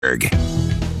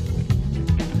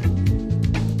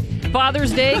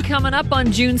Father's Day coming up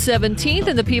on June 17th,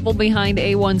 and the people behind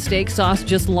A1 Steak Sauce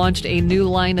just launched a new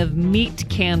line of meat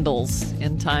candles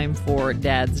in time for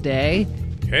Dad's Day.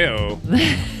 Hey-o.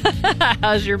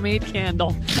 How's your meat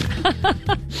candle?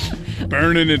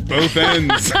 Burning at both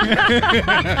ends.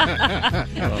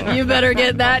 You better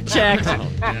get that checked.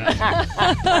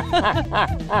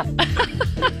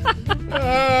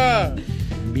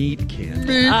 Meat candle.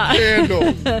 Meat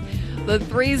candle. The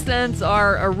 3 cents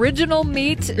are original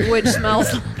meat, which smells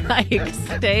like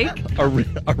steak.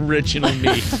 Original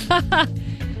meat.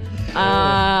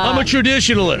 I'm a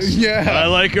traditionalist. Yeah. I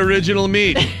like original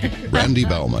meat. Randy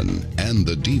Bauman and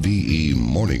the DVE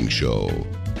Morning Show.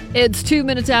 It's 2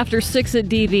 minutes after 6 at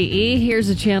DVE. Here's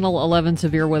a Channel 11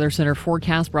 Severe Weather Center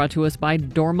forecast brought to us by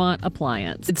Dormont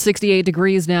Appliance. It's 68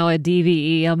 degrees now at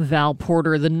DVE. I'm Val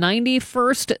Porter. The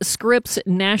 91st Scripps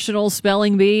National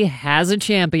Spelling Bee has a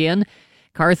champion.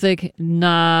 Karthik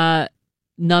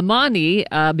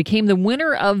Namani became the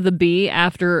winner of the bee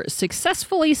after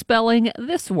successfully spelling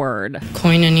this word.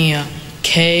 Koinonia.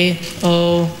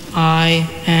 K-O-I-N-O-N-I-A.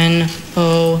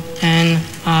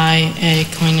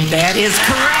 Koinonia. That is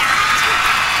correct.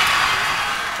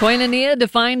 Koinonia,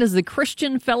 defined as the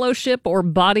Christian fellowship or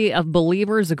body of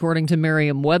believers, according to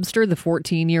Merriam-Webster. The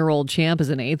 14-year-old champ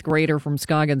is an 8th grader from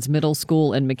Scoggins Middle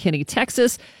School in McKinney,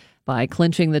 Texas. By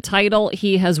clinching the title,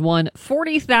 he has won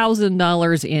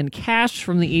 $40,000 in cash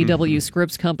from the E.W.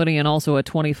 Scripps Company and also a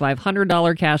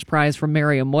 $2,500 cash prize from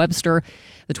Merriam-Webster.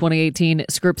 The 2018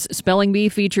 Scripps Spelling Bee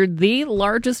featured the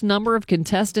largest number of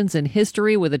contestants in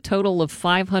history with a total of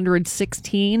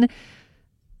 516.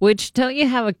 Which, don't you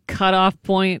have a cutoff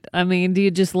point? I mean, do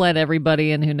you just let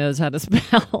everybody in who knows how to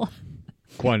spell?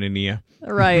 Koinonia.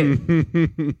 Right.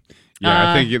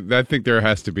 Yeah, I think there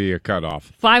has to be a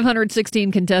cutoff.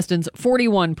 516 contestants,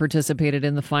 41 participated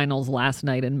in the finals last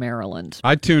night in Maryland.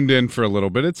 I tuned in for a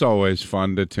little bit. It's always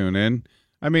fun to tune in.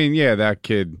 I mean, yeah, that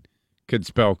kid could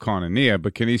spell Koinonia,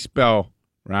 but can he spell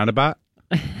roundabout?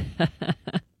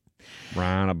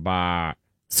 Roundabout.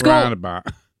 Roundabout.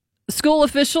 School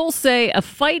officials say a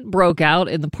fight broke out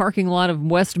in the parking lot of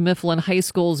West Mifflin High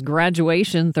School's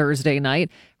graduation Thursday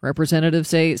night. Representatives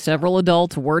say several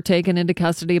adults were taken into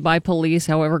custody by police.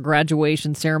 However,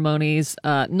 graduation ceremonies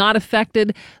not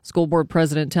affected. School board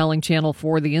president telling Channel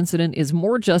 4 the incident is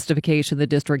more justification the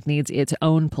district needs its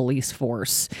own police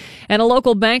force. And a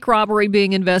local bank robbery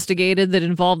being investigated that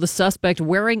involved the suspect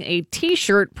wearing a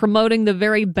T-shirt promoting the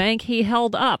very bank he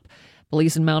held up.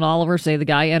 Police in Mount Oliver say the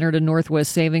guy entered a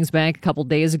Northwest Savings Bank a couple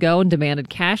days ago and demanded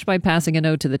cash by passing a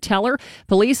note to the teller.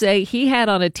 Police say he had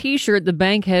on a T-shirt the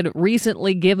bank had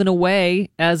recently given away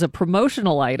as a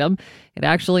promotional item. It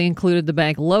actually included the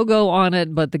bank logo on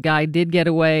it, but the guy did get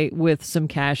away with some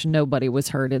cash. Nobody was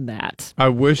hurt in that. I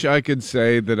wish I could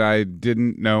say that I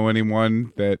didn't know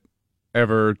anyone that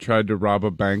ever tried to rob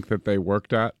a bank that they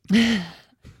worked at.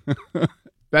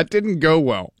 That didn't go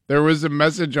well. There was a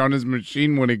message on his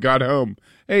machine when he got home.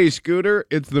 Hey, Scooter,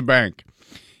 it's the bank.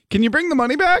 Can you bring the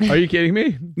money back? Are you kidding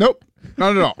me? Nope,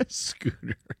 not at all.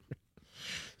 Scooter.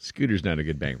 Scooter's not a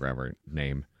good bank robber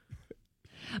name.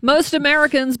 Most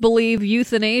Americans believe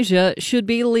euthanasia should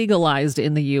be legalized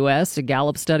in the U.S. A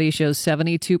Gallup study shows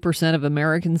 72% of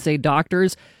Americans say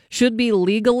doctors should be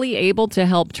legally able to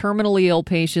help terminally ill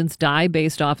patients die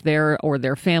based off their or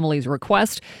their family's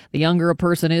request. The younger a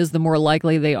person is, the more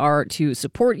likely they are to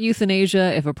support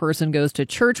euthanasia. If a person goes to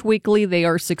church weekly, they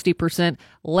are 60%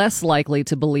 less likely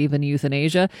to believe in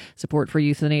euthanasia. Support for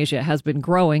euthanasia has been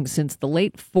growing since the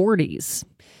late 40s.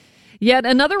 Yet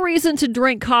another reason to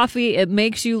drink coffee, it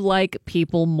makes you like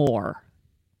people more.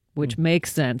 Which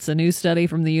makes sense. A new study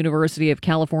from the University of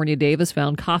California, Davis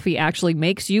found coffee actually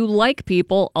makes you like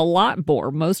people a lot more.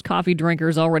 Most coffee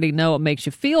drinkers already know it makes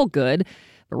you feel good,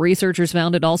 but researchers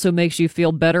found it also makes you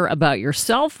feel better about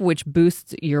yourself, which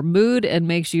boosts your mood and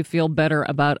makes you feel better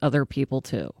about other people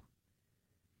too.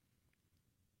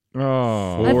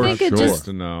 Oh, I think it just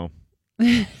to know.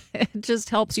 It just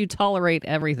helps you tolerate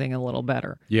everything a little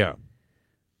better. Yeah.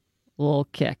 Little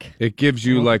kick. It gives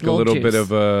you like a little juice. bit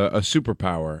of a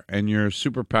superpower, and your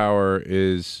superpower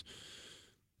is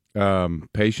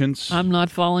patience, I'm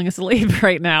not falling asleep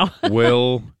right now.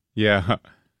 will. Yeah.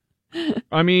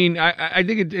 I mean, I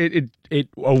think it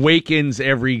awakens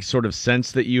every sort of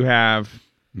sense that you have,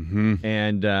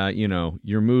 and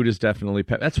your mood is definitely.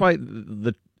 That's why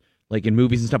like in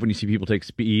movies and stuff, when you see people take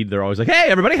speed, they're always like, "Hey,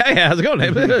 everybody! Hey, how's it going?"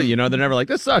 They're never like,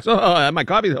 "This sucks." Oh, my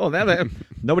coffee. Oh, that.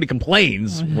 Nobody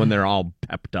complains when they're all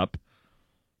pepped up.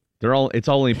 It's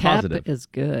only Pep positive. is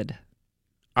good.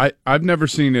 I've never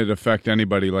seen it affect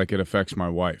anybody like it affects my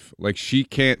wife. Like she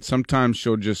can't get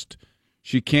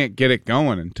it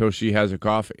going until she has a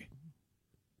coffee.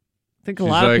 I think a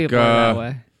lot of people are that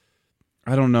way.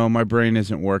 I don't know. My brain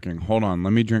isn't working. Hold on.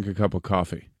 Let me drink a cup of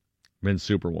coffee. Been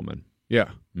Superwoman. Yeah.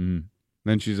 Mm.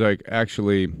 Then she's like,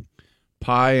 actually,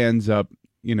 pi ends up,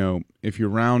 if you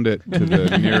round it to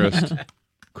the nearest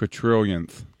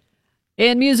quadrillionth.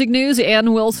 In music news,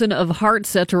 Ann Wilson of Heart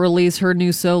set to release her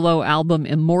new solo album,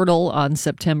 Immortal, on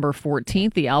September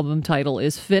 14th. The album title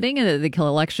is fitting, and the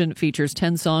collection features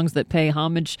 10 songs that pay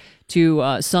homage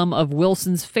to some of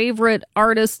Wilson's favorite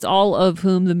artists, all of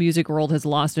whom the music world has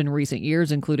lost in recent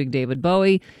years, including David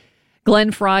Bowie,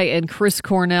 Glenn Frey, and Chris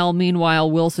Cornell.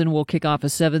 Meanwhile, Wilson will kick off a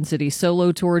 7-city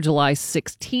solo tour July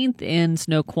 16th in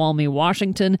Snoqualmie,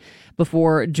 Washington,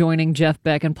 before joining Jeff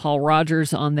Beck and Paul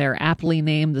Rogers on their aptly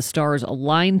named The Stars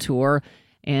Align tour.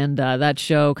 And that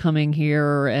show coming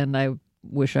here, and I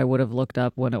wish I would have looked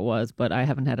up when it was, but I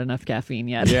haven't had enough caffeine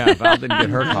yet. Yeah, Val didn't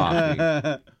get her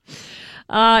coffee.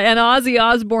 And Ozzy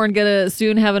Osbourne going to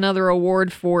soon have another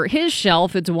award for his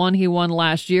shelf. It's one he won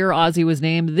last year. Ozzy was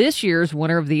named this year's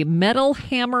winner of the Metal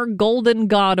Hammer Golden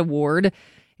God Award.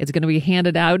 It's going to be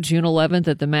handed out June 11th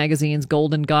at the magazine's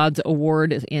Golden Gods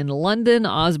Award in London.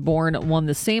 Osbourne won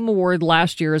the same award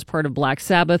last year as part of Black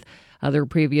Sabbath. Other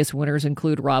previous winners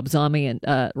include Rob Zombie and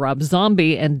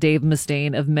Dave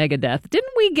Mustaine of Megadeth.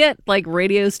 Didn't we get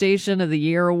Radio Station of the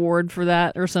Year award for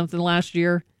that or something last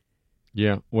year?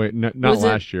 Yeah, wait, not Was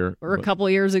last year. Or a couple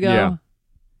of years ago? Yeah.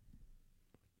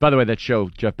 By the way, that show,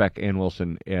 Jeff Beck and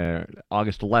Wilson,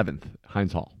 August 11th,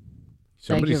 Heinz Hall.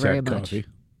 Somebody's very had much. coffee.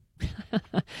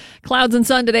 Clouds and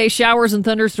sun today, showers and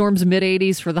thunderstorms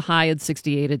mid-80s for the high at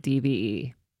 68 at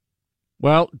DVE.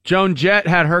 Well, Joan Jett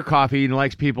had her coffee and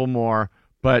likes people more,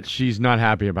 but she's not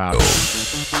happy about it.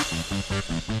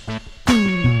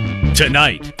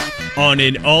 Tonight, on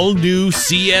an all-new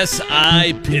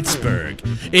CSI Pittsburgh,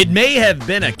 it may have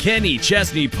been a Kenny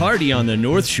Chesney party on the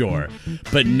North Shore,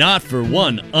 but not for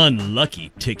one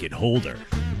unlucky ticket holder.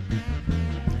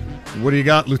 What do you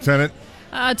got, Lieutenant?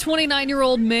 A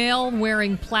 29-year-old male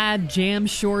wearing plaid jam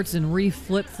shorts and reef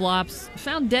flip-flops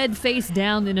found dead face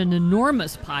down in an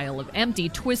enormous pile of empty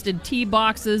Twisted Tea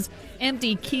boxes,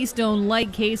 empty Keystone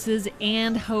Light cases,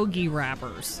 and hoagie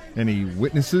wrappers. Any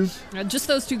witnesses? Just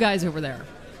those two guys over there.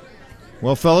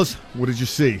 Well, fellas, what did you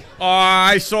see?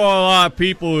 I saw a lot of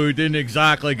people who didn't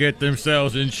exactly get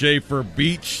themselves in shape for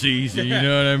beach season, you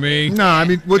know what I mean? No, I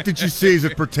mean, what did you see as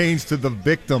it pertains to the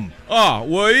victim? Oh,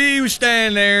 well, he was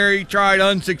standing there. He tried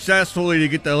unsuccessfully to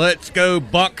get the Let's Go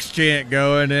Bucks chant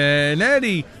going, and then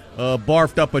he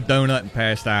barfed up a donut and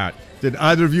passed out. Did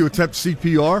either of you attempt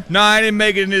CPR? No, I didn't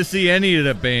make it in to see any of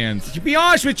the bands. To be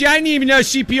honest with you, I didn't even know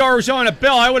CPR was on a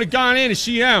bill. I would have gone in to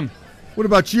see him. What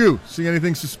about you? See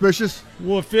anything suspicious?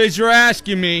 Well, if you're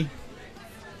asking me,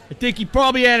 I think he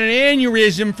probably had an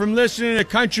aneurysm from listening to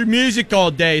country music all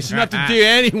day. It's enough to do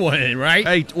anyone, right?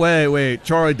 Hey, wait.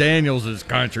 Charlie Daniels is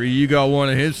country. You got one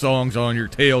of his songs on your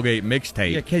tailgate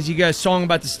mixtape. Yeah, because you got a song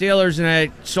about the Steelers and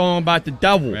a song about the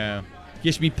devil. Yeah.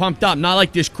 Gets me pumped up. Not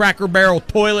like this Cracker Barrel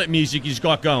toilet music he's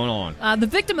got going on. The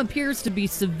victim appears to be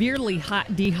severely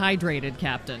dehydrated,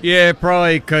 Captain. Yeah,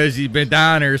 probably because he's been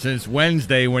down there since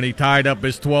Wednesday when he tied up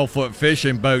his 12-foot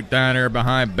fishing boat down there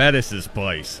behind Bettis's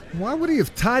place. Why would he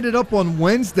have tied it up on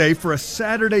Wednesday for a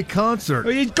Saturday concert?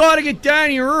 Well, you've got to get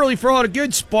down here early for all the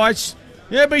good spots.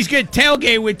 Everybody's getting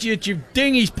tailgate with you at your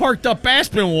dinghy's parked up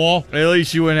Aspinwall. At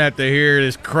least you wouldn't have to hear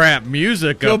this crap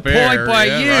music Good up there. point by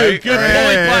you. Right? Good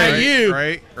point by you.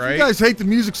 Right. You guys hate the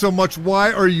music so much.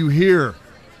 Why are you here?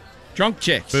 Drunk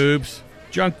chicks. Boobs.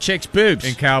 Drunk chicks' boobs.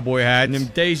 And cowboy hats. And them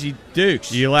Daisy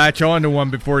Dukes. You latch onto one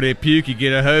before they puke, you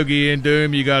get a hoagie into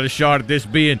them, you got a shot at this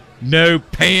being no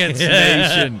pants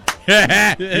nation.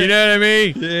 You know what I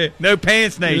mean? Yeah. No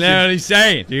pants nation. You know what he's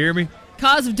saying? Do you hear me?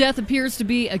 Cause of death appears to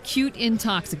be acute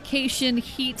intoxication,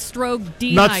 heat stroke,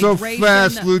 dehydration. Not so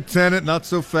fast, Lieutenant. Not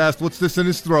so fast. What's this in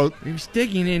his throat? He was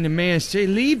digging in the man's say,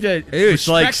 leave the It's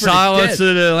like respect for Silence the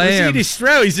of the Lambs. Lambs.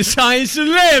 He's the Silence of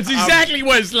the Lambs. Exactly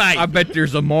what it's like. I bet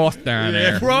there's a moth down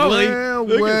there. Probably.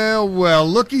 Well,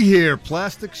 looky here.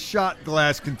 Plastic shot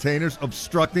glass containers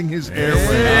obstructing his airway.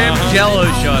 Them Jello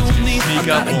shots can sneak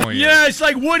up on you. Yeah, it's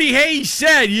like Woody Hayes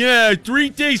said. Yeah, 3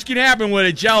 things can happen with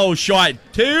a Jello shot.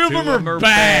 Two of them are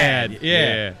bad.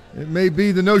 Yeah. It may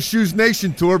be the No Shoes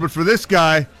Nation tour, but for this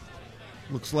guy,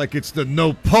 looks like it's the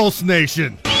No Pulse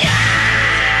Nation. Oh,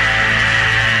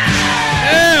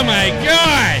 my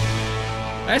God.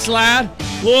 That's loud.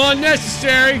 A little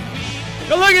unnecessary.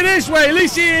 But look at this way. At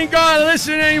least he ain't got to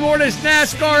listen to any more of this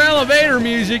NASCAR elevator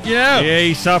music, you know? Yeah,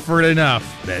 he suffered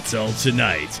enough. That's all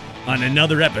tonight on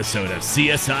another episode of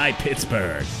CSI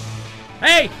Pittsburgh.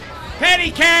 Hey,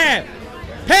 pedicab!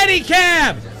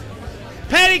 Pedicab!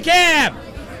 Pedicab!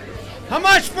 How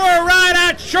much for a ride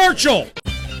at Churchill?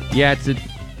 Yeah,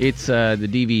 it's the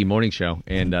DVE morning show,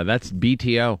 and that's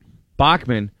BTO.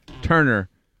 Bachman, Turner,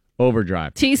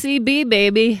 Overdrive. TCB,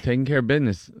 baby. Taking care of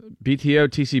business. BTO,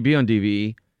 TCB on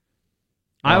DVE.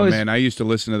 Man, I used to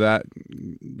listen to that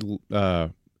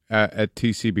at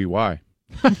TCBY.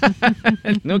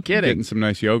 No kidding. Getting some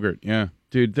nice yogurt, yeah.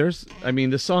 Dude,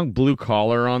 the song Blue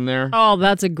Collar on there. Oh,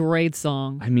 that's a great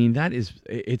song. I mean,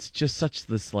 it's just such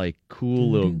this, like,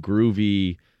 cool little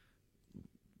groovy,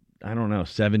 I don't know,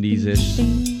 70s-ish.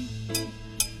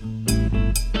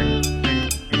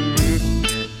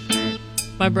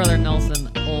 My brother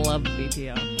Nelson loved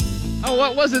BTO. Oh,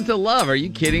 what wasn't to love? Are you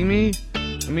kidding me?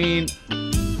 I mean,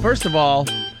 first of all,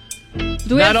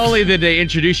 not only did they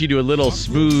introduce you to a little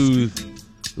smooth,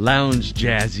 lounge,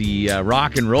 jazzy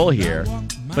rock and roll here,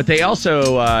 but they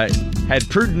also had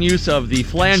prudent use of the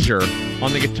flanger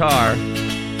on the guitar.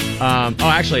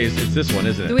 Actually, it's this one,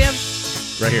 isn't it? Do we have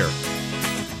right here?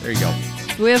 There you go.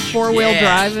 Do we have four-wheel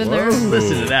drive in there?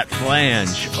 Listen to that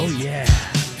flange. Oh, yeah.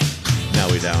 No,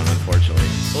 we don't, unfortunately.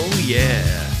 Oh, yeah.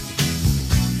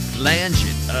 Flange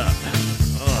it up.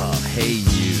 Oh, hey,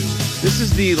 you. This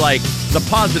is the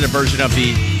positive version of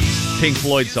the Pink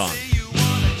Floyd song.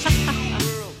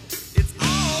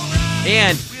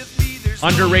 And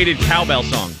underrated cowbell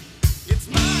song.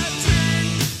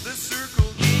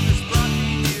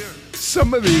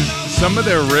 Some of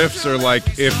their riffs are like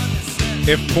if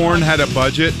porn had a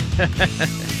budget.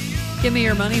 Give Me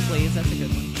Your Money, Please. That's a good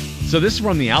one. So this is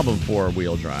from the album Four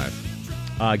Wheel Drive.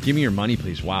 Give Me Your Money,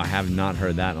 Please. Wow, I have not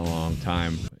heard that in a long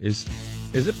time. Is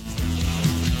it?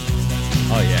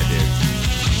 Oh, yeah, dude.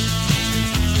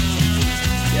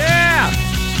 Yeah!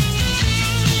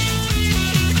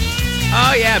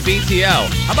 Oh, yeah, BTO.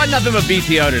 How about nothing but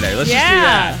BTO today? Let's just do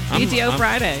that. BTO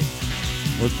Friday.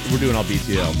 We're doing all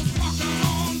BTO.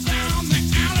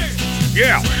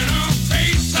 Yeah.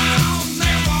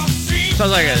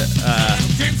 Sounds like a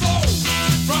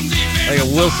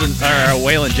Wilson or a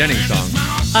Waylon Jennings song.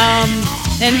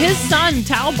 And his son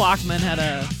Tal Bachman had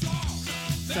a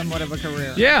somewhat of a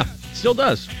career. Yeah, still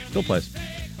does. Still plays.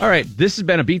 All right, this has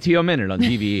been a BTO Minute on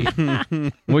DVE.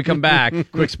 When we come back,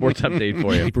 quick sports update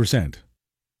for you. 80%.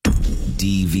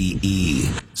 DVE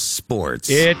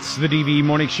Sports. It's the DVE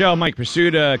Morning Show. Mike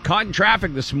Pursuta caught in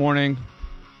traffic this morning.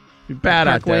 Bad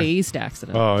out there. Parkway East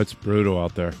accident. Oh, it's brutal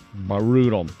out there.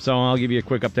 Brutal. So I'll give you a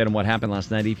quick update on what happened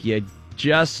last night. If you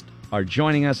just are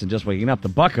joining us and just waking up, the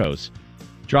Buccos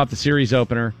dropped the series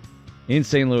opener in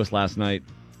St. Louis last night.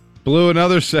 Blew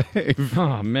another save.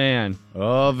 Oh, man.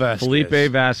 Oh, Vasquez.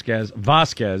 Felipe Vasquez,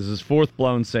 his fourth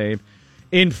blown save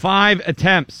in 5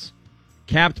 attempts,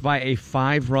 capped by a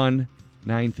 5-run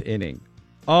ninth inning.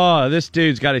 Oh, this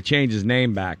dude's got to change his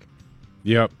name back.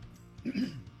 Yep.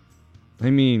 I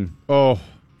mean,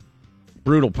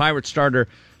 brutal. Pirate starter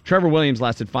Trevor Williams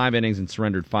lasted 5 innings and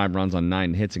surrendered 5 runs on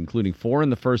 9 hits, including 4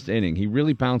 in the first inning. He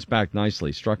really bounced back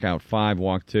nicely, struck out 5,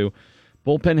 walked 2.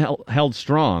 Bullpen held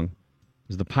strong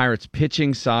as the Pirates'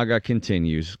 pitching saga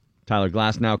continues. Tyler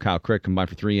Glasnow, Kyle Crick combined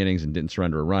for 3 innings and didn't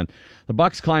surrender a run. The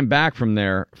Bucs climbed back from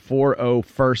their 4-0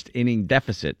 first inning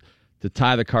deficit to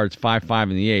tie the Cards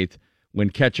 5-5 in the 8th when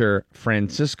catcher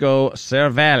Francisco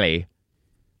Cervelli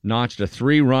notched a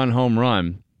 3-run home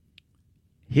run.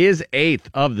 His 8th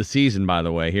of the season, by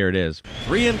the way. Here it is.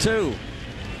 3-2.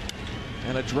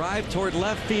 And a drive toward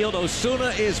left field. Osuna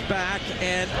is back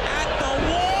and at the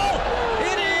wall.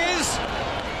 It is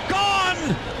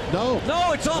gone. No,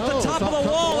 it's off the top of the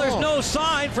wall. There's no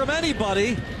sign from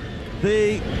anybody.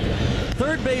 The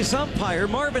third base umpire,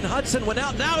 Marvin Hudson, went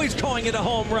out. Now he's calling it a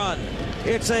home run.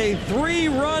 It's a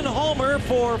 3-run homer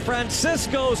for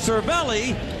Francisco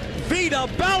Cervelli. Vita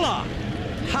Bella.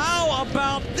 How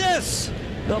about this?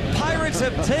 The Pirates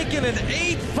have taken an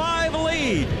 8-5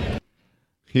 lead.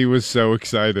 He was so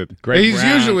excited. Greg He's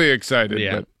Brown. usually excited.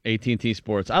 Yeah, But AT&T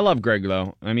Sports. I love Greg,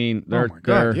 though. I mean, oh my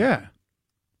God, yeah.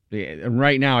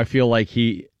 Right now, I feel like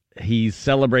he's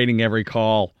celebrating every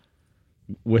call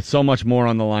with so much more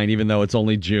on the line, even though it's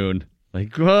only June.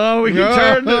 Like, oh, we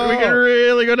can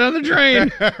really go down the drain.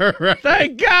 Right.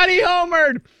 Thank God he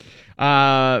homered.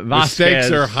 The Vasquez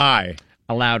stakes are high.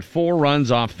 allowed 4 runs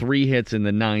off 3 hits in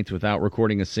the 9th without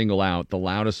recording a single out, the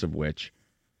loudest of which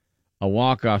a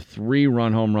walk-off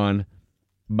 3-run home run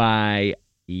by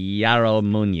Yarrow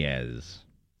Munoz.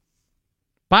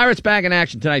 Pirates back in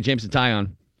action tonight. Jameson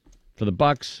Taillon for the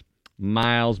Bucks.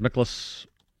 Miles Mikolas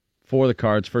for the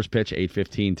Cards. First pitch,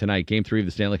 8:15 tonight. Game 3 of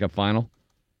the Stanley Cup Final.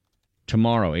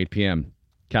 Tomorrow, 8 p.m.,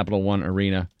 Capital One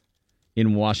Arena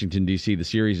in Washington, D.C. The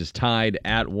series is tied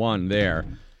at 1 there.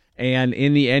 And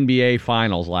in the NBA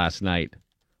Finals last night,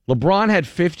 LeBron had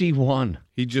 51.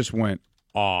 He just went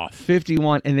off.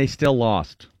 51, and they still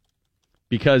lost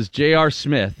because J.R.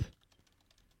 Smith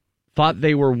thought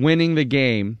they were winning the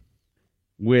game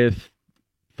with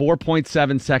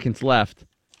 4.7 seconds left,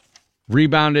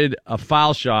 rebounded a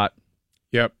foul shot.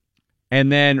 Yep. And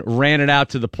then ran it out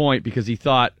to the point because he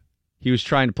thought he was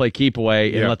trying to play keep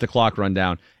away and let the clock run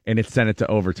down, and it sent it to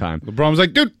overtime. LeBron was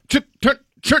like, dude,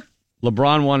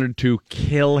 LeBron wanted to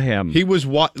kill him.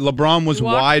 LeBron was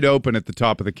wide open at the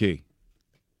top of the key.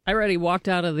 I read he walked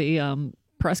out of the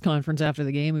press conference after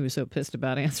the game. He was so pissed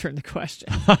about answering the question.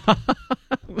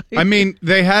 I mean,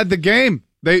 they had the game.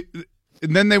 And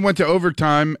then they went to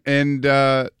overtime, and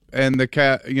the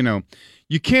cat.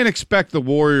 You can't expect the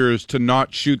Warriors to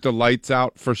not shoot the lights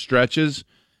out for stretches,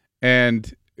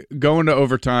 and going to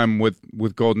overtime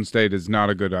with Golden State is not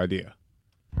a good idea.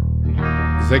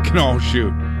 'Cause they can all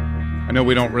shoot. I know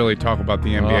we don't really talk about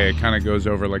the NBA. It kind of goes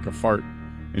over like a fart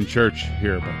in church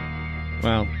here, but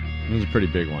well, it was a pretty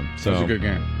big one. So it was a good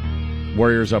game.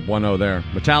 Warriors up 1-0 there.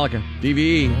 Metallica,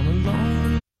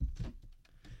 DVE.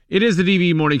 It is the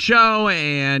DVE Morning Show,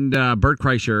 and Bert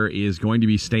Kreischer is going to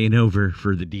be staying over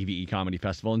for the DVE Comedy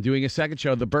Festival and doing a second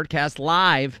show, the Bertcast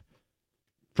Live,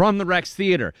 from the Rex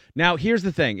Theater. Now, here's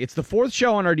the thing. It's the 4th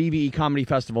show on our DVE Comedy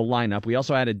Festival lineup. We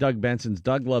also added Doug Benson's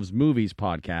Doug Loves Movies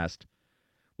podcast,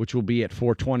 which will be at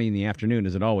 4:20 in the afternoon,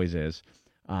 as it always is,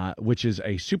 which is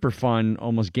a super fun,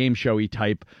 almost game showy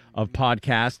type of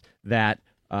podcast that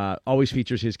always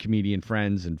features his comedian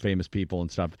friends and famous people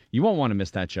and stuff. You won't want to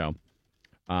miss that show.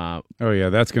 Oh, yeah,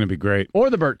 that's going to be great. Or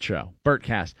the Bert Show,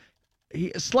 Bertcast.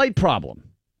 A slight problem,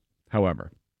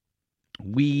 however.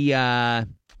 The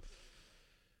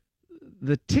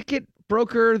ticket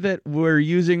broker that we're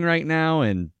using right now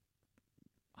and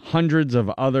hundreds of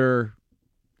other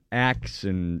acts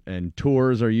and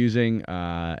tours are using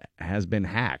has been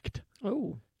hacked.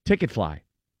 Oh. Ticketfly.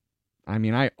 I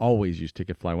mean, I always use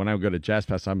Ticketfly. When I go to Jazz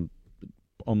Fest, I'm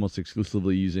almost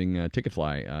exclusively using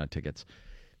Ticketfly tickets.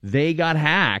 They got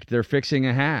hacked. They're fixing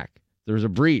a hack. There's a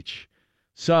breach.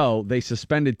 So they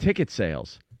suspended ticket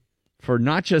sales for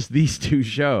not just these 2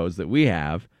 shows that we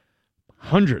have,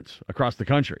 hundreds across the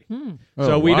country.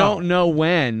 So we don't know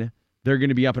when they're going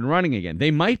to be up and running again.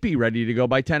 They might be ready to go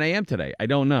by 10 a.m. today. I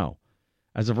don't know.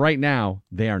 As of right now,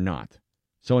 they are not.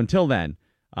 So until then,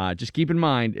 just keep in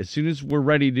mind, as soon as we're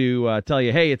ready to tell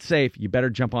you, hey, it's safe, you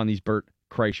better jump on these Bert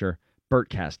Kreischer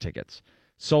Bertcast tickets.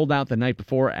 Sold out the night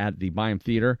before at the Byham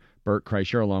Theater. Bert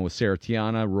Kreischer, along with Sarah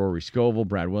Tiana, Rory Scovel,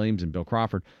 Brad Williams, and Bill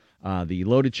Crawford. The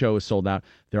Loaded Show is sold out.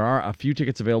 There are a few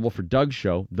tickets available for Doug's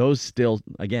show. Those still,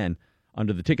 again,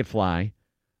 under the Ticketfly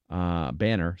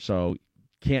banner, so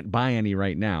can't buy any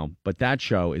right now. But that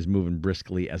show is moving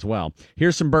briskly as well.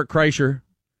 Here's some Bert Kreischer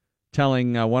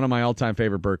telling one of my all-time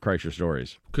favorite Bert Kreischer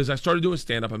stories. Because I started doing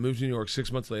stand-up. I moved to New York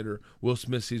 6 months later. Will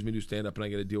Smith sees me do stand-up, and I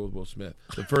get a deal with Will Smith.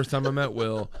 The first time I met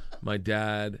Will, my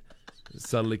dad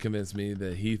subtly convinced me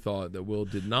that he thought that Will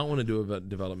did not want to do a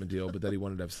development deal, but that he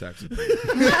wanted to have sex with me.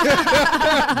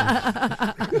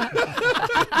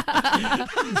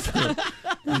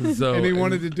 And he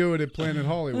wanted to do it at Planet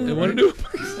Hollywood. He wanted to do it.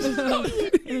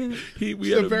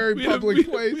 It's a very public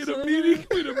place. We had a meeting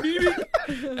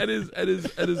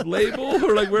at his label,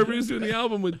 or like wherever he was doing the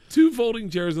album, with 2 folding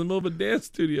chairs in the middle of a dance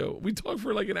studio. We talked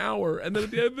for like an hour, and then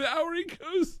at the end of the hour, he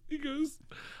goes,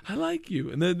 I like you.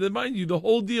 And then mind you, the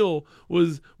whole deal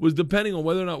was depending on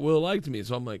whether or not Will liked me.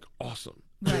 So I'm like, awesome.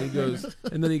 And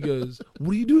then he goes,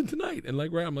 what are you doing tonight? And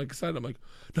like, right, I'm like excited. I'm like,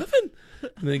 nothing.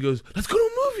 And then he goes, let's go to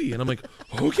a movie. And I'm like,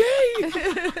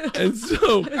 okay. And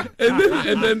so, and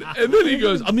then he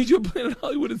goes, I'll meet you at Planet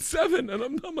Hollywood at 7. And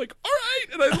I'm like, all right.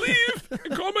 And I leave. I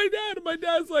call my dad, and my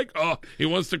dad's like, oh, he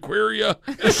wants to queer you. All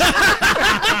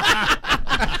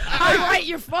right,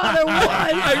 your father won.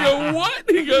 I go, what?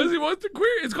 He goes, he wants to queer.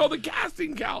 It's called the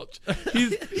casting couch. He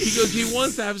goes, he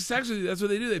wants to have sex with you. That's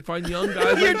what they do. They find young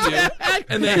guys like you,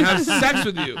 and they have sex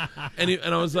with you.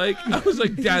 And I was like,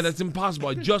 Dad, that's impossible.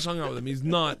 I just hung out with him. He's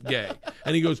not gay.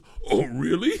 And he goes, oh,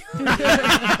 really? He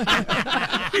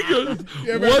goes,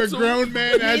 you ever have a grown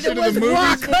man ask you to the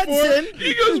movies before?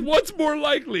 He goes, what's more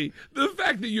likely? The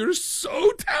fact that you're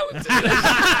so talented.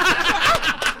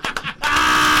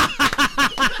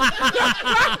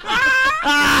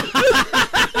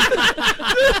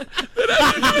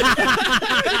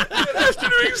 After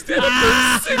doing stand-up for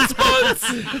 6 months,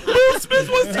 Will Smith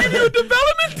wants to give you a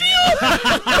development deal?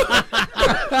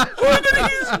 Or that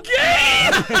he's gay?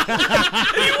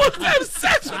 And he wants to have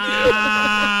sex with you?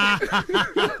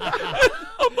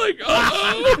 I'm like,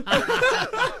 uh-oh.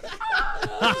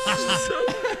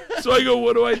 So I go,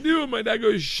 what do I do? And my dad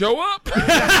goes, show up.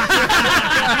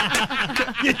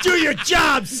 You do your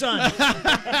job, son.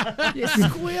 You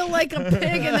squeal like a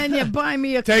pig, and then you buy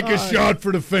me a Take car. a shot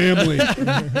for the family. So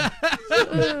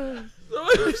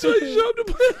I show up to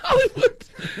play in Hollywood,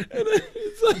 and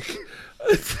it's like,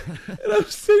 and I'm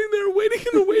sitting there waiting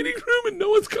in the waiting room, and no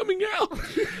one's coming out.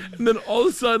 And then all of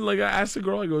a sudden, like, I asked the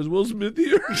girl, I go, is Will Smith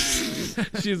here?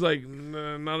 She's like,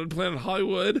 nah, not in Planet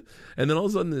Hollywood. And then all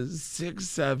of a sudden, this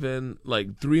 6'7",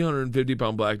 like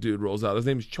 350-pound black dude rolls out. His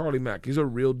name is Charlie Mack. He's a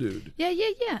real dude. Yeah.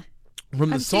 From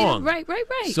the I've seen song. it. Right.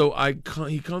 So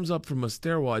he comes up from a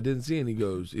stairwell I didn't see, and he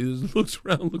goes, he just looks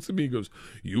around, looks at me, he goes,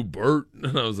 you Bert?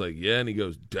 And I was like, yeah. And he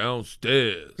goes,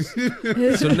 downstairs.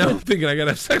 So now I'm thinking I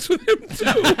gotta have sex with him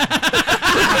too.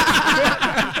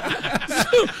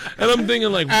 And I'm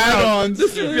thinking like, wow,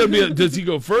 this is gonna be. Does he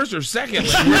go first or second?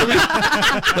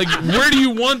 Like, where do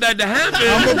you want that to happen?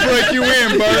 I'm gonna break you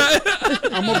in, Bert.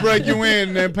 I'm gonna break you in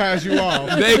and then pass you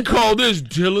off. They call this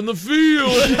tilling the field.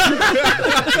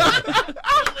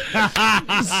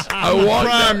 I walked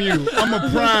prime you. I'm gonna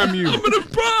prime you. I'm gonna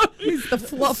prime you. He's the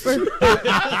fluffer.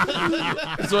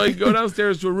 So I go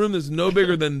downstairs to a room that's no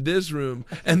bigger than this room,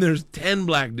 and there's 10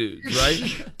 black dudes,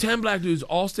 right? 10 black dudes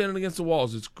all standing against the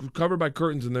walls. It's covered by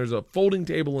curtains, and there's a folding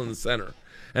table in the center.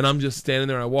 And I'm just standing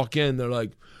there. I walk in. They're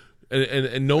like,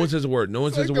 and no one says a word. No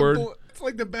one says a word. It's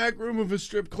like the back room of a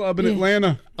strip club in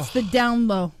Atlanta. It's the down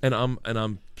low. And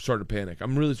I'm starting to panic.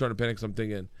 I'm really starting to panic because I'm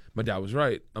thinking my dad was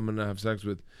right. I'm gonna have sex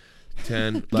with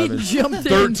 10, 11,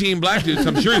 13 black dudes.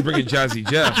 I'm sure he's bringing Jazzy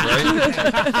Jeff, right?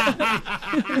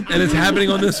 And it's happening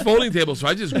on this folding table. So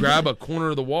I just grab a corner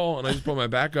of the wall and I just put my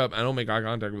back up. I don't make eye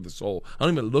contact with the soul. I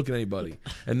don't even look at anybody.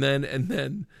 And then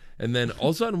all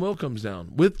of a sudden Will comes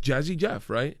down with Jazzy Jeff,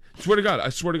 right? I swear to God,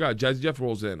 Jazzy Jeff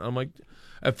rolls in. I'm like,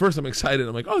 at first I'm excited.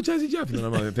 I'm like, oh, Jazzy Jeff. And then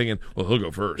I'm like thinking, well, he'll go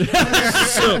first.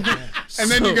 And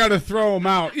then you got to throw him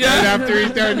out. Yeah. Right after he's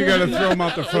done, you got to throw him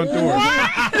out the front door.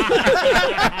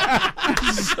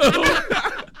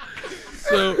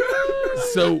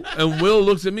 So, and Will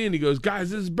looks at me and he goes,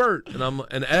 guys, this is Bert.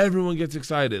 And everyone gets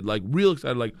excited, like real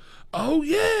excited, like, oh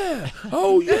yeah.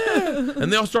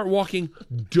 And they all start walking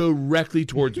directly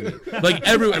towards me. Like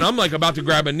everyone, and I'm like about to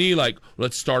grab a knee, like,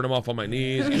 let's start him off on my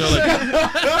knees. You know,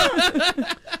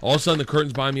 like all of a sudden the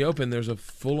curtains behind me open, there's a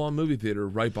full-on movie theater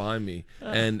right behind me.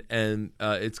 And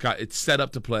it's set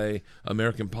up to play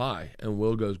American Pie. And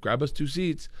Will goes, grab us 2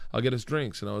 seats, I'll get us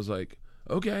drinks. And I was like,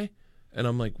 okay. And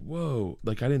I'm like, whoa.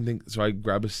 Like, I didn't think. So I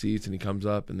grab his seats and he comes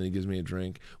up and then he gives me a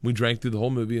drink. We drank through the whole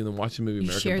movie and then watched the movie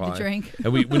American Pie. You shared the drink.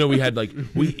 And we had like,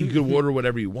 you could order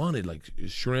whatever you wanted, like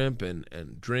shrimp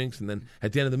and drinks. And then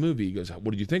at the end of the movie, he goes,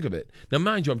 what did you think of it? Now,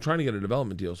 mind you, I'm trying to get a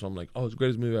development deal. So I'm like, oh, it's the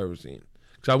greatest movie I've ever seen.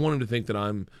 Because I want him to think that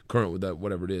I'm current with that,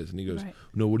 whatever it is. And he goes,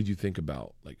 no, what did you think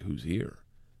about, like, who's here?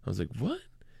 I was like, what?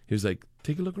 He was like,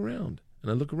 take a look around.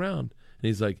 And I look around. And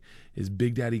he's like, is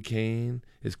Big Daddy Kane,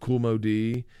 is Kool Moe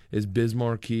Dee, is Biz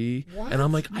Markie? And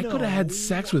I'm like, I could have had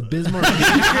sex with Biz Markie.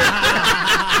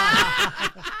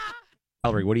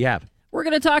 Valerie, what do you have? We're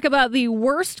going to talk about the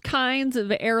worst kinds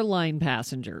of airline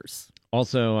passengers.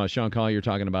 Also, Sean Collier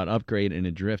talking about Upgrade and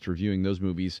Adrift, reviewing those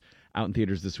movies out in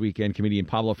theaters this weekend. Comedian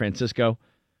Pablo Francisco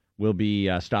will be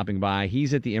stopping by.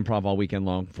 He's at the Improv all weekend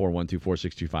long,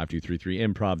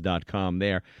 412-462-5233, improv.com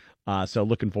there. So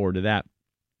looking forward to that.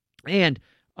 And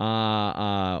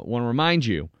want to remind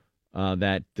you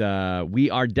that we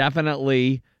are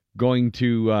definitely going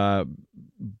to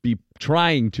be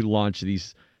trying to launch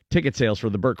these ticket sales for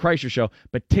the Bert Kreischer Show,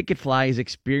 but Ticketfly is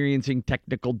experiencing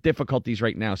technical difficulties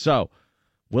right now. So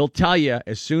we'll tell you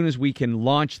as soon as we can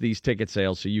launch these ticket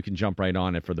sales so you can jump right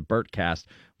on it for the Bertcast,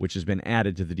 which has been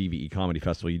added to the DVE Comedy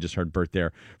Festival. You just heard Bert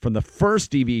there from the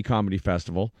first DVE Comedy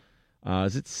Festival.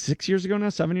 Is it 6 years ago now?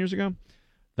 7 years ago?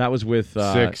 That was with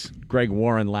Greg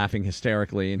Warren laughing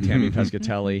hysterically and Tammy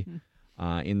Pescatelli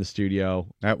in the studio.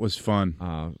 That was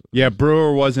fun. Yeah,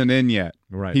 Brewer wasn't in yet.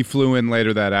 Right. He flew in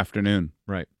later that afternoon.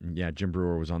 Right. Yeah, Jim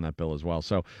Brewer was on that bill as well.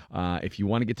 So if you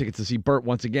want to get tickets to see Bert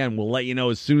once again, we'll let you know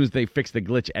as soon as they fix the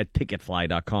glitch at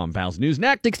ticketfly.com. Val's News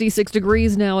next. 66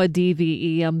 degrees now at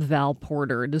DVE. I'm Val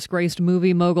Porter. Disgraced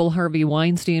movie mogul Harvey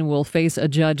Weinstein will face a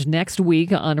judge next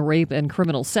week on rape and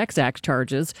criminal sex act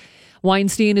charges.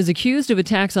 Weinstein is accused of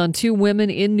attacks on 2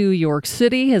 women in New York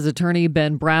City. His attorney,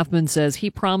 Ben Brafman, says he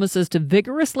promises to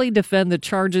vigorously defend the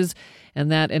charges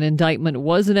and that an indictment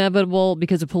was inevitable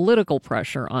because of political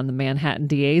pressure on the Manhattan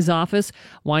DA's office.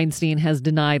 Weinstein has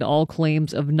denied all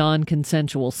claims of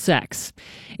non-consensual sex.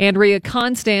 Andrea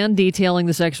Constand detailing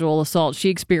the sexual assault she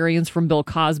experienced from Bill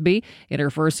Cosby. In her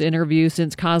first interview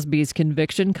since Cosby's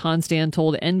conviction, Constand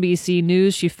told NBC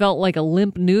News she felt like a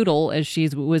limp noodle as she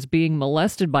was being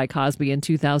molested by Cosby in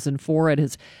 2004 at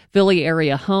his Philly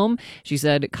area home. She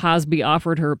said Cosby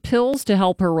offered her pills to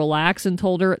help her relax and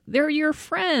told her, "They're your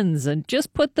friends and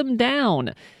just put them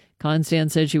down."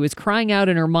 Constance said she was crying out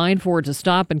in her mind for it to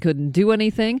stop and couldn't do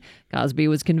anything. Cosby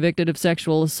was convicted of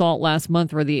sexual assault last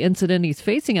month for the incident. He's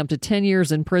facing up to 10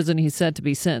 years in prison. He's set to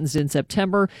be sentenced in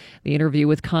September. The interview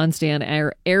with Constance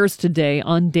airs today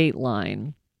on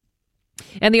Dateline.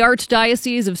 And the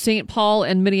Archdiocese of St. Paul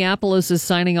and Minneapolis is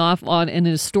signing off on an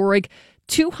historic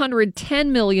 $210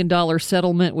 million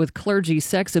settlement with clergy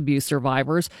sex abuse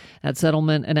survivors. That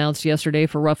settlement announced yesterday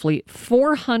for roughly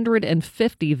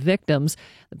 450 victims.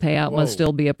 The payout must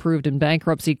still be approved in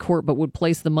bankruptcy court, but would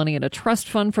place the money in a trust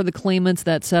fund for the claimants.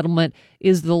 That settlement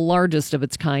is the largest of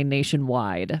its kind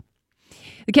nationwide.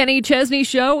 The Kenny Chesney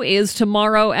Show is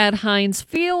tomorrow at Heinz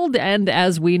Field, and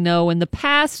as we know in the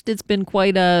past, it's been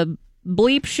quite a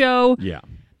bleep show. Yeah.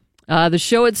 The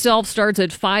show itself starts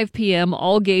at 5 p.m.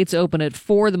 All gates open at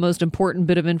 4. The most important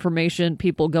bit of information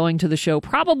people going to the show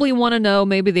probably want to know,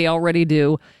 maybe they already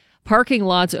do. Parking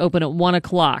lots open at 1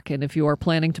 o'clock. And if you are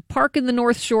planning to park in the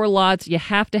North Shore lots, you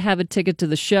have to have a ticket to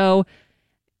the show.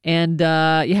 And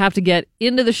you have to get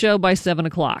into the show by 7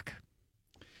 o'clock.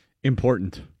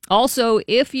 Important. Also,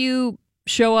 if you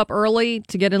show up early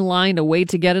to get in line to wait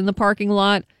to get in the parking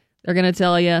lot, they're going to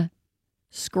tell you,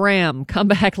 scram, come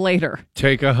back later.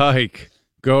 Take a hike.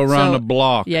 Go around the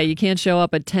block. Yeah, you can't show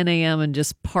up at 10 a.m. and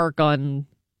just park on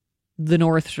the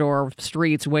North Shore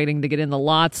streets waiting to get in the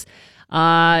lots. You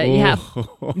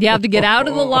have to get out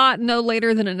of the lot no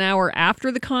later than an hour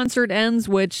after the concert ends,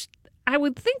 which I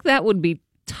would think that would be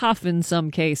tough in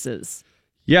some cases.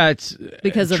 Yeah, it's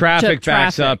because of traffic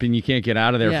backs traffic. up and you can't get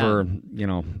out of there for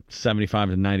 75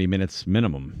 to 90 minutes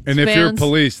minimum. And if you're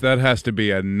police, that has to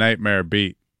be a nightmare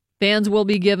beat. Fans will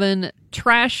be given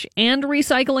trash and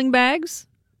recycling bags.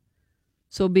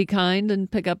 So be kind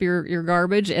and pick up your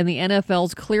garbage. And the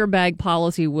NFL's clear bag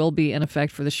policy will be in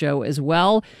effect for the show as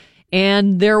well.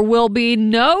 And there will be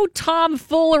no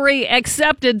tomfoolery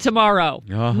accepted tomorrow.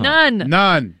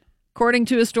 None. According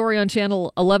to a story on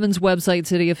Channel 11's website,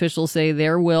 city officials say they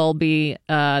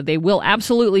will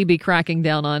absolutely be cracking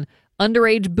down on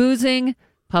underage boozing,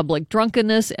 public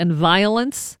drunkenness, and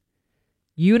violence.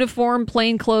 Uniformed,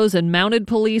 plainclothes, and mounted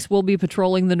police will be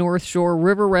patrolling the North Shore.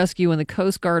 River Rescue and the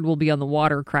Coast Guard will be on the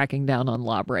water cracking down on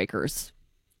lawbreakers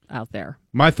out there.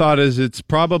 My thought is it's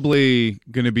probably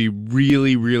going to be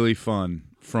really, really fun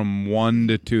from 1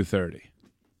 to 2:30.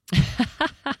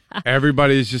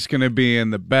 Everybody's just going to be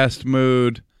in the best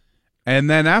mood. And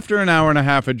then after an hour and a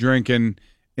half of drinking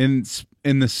in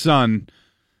the sun,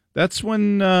 that's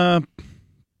when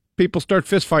people start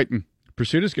fist fighting.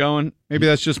 Pursuit going. Maybe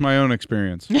that's just my own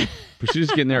experience. Pursuit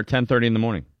getting there at 10:30 in the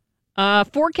morning.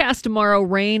 Forecast tomorrow,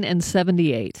 rain and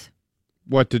 78.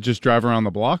 What, to just drive around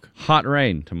the block? Hot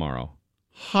rain tomorrow.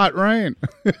 Hot rain.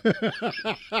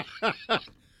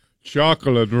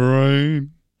 Chocolate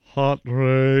rain. Hot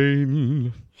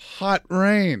rain. Hot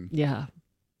rain. Yeah.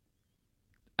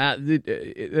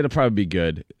 It'll probably be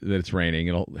good that it's raining.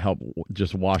 It'll help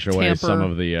just wash away some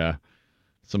of the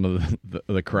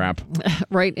crap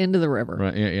right into the river.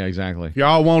 Right? Yeah, exactly. If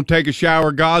y'all won't take a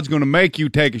shower, God's going to make you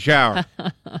take a shower.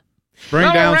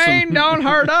 Bring down rain some... don't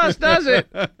hurt us, does it?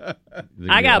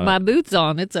 I got my boots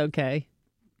on. It's okay.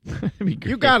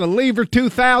 You got a Lever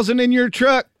 2000 in your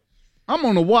truck. I'm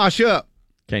going to wash up.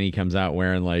 Kenny comes out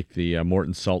wearing like the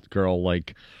Morton Salt Girl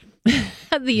like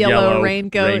the yellow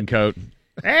raincoat.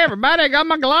 Hey, everybody, I got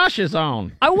my galoshes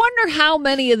on. I wonder how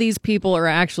many of these people are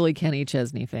actually Kenny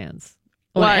Chesney fans.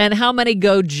 Well, and how many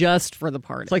go just for the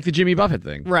party? It's like the Jimmy Buffett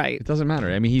thing. Right. It doesn't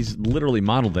matter. I mean, he's literally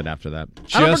modeled it after that.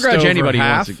 Just I don't begrudge anybody who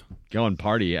half? wants to go and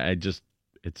party.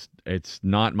 It's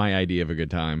not my idea of a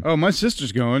good time. Oh, my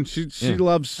sister's going. She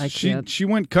loves... She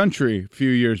went country a few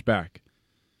years back.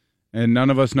 And none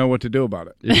of us know what to do about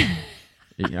it.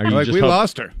 Are you we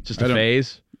lost her. Just a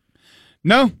phase?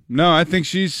 No, I think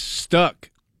she's stuck.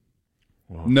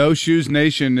 Whoa. No Shoes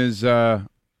Nation is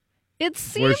it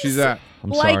seems where she's at.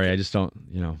 I'm sorry, I just don't,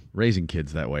 raising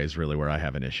kids that way is really where I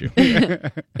have an issue.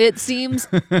 It seems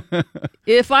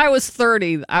if I was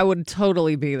 30, I would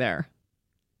totally be there.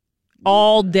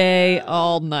 All day,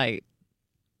 all night.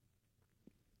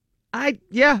 I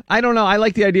don't know. I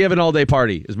like the idea of an all-day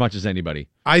party as much as anybody.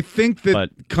 I think that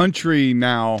country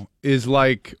now is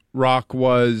like rock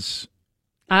was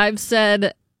I've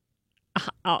said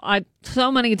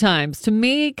so many times, to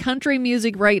me, country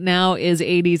music right now is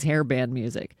 80s hairband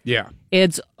music. Yeah.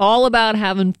 It's all about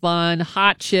having fun,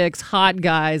 hot chicks, hot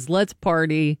guys, let's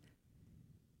party.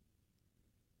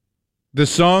 The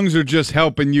songs are just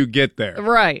helping you get there.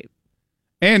 Right.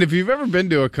 And if you've ever been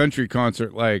to a country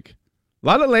concert, like, a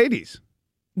lot of ladies.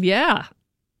 Yeah.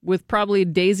 With probably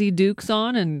Daisy Dukes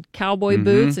on and cowboy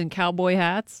boots and cowboy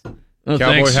hats. Oh,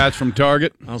 Cowboy thanks. hats from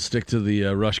Target. I'll stick to the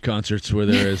Rush concerts where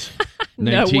there is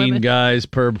No 19 women. guys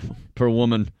per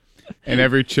woman. And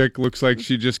every chick looks like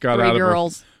she just got 3 out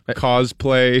girls. of a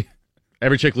cosplay.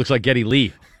 Every chick looks like Geddy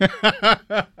Lee.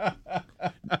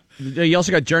 You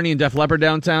also got Journey and Def Leppard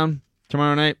downtown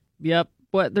tomorrow night. Yep.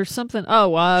 What? There's something.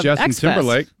 Oh, Justin X-Fest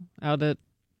Timberlake. out at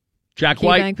Jack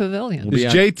White. KeyBank Pavilion. We'll be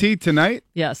Is out. JT tonight?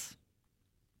 Yes.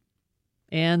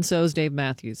 And so is Dave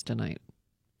Matthews tonight.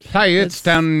 Hey, it's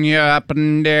down you up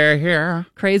and here.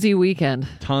 Crazy weekend.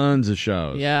 Tons of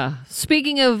shows. Yeah.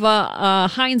 Speaking of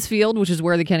Heinz Field, which is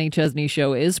where the Kenny Chesney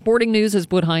Show is, Sporting News has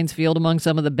put Heinz Field among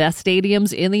some of the best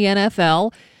stadiums in the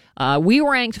NFL. We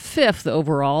ranked 5th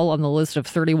overall on the list of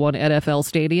 31 NFL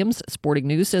stadiums. Sporting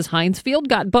News says Heinz Field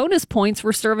got bonus points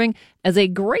for serving as a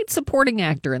great supporting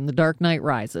actor in The Dark Knight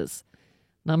Rises.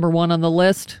 Number 1 on the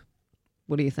list.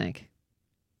 What do you think?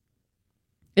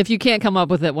 If you can't come up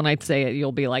with it when I say it,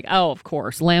 you'll be like, oh, of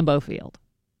course, Lambeau Field.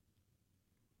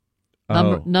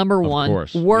 Number of 1.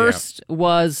 course. Worst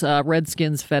was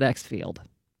Redskins FedEx Field.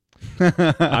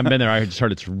 I've been there. I just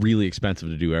heard it's really expensive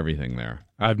to do everything there.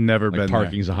 I've never Like been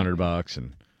parking's $100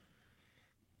 and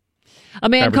A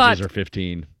man beverages are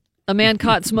 $15. A man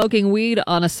caught smoking weed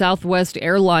on a Southwest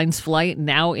Airlines flight,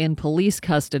 now in police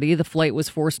custody. The flight was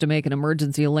forced to make an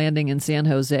emergency landing in San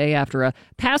Jose after a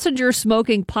passenger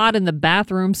smoking pot in the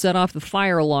bathroom set off the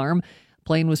fire alarm. The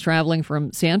plane was traveling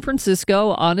from San Francisco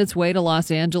on its way to Los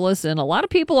Angeles, and a lot of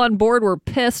people on board were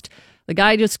pissed. The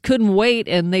guy just couldn't wait,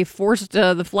 and they forced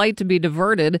the flight to be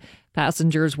diverted.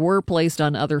 Passengers were placed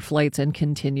on other flights and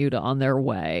continued on their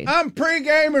way. I'm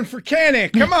pre-gaming for Kenny.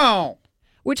 Come on.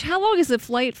 Which, how long is the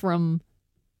flight from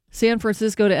San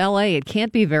Francisco to L.A.? It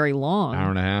can't be very long. Hour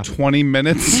and a half. 20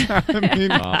 minutes. I mean,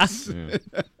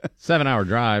 7-hour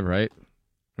drive, right?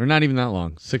 Or not even that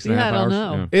long. 6.5 I hours. don't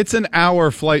know. Yeah. it's an hour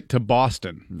flight to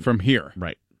Boston from here.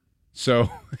 Right. So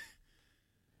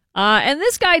And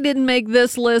this guy didn't make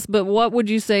this list, but what would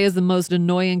you say is the most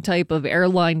annoying type of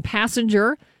airline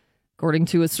passenger? According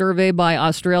to a survey by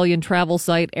Australian travel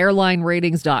site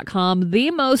airlineratings.com,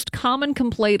 the most common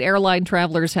complaint airline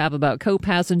travelers have about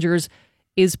co-passengers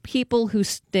is people who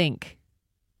stink.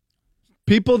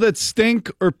 people that stink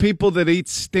or people that eat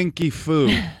stinky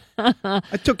food. I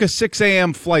took a 6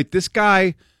 a.m. flight. This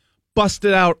guy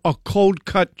busted out a cold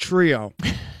cut trio.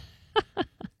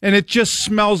 And it just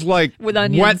smells like With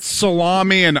onions. wet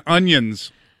salami and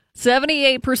onions.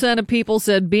 78% of people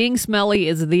said being smelly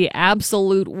is the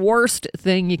absolute worst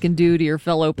thing you can do to your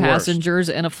fellow passengers.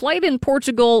 And a flight in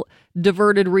Portugal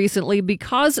diverted recently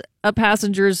because a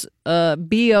passenger's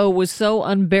BO was so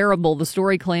unbearable. The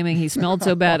story claiming he smelled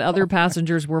so bad, other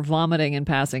passengers were vomiting and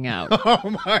passing out.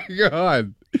 Oh, my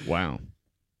God. Wow.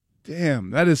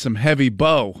 Damn, that is some heavy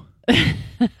bow.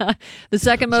 The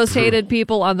second most hated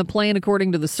people on the plane,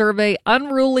 according to the survey,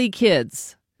 unruly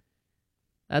kids.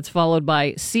 That's followed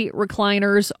by seat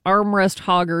recliners, armrest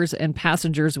hoggers, and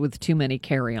passengers with too many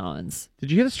carry-ons. Did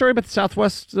you hear the story about the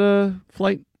Southwest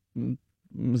flight?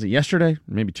 Was it yesterday?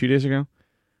 Maybe 2 days ago?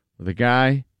 Where the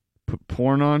guy put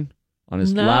porn on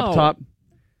his No. laptop,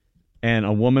 and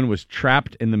a woman was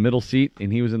trapped in the middle seat,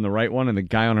 and he was in the right one, and the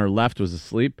guy on her left was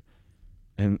asleep.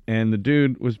 And the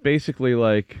dude was basically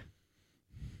like...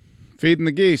 Feeding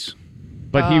the geese.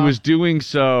 But he was doing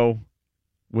so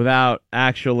without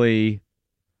actually...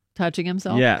 Touching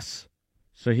himself? Yes.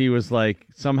 So he was like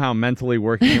somehow mentally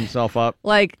working himself up.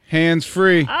 Like, hands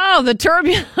free. Oh, the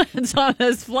turbulence on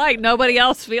this flight. Nobody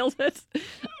else feels it.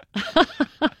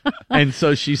 And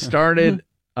so she started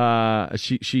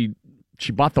she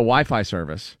bought the Wi-Fi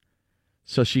service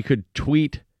so she could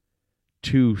tweet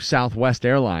to Southwest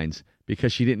Airlines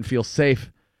because she didn't feel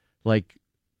safe like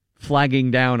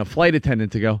flagging down a flight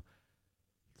attendant to go,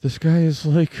 this guy is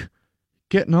like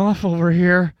getting off over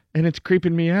here and it's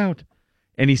creeping me out.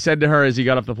 And he said to her as he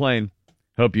got off the plane,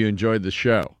 hope you enjoyed the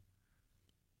show.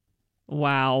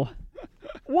 Wow.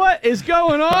 What is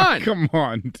going on? Come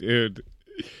on, dude.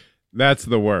 That's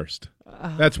the worst.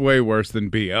 That's way worse than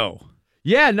BO.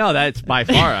 Yeah, no, that's by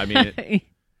far. I mean,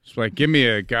 It's like, give me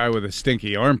a guy with a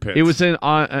stinky armpit. it was in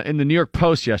the New York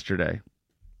Post yesterday.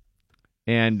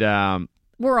 And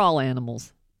We're all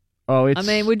animals. Oh, it's. I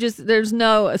mean, there's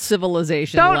no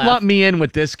civilization don't left. lump me in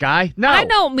with this guy. No, I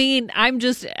don't mean, I'm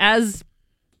just as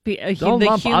the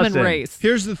lump human us in. race.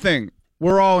 Here's the thing: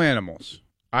 we're all animals.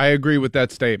 I agree with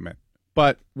that statement,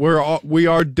 but we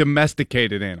are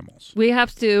domesticated animals. We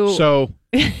have to. So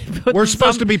we're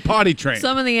supposed to be potty trained.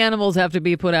 Some of the animals have to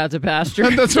be put out to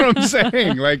pasture. That's what I'm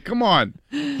saying. Like, come on,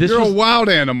 you're a wild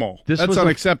animal. That's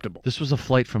unacceptable. This was a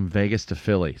flight from Vegas to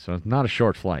Philly, so it's not a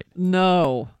short flight.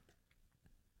 No.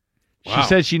 She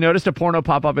said she noticed a porno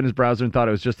pop up in his browser and thought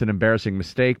it was just an embarrassing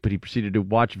mistake, but he proceeded to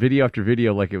watch video after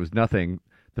video like it was nothing.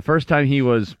 The first time he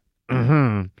was,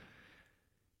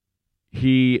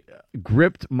 he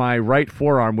gripped my right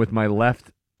forearm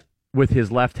with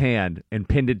his left hand and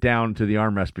pinned it down to the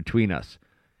armrest between us.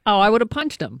 Oh, I would have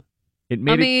punched him.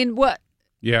 What?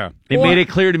 Yeah. It made it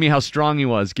clear to me how strong he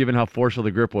was, given how forceful the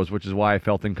grip was, which is why I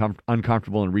felt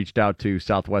uncomfortable and reached out to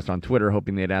Southwest on Twitter,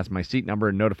 hoping they'd ask my seat number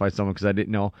and notify someone because I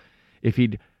didn't know if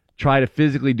he'd try to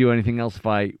physically do anything else if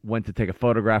I went to take a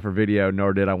photograph or video,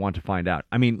 nor did I want to find out.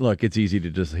 I mean, look, it's easy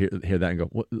to just hear that and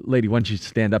go, lady, why don't you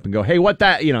stand up and go, hey, what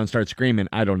that? And start screaming.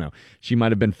 I don't know. She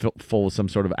might have been full of some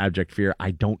sort of abject fear. I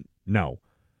don't know.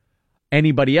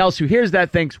 Anybody else who hears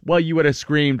that thinks, well, you would have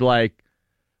screamed like,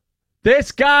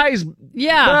 this guy's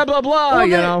blah, blah,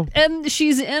 blah, And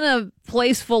she's in a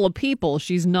place full of people.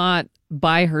 She's not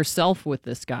by herself with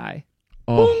this guy.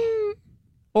 Oh.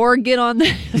 Or get on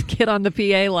the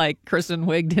PA like Kristen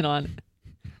Wiig did on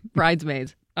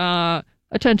Bridesmaids.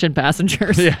 Attention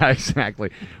passengers. Yeah,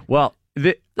 exactly. Well,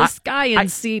 this guy in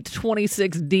seat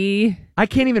 26D. I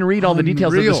can't even read all the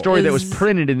details of the story that was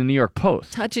printed in the New York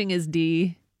Post. Touching his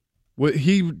D. Well,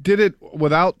 he did it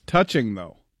without touching,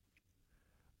 though.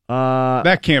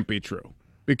 That can't be true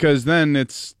because then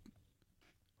it's.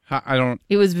 I don't.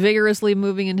 He was vigorously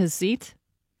moving in his seat.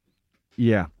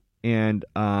 Yeah, and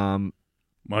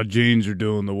my jeans are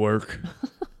doing the work.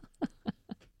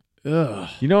 Ugh.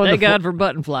 Thank God for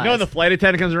button flies. The flight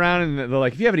attendant comes around and they're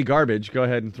like, if you have any garbage, go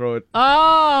ahead and throw it.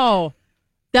 Oh,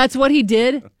 that's what he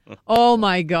did? Oh,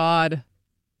 my God.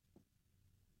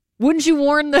 Wouldn't you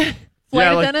warn the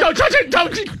flight attendant? Don't touch it!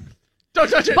 Don't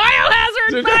touch it!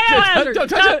 Biohazard! Biohazard! Don't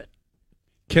touch it!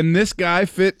 Can this guy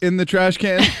fit in the trash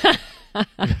can?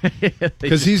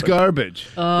 Because he's garbage.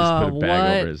 Just put a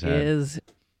bag over his head. What is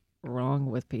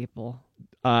wrong with people?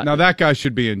 Now that guy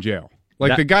should be in jail.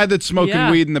 Like the guy that's smoking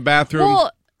weed in the bathroom.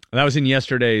 Well, that was in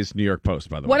yesterday's New York Post,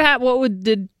 by the way. What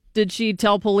did she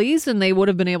tell police and they would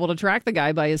have been able to track the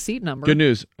guy by his seat number? Good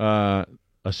news. A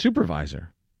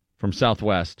supervisor from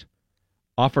Southwest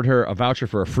offered her a voucher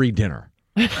for a free dinner.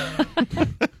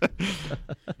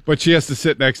 But she has to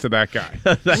sit next to that guy.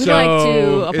 We'd like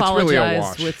to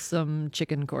apologize with some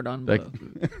chicken cordon bleu.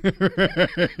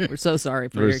 We're so sorry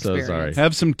for your experience. Sorry.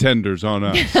 Have some tenders on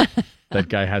us. That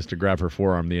guy has to grab her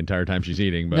forearm the entire time she's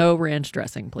eating. But no ranch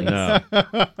dressing, please. No.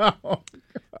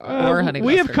 Or honey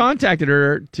we have mustard. contacted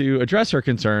her to address her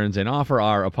concerns and offer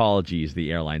our apologies, the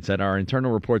airline said. Our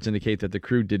internal reports indicate that the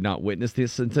crew did not witness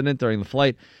this incident during the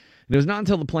flight. And it was not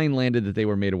until the plane landed that they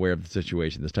were made aware of the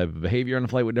situation. This type of behavior on a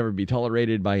flight would never be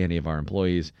tolerated by any of our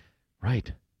employees.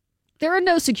 Right. There are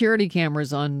no security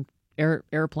cameras on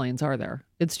airplanes, are there?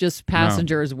 It's just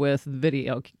passengers with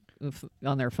video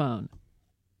on their phone.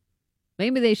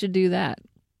 Maybe they should do that.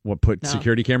 What, put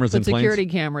security cameras in planes? Security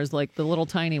cameras, like the little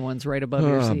tiny ones right above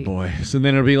your seat. Oh, boy. So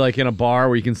then it'll be like in a bar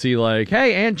where you can see like,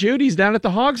 hey, Aunt Judy's down at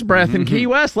the Hog's Breath in Key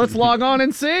West. Let's log on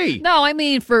and see. No, I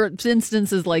mean for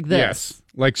instances like this. Yes,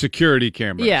 like security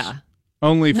cameras. Yeah.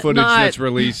 Only footage that's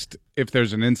released if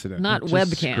there's an incident. Not Just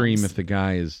webcams. Scream if the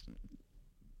guy is,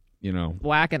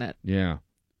 whacking it. Yeah.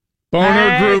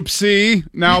 Boner Group C,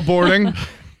 now boarding.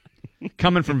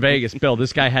 Coming from Vegas, Bill,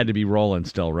 this guy had to be rolling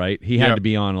still, right? He had to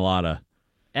be on a lot of...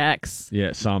 X.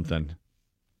 Yeah, something.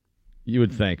 You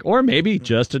would think. Or maybe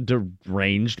just a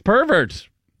deranged pervert.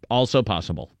 Also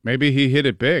possible. Maybe he hit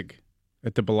it big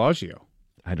at the Bellagio.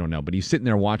 I don't know, but he's sitting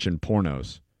there watching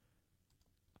pornos.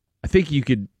 I think you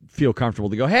could feel comfortable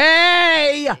to go,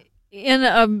 hey!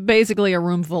 In basically a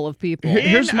room full of people.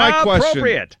 Here's my question.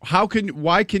 Inappropriate.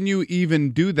 Why can you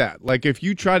even do that? Like if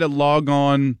you try to log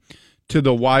on to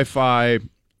the Wi-Fi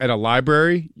at a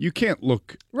library, you can't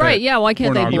look. Right, yeah, why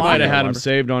can't they You block might have it? had him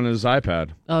saved on his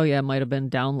iPad. Oh, yeah, it might have been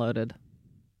downloaded.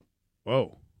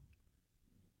 Whoa.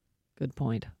 Good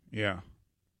point. Yeah.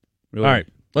 All right,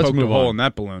 let's poked move a hole on. in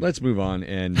that balloon. Let's move on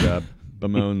and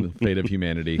bemoan the fate of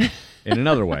humanity in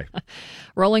another way.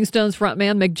 Rolling Stones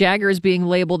frontman Mick Jagger is being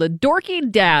labeled a dorky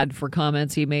dad for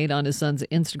comments he made on his son's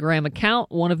Instagram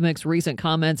account. One of Mick's recent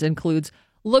comments includes,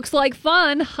 "Looks like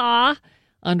fun, ha,"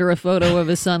 under a photo of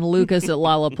his son Lucas at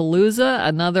Lollapalooza.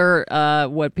 Another,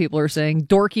 what people are saying,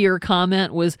 dorkier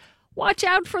comment was, watch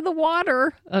out for the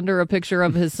water under a picture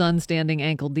of his son standing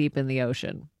ankle deep in the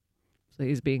ocean. So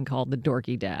he's being called the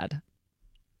dorky dad.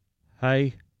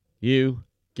 Hey, you,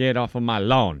 get off of my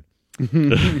lawn.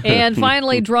 And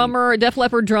finally, Def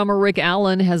Leppard drummer Rick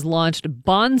Allen has launched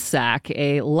Bonsack,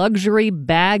 a luxury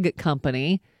bag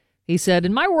company. He said,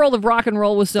 in my world of rock and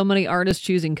roll with so many artists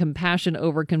choosing compassion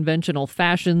over conventional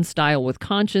fashion, style with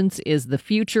conscience is the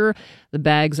future. The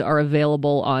bags are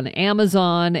available on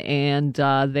Amazon, and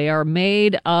they are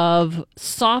made of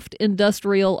soft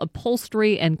industrial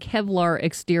upholstery and Kevlar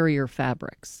exterior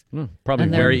fabrics. Probably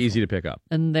very easy to pick up.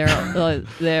 And they're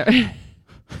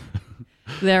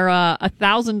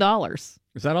 $1,000.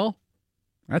 Is that all?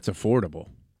 That's affordable.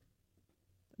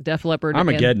 Def Leppard. I'm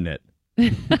getting it.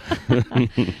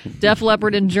 Def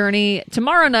Leppard and Journey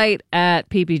tomorrow night at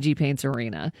PPG Paints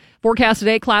Arena. Forecast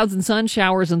today, clouds and sun,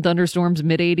 showers and thunderstorms,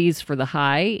 mid-80s for the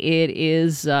high. It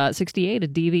is 68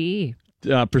 at DVE.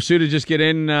 Pursue to just get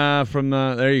in from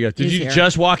there you go. Did He's you here.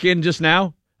 just walk in just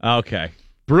now? Okay.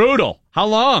 Brutal. How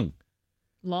long?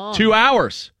 Long. 2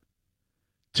 hours.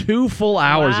 2 full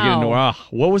hours to get into. Wow.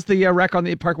 What was the wreck on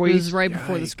the Parkway It was East? right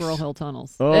before the Squirrel Hill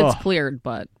tunnels. Ugh. It's cleared,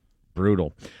 but...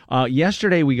 Brutal.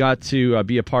 Yesterday, we got to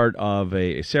be a part of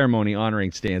a ceremony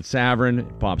honoring Stan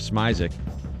Savran, Bob Smizek,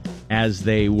 as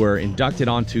they were inducted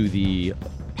onto the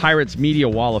Pirates Media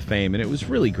Wall of Fame, and it was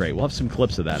really great. We'll have some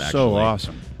clips of that, actually. So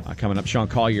awesome. Coming up, Sean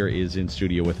Collier is in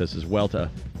studio with us as well to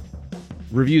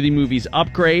review the movies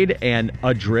Upgrade and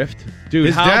Adrift. Dude,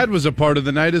 His dad was a part of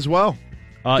the night as well.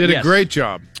 Did yes. a great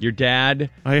job. Your dad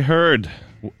I heard.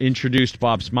 introduced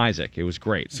Bob Smizek. It was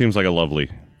great. Seems like a lovely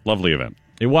event.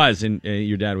 It was, and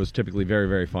your dad was typically very,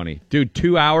 very funny. Dude,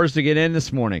 2 hours to get in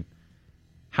this morning.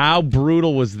 How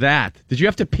brutal was that? Did you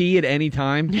have to pee at any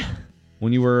time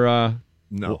when you were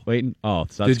No. waiting? Oh,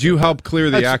 so Did you help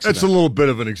clear the accident? That's a little bit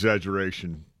of an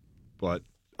exaggeration, but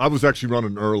I was actually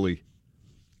running early.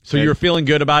 So you were feeling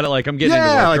good about it? Like, I'm getting into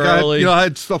work early? I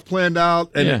had stuff planned out,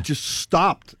 and Yeah. it just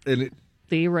stopped. And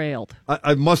Derailed.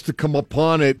 I must have come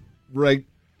upon it right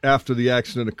after the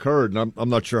accident occurred, and I'm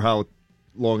not sure how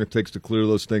long it takes to clear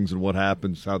those things and what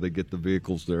happens, how they get the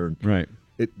vehicles there. And Right.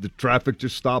 the traffic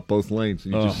just stopped both lanes,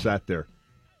 and you just sat there.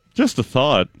 Just a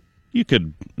thought. You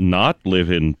could not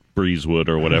live in Breezewood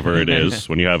or whatever it is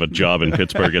when you have a job in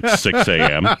Pittsburgh at 6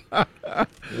 a.m. That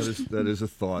is a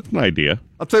thought. An idea.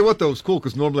 I'll tell you what, though, it was cool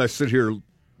because normally I sit here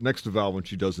next to Val when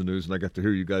she does the news, and I got to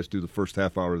hear you guys do the first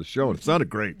half hour of the show, and it sounded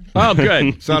great. Oh, good.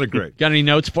 It sounded great. Got any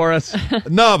notes for us?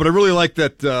 No, but I really like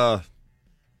that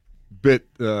bit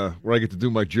where I get to do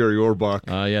my Jerry Orbach.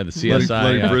 Yeah, the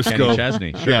CSI Kenny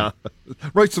Chesney. Sure. Yeah.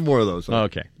 Write some more of those.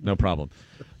 Okay, no problem.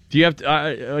 Do you have to,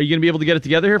 are you going to be able to get it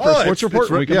together here for a sports report?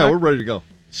 when we come yeah, back? we're ready to go.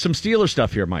 Some Steeler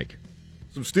stuff here, Mike.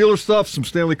 Some Steeler stuff, some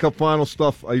Stanley Cup final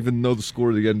stuff. I even know the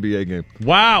score of the NBA game.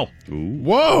 Wow.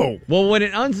 Whoa. Well, when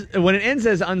it ends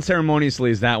as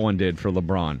unceremoniously as that one did for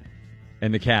LeBron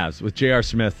and the Cavs with J.R.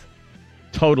 Smith,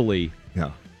 totally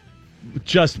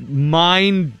just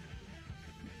mind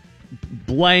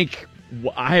blank.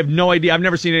 I have no idea. I've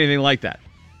never seen anything like that.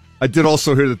 I did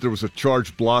also hear that there was a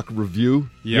charge block review.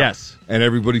 Yes. And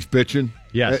everybody's bitching.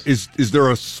 Yes. Is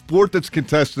there a sport that's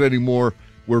contested anymore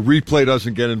where replay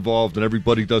doesn't get involved and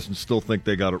everybody doesn't still think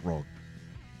they got it wrong?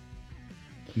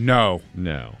 No.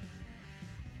 I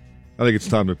think it's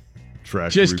time to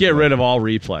trash Just replay. get rid of all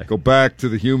replay. Go back to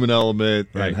the human element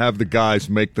Right. and have the guys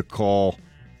make the call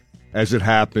as it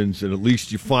happens, and at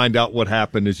least you find out what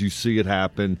happened as you see it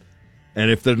happen. And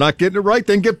if they're not getting it right,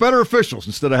 then get better officials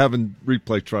instead of having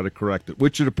replay try to correct it,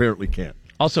 which it apparently can't.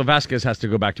 Also, Vasquez has to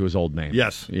go back to his old name.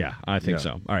 Yes. Yeah, I think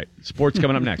so. All right. Sports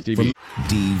coming up next.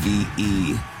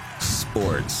 DVE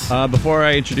Sports. Before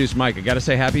I introduce Mike, I got to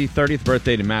say happy 30th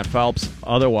birthday to Matt Phelps.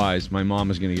 Otherwise, my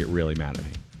mom is going to get really mad at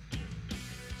me.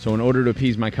 So in order to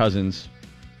appease my cousins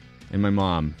and my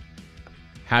mom,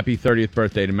 happy 30th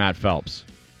birthday to Matt Phelps.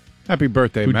 Happy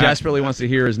birthday, who Matt. desperately wants to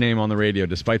hear his name on the radio,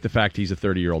 despite the fact he's a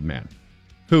 30-year-old man.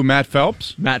 Who, Matt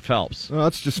Phelps? Matt Phelps. Oh,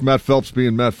 that's just Matt Phelps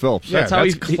being Matt Phelps. Yeah, That's how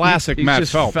that's classic he's Matt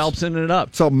just Phelps. Phelpsing it up.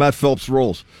 That's how Matt Phelps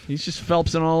rolls. He's just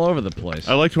Phelpsing all over the place.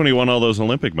 I liked when he won all those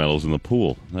Olympic medals in the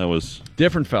pool. That was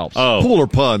Different Phelps. oh Pool or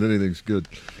pond, anything's good.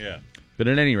 yeah. But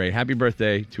at any rate, happy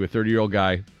birthday to a 30-year-old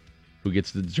guy who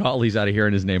gets the jollies out of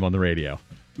hearing his name on the radio.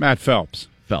 Matt Phelps.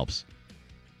 Phelps.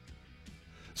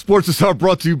 Sports is now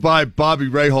brought to you by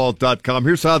BobbyRayhall.com.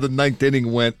 Here's how the ninth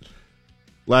inning went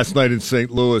last night in St.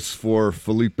 Louis for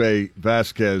Felipe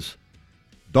Vasquez.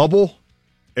 Double,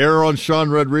 error on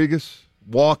Sean Rodriguez,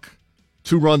 walk,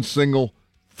 2-run single,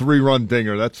 3-run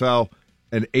dinger. That's how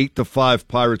an 8-5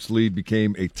 Pirates lead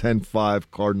became a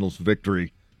 10-5 Cardinals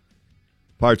victory.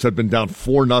 Pirates had been down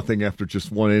 4-0 after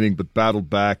just one inning, but battled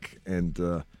back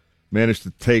and managed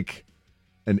to take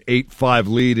an 8-5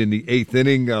 lead in the 8th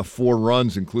inning, 4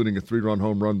 runs, including a 3-run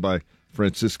home run by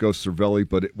Francisco Cervelli,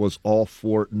 but it was all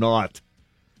for naught.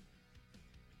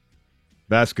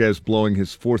 Vasquez blowing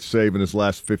his 4th save in his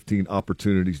last 15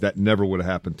 opportunities. That never would have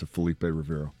happened to Felipe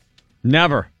Rivero.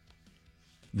 Never.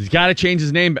 He's got to change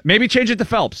his name. Maybe change it to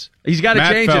Phelps. He's got to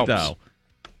change Phelps. it, though.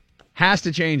 Has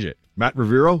to change it. Matt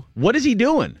Rivero? What is he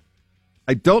doing?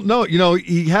 I don't know. You know,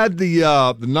 he had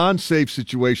the non-save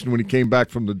situation when he came back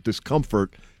from the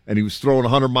discomfort, and he was throwing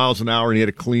 100 miles an hour, and he had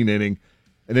a clean inning.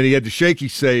 And then he had the shaky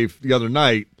save the other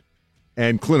night,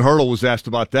 and Clint Hurdle was asked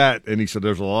about that, and he said,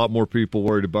 there's a lot more people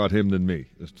worried about him than me.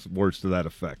 It's words to that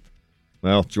effect.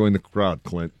 Well, join the crowd,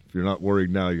 Clint. If you're not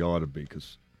worried now, you ought to be,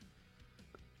 because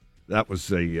that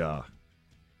was a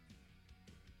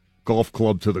golf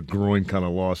club to the groin kind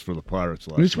of loss for the Pirates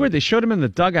last night. It's weird. They showed him in the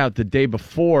dugout the day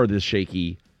before this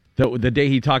shaky, the day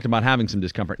he talked about having some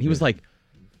discomfort. He was like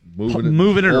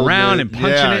moving it around and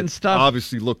punching it and stuff.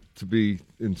 Obviously looked to be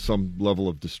in some level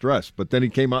of distress. But then he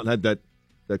came out and had that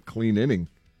clean inning,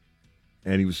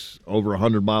 and he was over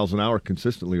 100 miles an hour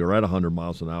consistently, or at 100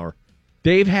 miles an hour.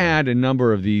 They've had a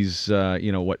number of these, 4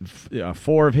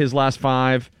 of his last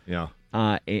 5. Yeah.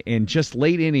 And just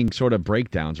late inning sort of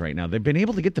breakdowns right now. They've been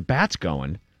able to get the bats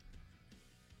going,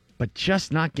 but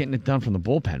just not getting it done from the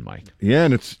bullpen, Mike. Yeah,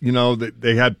 and it's,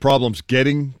 they had problems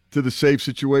getting to the save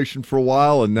situation for a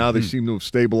while, and now they seem to have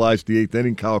stabilized the 8th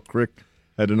inning. Kyle Crick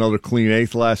had another clean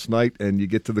 8th last night, and you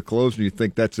get to the close and you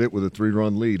think that's it with a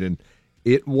 3-run lead, and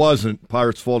it wasn't.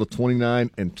 Pirates fall to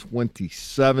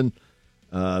 29-27.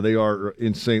 They are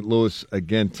in St. Louis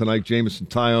again tonight. Jameson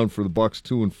Taillon for the Bucks,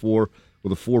 2-4.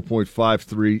 With a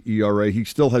 4.53 ERA. He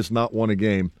still has not won a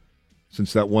game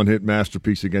since that one-hit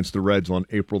masterpiece against the Reds on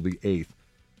April the 8th.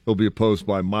 He'll be opposed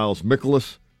by Miles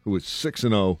Mikolas, who is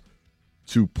 6-0,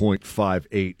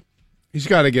 2.58. He's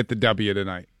got to get the W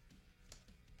tonight.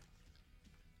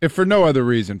 If for no other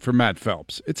reason, for Matt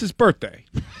Phelps. It's his birthday.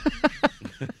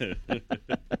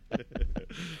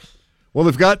 Well,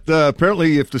 they've got,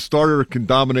 apparently, if the starter can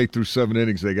dominate through 7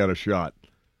 innings, they got a shot.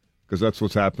 Because that's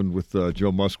what's happened with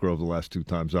Joe Musgrove the last 2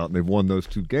 times out, and they've won those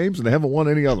 2 games, and they haven't won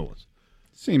any other ones.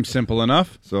 Seems simple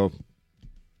enough. So,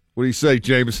 what do you say,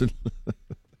 Jameson?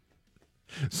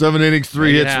 7 innings,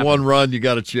 3 hits, 1 run, you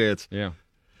got a chance. Yeah.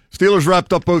 Steelers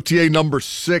wrapped up OTA number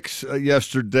 6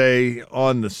 yesterday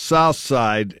on the south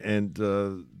side, and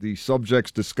the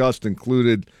subjects discussed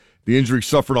included the injury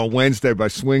suffered on Wednesday by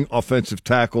swing offensive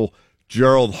tackle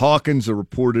Gerald Hawkins, a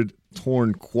reported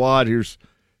torn quad. Here's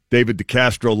David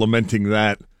DeCastro lamenting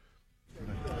that.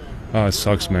 Oh, it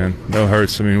sucks, man. That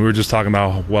hurts. I mean, we were just talking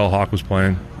about how well Hawk was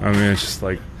playing. I mean, it's just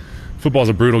like football's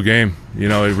a brutal game.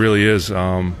 It really is.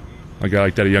 A guy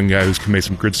like that, a young guy who's made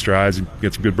some good strides,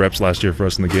 get some good reps last year for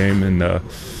us in the game, and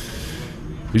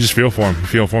you just feel for him. You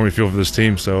feel for him. You feel for this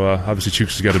team. So obviously,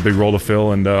 Chooks has got a big role to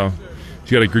fill, and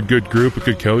he's got a good group, a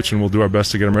good coach, and we'll do our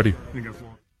best to get him ready.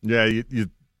 Yeah,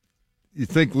 you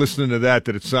think listening to that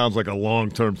it sounds like a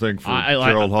long-term thing for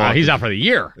Gerald Hawkins. He's out for the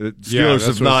year. Steelers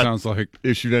have not like.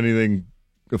 issued anything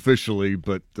officially,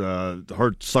 but the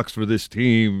hurt sucks for this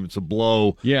team. It's a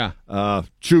blow. Yeah.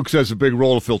 Chooks has a big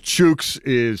role to fill. Chooks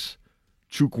is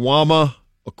Chukwuma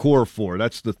Okorafor.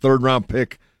 That's the 3rd-round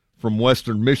pick from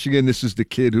Western Michigan. This is the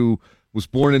kid who was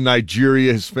born in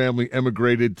Nigeria. His family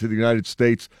emigrated to the United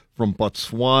States from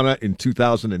Botswana in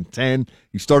 2010.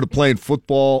 He started playing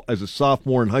football as a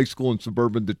sophomore in high school in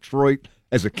suburban Detroit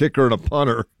as a kicker and a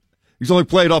punter. He's only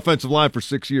played offensive line for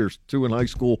 6 years, 2 in high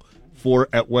school, 4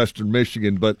 at Western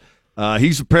Michigan. But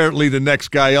he's apparently the next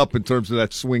guy up in terms of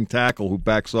that swing tackle who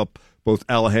backs up both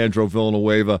Alejandro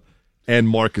Villanueva and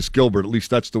Marcus Gilbert. At least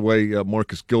that's the way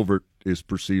Marcus Gilbert is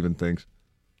perceiving things.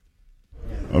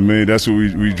 I mean, that's what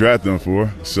we draft them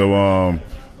for. So,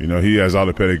 he has all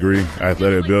the pedigree,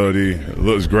 athletic ability,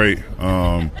 looks great.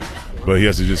 But he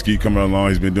has to just keep coming along.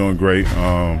 He's been doing great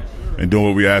and doing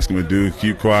what we ask him to do.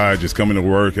 Keep quiet, just coming to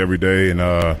work every day. And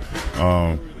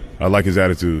I like his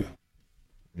attitude.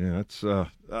 Yeah, that's.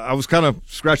 I was kind of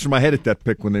scratching my head at that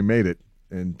pick when they made it.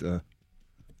 And a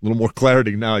little more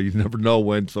clarity now. You never know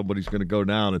when somebody's going to go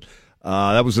down. And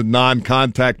that was a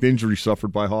non-contact injury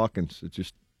suffered by Hawkins. It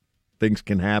just, things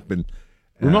can happen.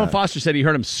 Ramon Foster said he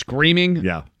heard him screaming.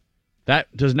 Yeah.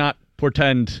 That does not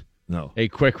portend a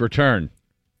quick return.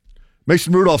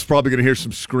 Mason Rudolph's probably going to hear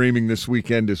some screaming this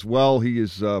weekend as well. He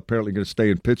is apparently going to stay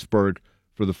in Pittsburgh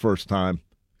for the first time.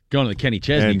 Going to the Kenny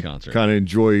Chesney concert. Kind of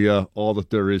enjoy all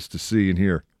that there is to see and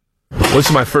hear. Well, this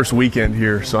is my first weekend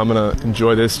here, so I'm going to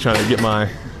enjoy this, trying to get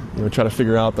try to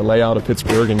figure out the layout of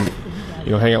Pittsburgh and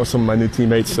hang out with some of my new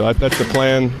teammates. So that's the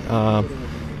plan.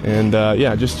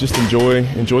 Just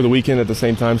enjoy the weekend at the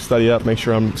same time. Study up, make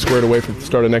sure I'm squared away for the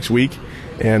start of next week,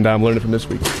 and I'm learning from this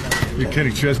week. You a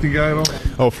Kenny Chesney guy at all?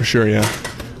 Oh, for sure, yeah.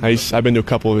 I've been to a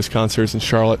couple of his concerts in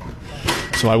Charlotte,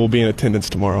 so I will be in attendance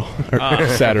tomorrow, or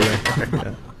Saturday.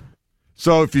 Yeah.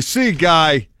 So if you see a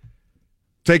guy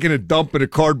taking a dump in a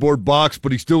cardboard box,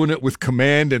 but he's doing it with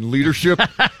command and leadership,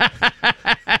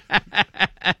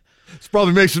 it's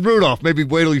probably Mason Rudolph. Maybe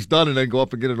wait till he's done and then go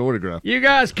up and get an autograph. You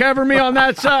guys cover me on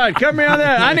that side. Cover me on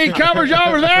that. I need coverage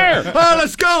over there. Oh,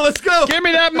 let's go. Give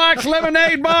me that Mike's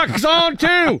Lemonade box on,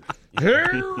 too.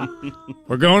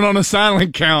 We're going on a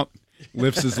silent count.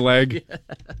 Lifts his leg.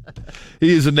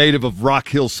 He is a native of Rock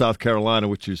Hill, South Carolina,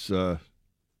 which is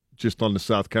just on the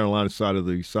South Carolina side of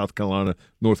the South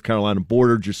Carolina-North Carolina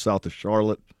border, just south of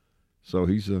Charlotte. So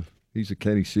he's a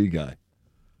Kenny C guy.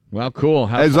 Well, cool.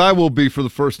 As I will be for the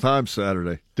first time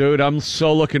Saturday. Dude, I'm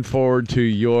so looking forward to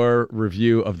your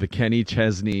review of the Kenny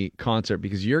Chesney concert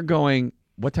because you're going.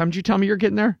 What time did you tell me you're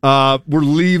getting there? We're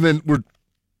leaving.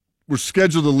 We're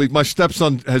scheduled to leave. My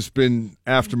stepson has been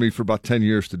after me for about 10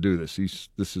 years to do this.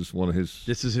 This is one of his.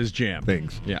 This is his jam.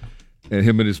 Things. Yeah. And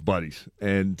him and his buddies.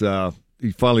 And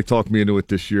he finally talked me into it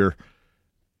this year.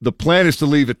 The plan is to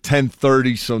leave at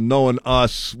 10:30, so knowing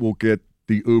us, we'll get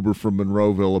the Uber from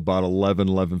Monroeville about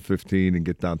 11:15, and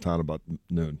get downtown about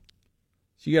noon.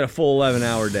 So you got a full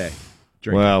 11-hour day.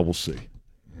 Drinking. Well, we'll see.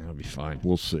 Yeah, it'll be fine.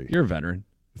 We'll see. You're a veteran.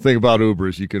 The thing about Uber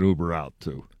is you can Uber out,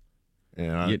 too.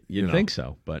 And You'd think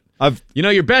so, but I've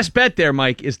your best bet there,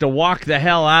 Mike, is to walk the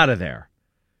hell out of there.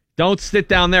 Don't sit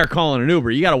down there calling an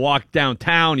Uber. You got to walk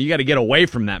downtown. You got to get away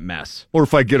from that mess. Or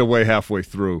if I get away halfway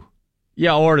through.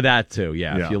 Yeah, or that too.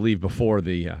 Yeah, if you leave before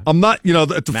the. I'm not.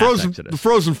 The Exodus. the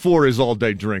Frozen 4 is all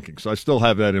day drinking, so I still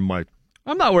have that in my.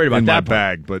 I'm not worried about in that my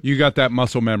bag, but you got that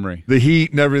muscle memory. The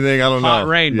heat and everything. I don't know. Hot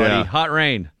rain, buddy. Yeah. Hot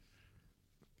rain.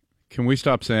 Can we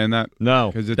stop saying that?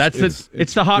 No, because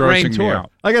it's the Hot Rain tour.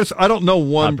 Out. I guess I don't know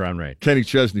one Hot Brown Rain. Kenny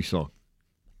Chesney song.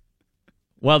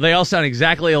 Well, they all sound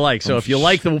exactly alike. So if you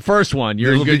like the first one,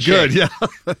 you're in good shape. Yeah.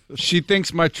 She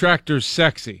thinks my tractor's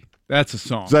sexy. That's a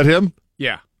song. Is that him?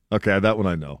 Yeah. Okay, that one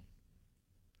I know.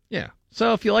 Yeah.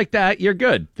 So if you like that, you're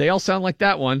good. They all sound like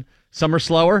that one. Some are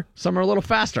slower, some are a little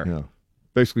faster. Yeah.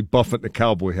 Basically Buffett in a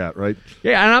cowboy hat, right?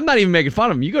 Yeah, and I'm not even making fun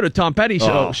of him. You go to Tom Petty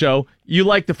show, you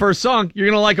like the first song, you're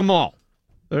going to like them all.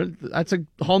 That's a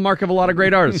hallmark of a lot of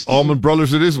great artists. Allman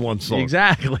Brothers, it is one song.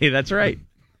 Exactly, that's right.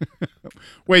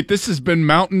 Wait, this has been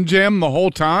Mountain Jam the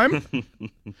whole time?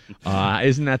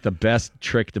 Isn't that the best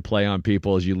trick to play on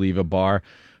people as you leave a bar?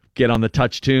 Get on the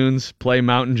touch tunes, play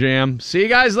Mountain Jam. See you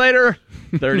guys later.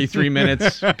 33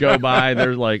 minutes go by.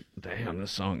 They're like, damn,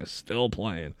 this song is still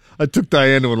playing. I took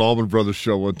Diane to an Allman Brothers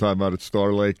show one time out at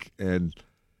Star Lake, and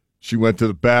she went to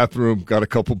the bathroom, got a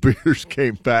couple beers,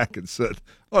 came back and said,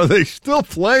 are they still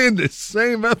playing this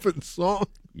same effing song?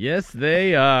 Yes,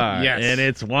 they are. Yes. And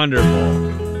it's wonderful.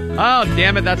 Oh,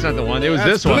 damn it, that's not the one. It was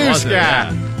this one, Blue wasn't it?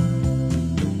 Sky.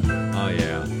 Yeah. Oh,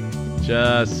 yeah.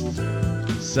 Just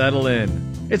settle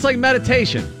in. It's like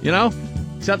meditation,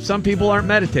 Except some people aren't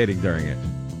meditating during it.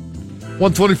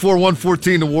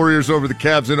 124-114, the Warriors over the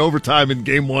Cavs in overtime in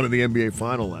Game 1 of the NBA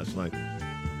Final last night.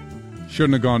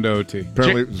 Shouldn't have gone to OT.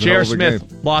 Apparently, it was a J.R. hell of a Smith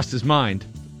game. lost his mind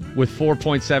with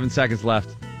 4.7 seconds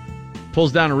left.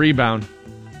 Pulls down a rebound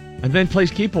and then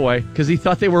plays keep away because he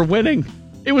thought they were winning.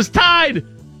 It was tied.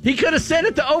 He could have sent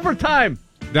it to overtime.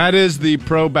 That is the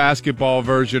pro basketball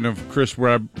version of Chris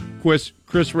Webber.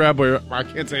 I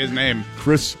can't say his name.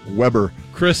 Chris Webber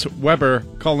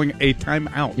calling a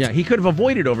timeout. Yeah, he could have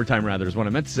avoided overtime, rather, is what I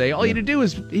meant to say. All you had to do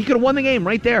is he could have won the game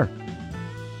right there.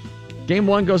 Game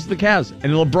 1 goes to the Cavs.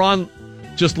 And LeBron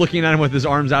just looking at him with his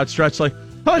arms outstretched like,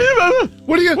 what are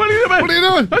you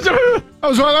doing? I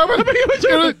was wide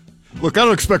open. Look, I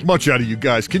don't expect much out of you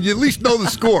guys. Can you at least know the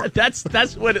score?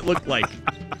 That's what it looked like.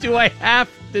 Do I have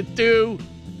to do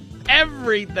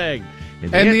everything?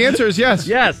 And the answer is yes.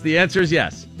 Yes, the answer is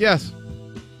yes. Yes.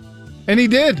 And he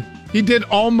did. He did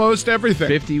almost everything.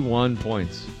 51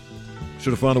 points. Should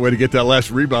have found a way to get that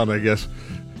last rebound, I guess.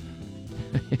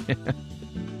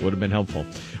 Would have been helpful.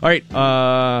 All right. You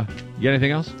got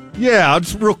anything else? Yeah,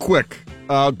 just real quick.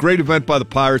 Great event by the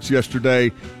Pirates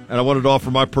yesterday, and I wanted to offer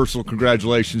my personal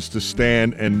congratulations to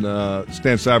Stan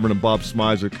Savran and Bob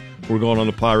Smizek. We're going on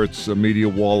the Pirates Media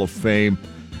Wall of Fame.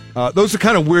 Those are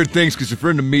kind of weird things because if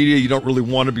you're in the media, you don't really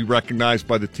want to be recognized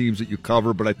by the teams that you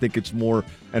cover, but I think it's more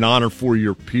an honor for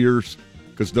your peers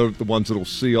because they're the ones that will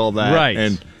see all that. Right.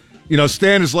 And,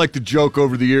 Stan has liked to joke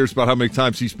over the years about how many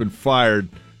times he's been fired,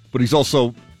 but he's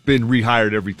also been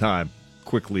rehired every time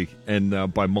quickly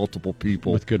and by multiple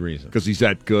people. With good reason. Because he's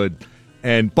that good.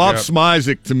 And Bob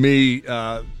Smizik, to me,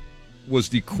 was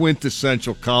the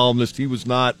quintessential columnist. He was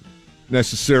not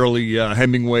necessarily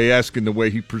Hemingway-esque in the way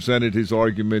he presented his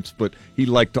arguments, but he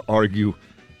liked to argue,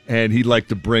 and he liked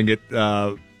to bring it.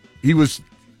 He was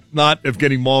not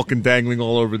Evgeny Malkin dangling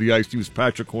all over the ice. He was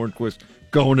Patrick Hornquist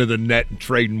going to the net and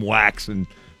trading whacks and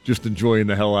just enjoying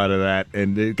the hell out of that.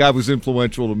 And the guy was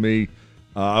influential to me.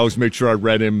 I always made sure I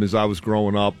read him as I was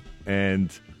growing up,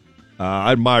 and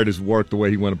I admired his work, the way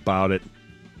he went about it.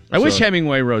 I wish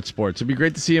Hemingway wrote sports. It'd be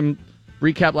great to see him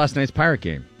recap last night's Pirate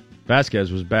game.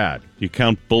 Vasquez was bad. You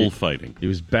count bullfighting. He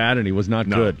was bad, and he was not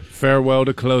good. Farewell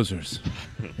to closers.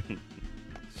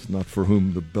 It's not for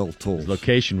whom the bell tolls. His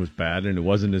location was bad, and it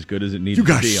wasn't as good as it needed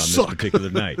to be on this particular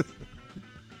night.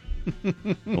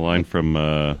 The line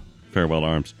from Farewell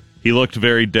Arms. He looked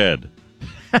very dead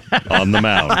on the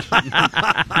mound.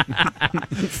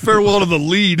 Farewell to the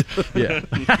lead. Yeah.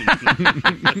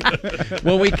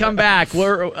 When we come back,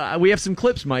 we have some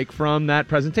clips, Mike, from that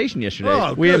presentation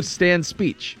yesterday. We have Stan's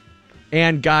speech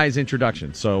and Guy's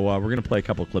introduction. So we're going to play a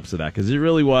couple of clips of that because it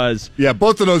really was. Yeah,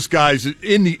 both of those guys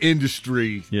in the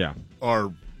industry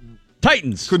are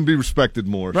titans. Couldn't be respected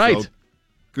more. Right. So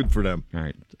good for them. All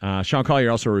right. Sean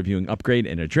Collier also reviewing Upgrade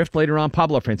and Adrift later on.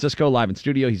 Pablo Francisco live in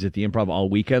studio. He's at the Improv all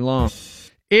weekend long.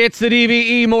 It's the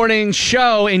DVE Morning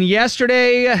Show, and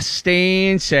yesterday,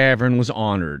 Stan Savran was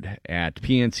honored at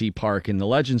PNC Park in the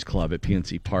Legends Club at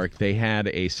PNC Park. They had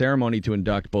a ceremony to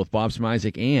induct both Bob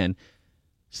Smizik and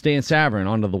Stan Savran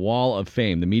onto the Wall of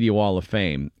Fame, the Media Wall of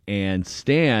Fame. And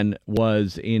Stan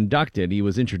was inducted, he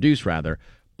was introduced, rather,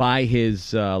 by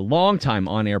his longtime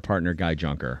on-air partner, Guy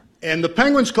Junker. And the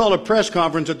Penguins called a press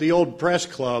conference at the old press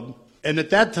club. And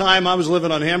at that time, I was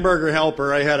living on Hamburger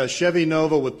Helper. I had a Chevy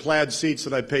Nova with plaid seats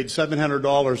that I paid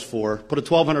 $700 for. Put a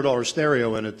 $1,200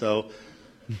 stereo in it, though.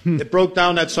 It broke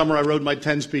down that summer. I rode my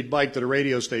 10-speed bike to the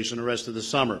radio station the rest of the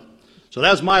summer. So that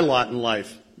was my lot in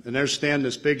life. And there's Stan,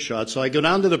 this big shot. So I go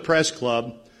down to the press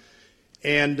club,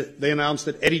 and they announced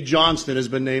that Eddie Johnston has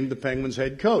been named the Penguins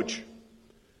head coach.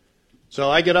 So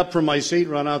I get up from my seat,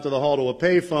 run out to the hall to a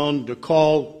payphone to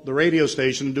call the radio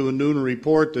station and do a noon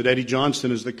report that Eddie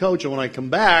Johnston is the coach. And when I come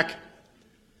back,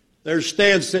 there's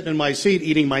Stan sitting in my seat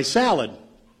eating my salad.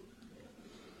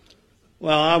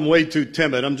 Well, I'm way too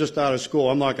timid. I'm just out of school.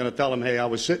 I'm not going to tell him, hey, I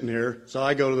was sitting here. So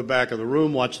I go to the back of the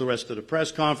room, watch the rest of the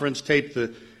press conference, tape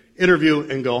the interview,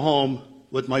 and go home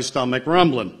with my stomach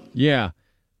rumbling. Yeah,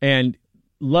 and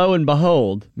lo and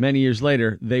behold, many years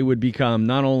later, they would become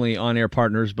not only on-air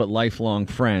partners, but lifelong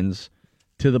friends,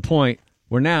 to the point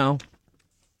where now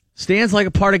Stan's like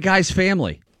a part of Guy's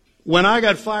family. When I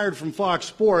got fired from Fox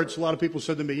Sports, a lot of people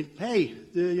said to me, hey,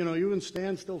 you and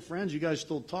Stan still friends? You guys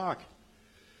still talk?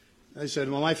 I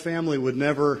said, well, my family would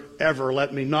never, ever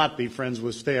let me not be friends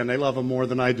with Stan. They love him more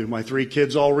than I do. My 3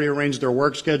 kids all rearranged their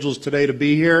work schedules today to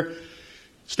be here.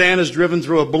 Stan has driven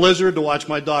through a blizzard to watch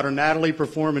my daughter Natalie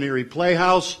perform in Erie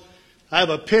Playhouse. I have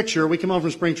a picture. We came home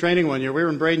from spring training one year. We were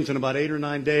in Bradenton about 8 or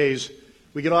 9 days.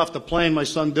 We get off the plane. My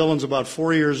son Dylan's about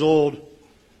 4 years old.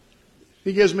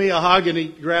 He gives me a hug, and he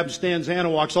grabs Stan's hand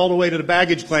and walks all the way to the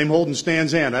baggage claim holding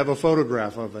Stan's hand. I have a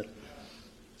photograph of it.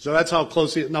 So that's how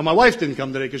close he is. Now, my wife didn't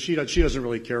come today because she doesn't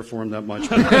really care for him that much.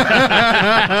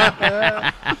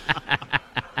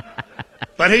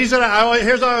 But here's how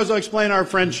I was explain our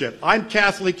friendship. I'm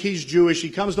Catholic, he's Jewish. He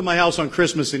comes to my house on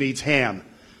Christmas and eats ham.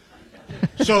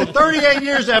 So 38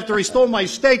 years after he stole my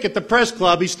steak at the press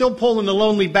club, he's still pulling the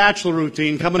lonely bachelor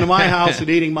routine, coming to my house and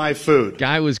eating my food.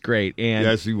 Guy was great. And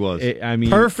yes, he was.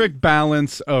 Perfect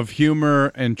balance of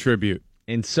humor and tribute.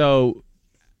 And so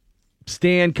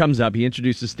Stan comes up, he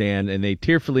introduces Stan, and they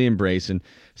tearfully embrace. And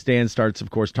Stan starts, of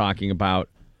course, talking about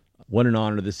what an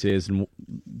honor this is and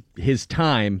his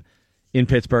time in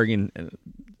Pittsburgh, and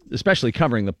especially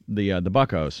covering the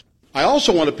Buccos. I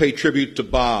also want to pay tribute to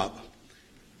Bob.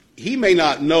 He may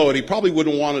not know it. He probably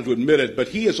wouldn't want to admit it, but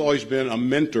he has always been a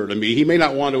mentor to me. He may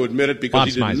not want to admit it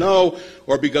because he didn't know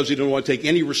or because he didn't want to take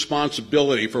any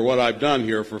responsibility for what I've done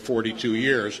here for 42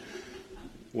 years.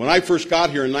 When I first got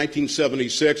here in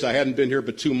 1976, I hadn't been here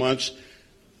but 2 months.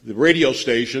 The radio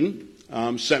station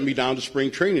sent me down to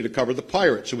spring training to cover the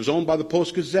Pirates. It was owned by the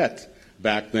Post-Gazette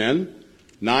back then.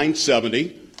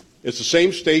 970. It's the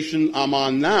same station I'm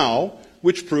on now,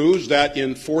 which proves that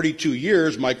in 42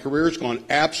 years, my career's gone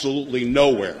absolutely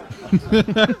nowhere.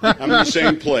 I'm in the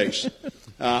same place.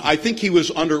 I think he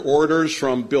was under orders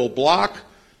from Bill Block,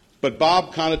 but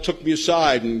Bob kind of took me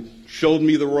aside and showed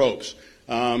me the ropes.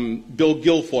 Bill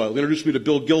Guilfoyle, introduced me to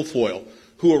Bill Guilfoyle,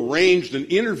 who arranged an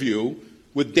interview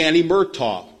with Danny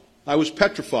Murtaugh. I was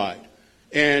petrified.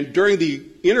 And during the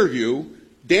interview,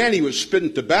 Danny was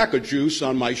spitting tobacco juice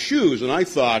on my shoes, and I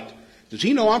thought, Does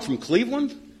he know I'm from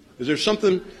Cleveland? Is there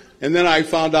something? And then I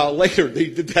found out later they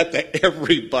did that to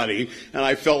everybody, and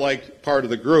I felt like part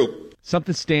of the group.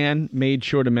 Something Stan made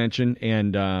sure to mention,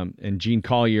 and Gene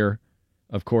Collier,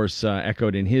 of course,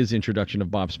 echoed in his introduction of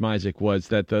Bob Smizik, was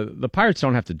that the Pirates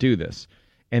don't have to do this.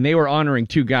 And they were honoring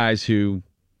two guys who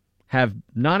have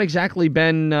not exactly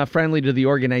been friendly to the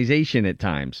organization at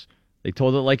times. They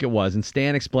told it like it was, and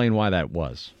Stan explained why that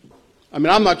was. I mean,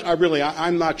 I'm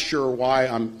not sure why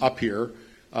I'm up here,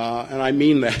 and I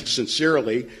mean that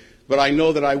sincerely, but I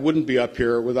know that I wouldn't be up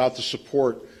here without the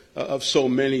support of so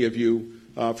many of you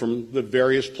from the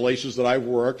various places that I've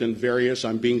worked and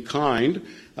I'm being kind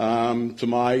to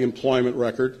my employment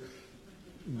record.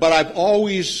 But I've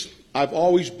always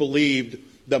believed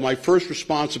that my first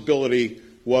responsibility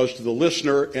was to the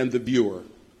listener and the viewer,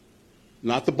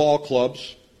 not the ball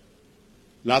clubs,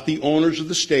 not the owners of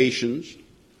the stations,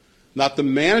 not the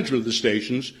management of the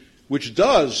stations, which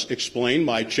does explain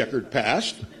my checkered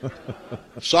past.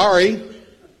 Sorry,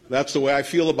 that's the way I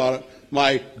feel about it.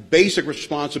 My basic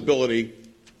responsibility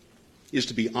is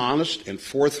to be honest and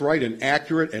forthright and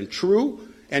accurate and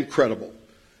true and credible.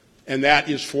 And that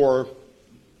is for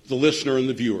the listener and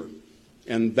the viewer.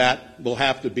 And that will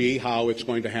have to be how it's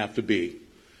going to have to be.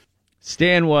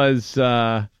 Stan was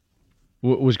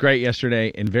great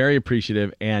yesterday and very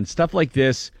appreciative, and stuff like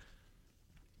this,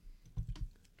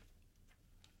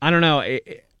 I don't know.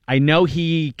 I know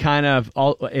he kind of,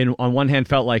 on one hand,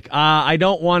 felt like, I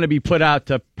don't want to be put out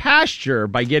to pasture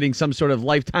by getting some sort of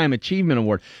Lifetime Achievement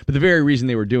Award. But the very reason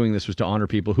they were doing this was to honor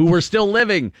people who were still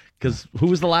living, because who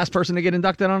was the last person to get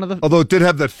inducted onto the... Although it did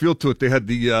have that feel to it. They had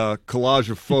the collage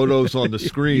of photos on the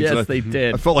screens. Yes, they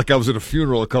did. I felt like I was at a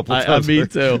funeral a couple of times. Me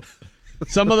too.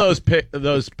 Some of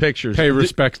those pictures. Pay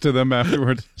respects to them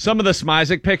afterwards. Some of the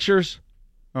Smizik pictures.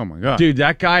 Oh, my God. Dude,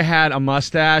 that guy had a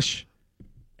mustache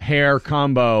hair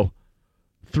combo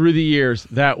through the years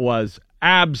that was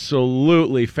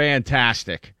absolutely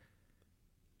fantastic.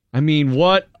 I mean,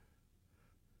 what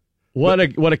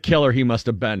a killer he must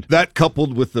have been. That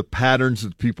coupled with the patterns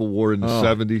that people wore in the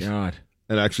 70s. God.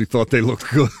 And actually thought they looked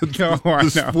good. I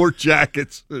the sport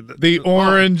jackets. The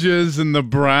oranges and the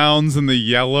browns and the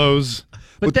yellows.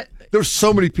 But there's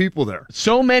so many people there.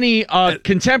 So many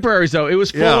contemporaries, though. It was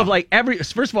full of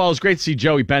first of all, it was great to see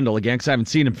Joey Bendel again because I haven't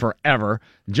seen him forever.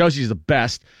 Josie's the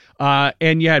best.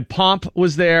 And you had Pomp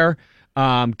was there.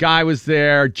 Guy was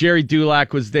there. Jerry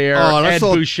Dulac was there. Ed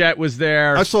Bouchette was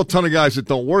there. I saw a ton of guys that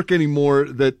don't work anymore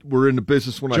that were in the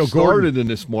business when I started in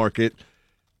this market.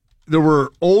 There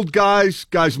were old guys,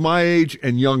 guys my age,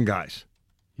 and young guys.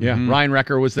 Yeah, Ryan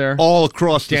Recker was there. All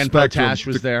across Dan the spectrum. Potash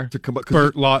was there.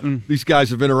 Bert Lawton. These guys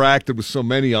have interacted with so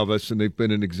many of us, and they've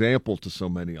been an example to so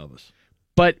many of us.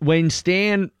 But when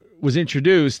Stan was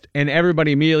introduced and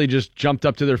everybody immediately just jumped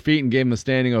up to their feet and gave him a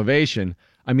standing ovation,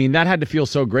 I mean, that had to feel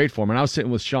so great for him. And I was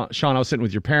sitting with Sean, I was sitting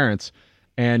with your parents,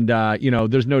 and,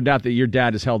 there's no doubt that your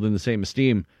dad is held in the same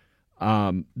esteem.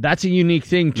 That's a unique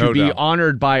thing to be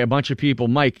honored by a bunch of people.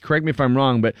 Mike, correct me if I'm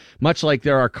wrong, but much like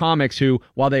there are comics who,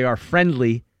 while they are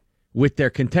friendly with their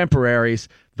contemporaries,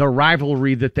 the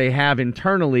rivalry that they have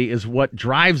internally is what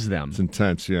drives them. It's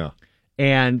intense, yeah.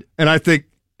 And I think...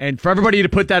 And for everybody to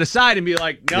put that aside and be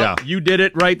like, no, you did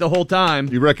it right the whole time.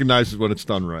 You recognize it when it's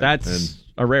done right. That's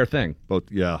a rare thing. But,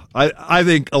 yeah. I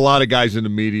think a lot of guys in the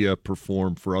media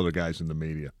perform for other guys in the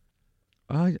media.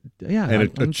 Yeah.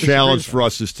 And a challenge for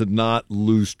us is to not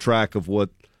lose track of what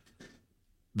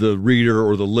the reader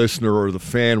or the listener or the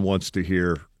fan wants to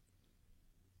hear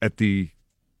at the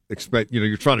expect.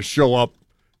 You're trying to show up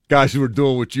guys who are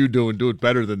doing what you do and do it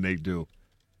better than they do.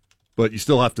 But you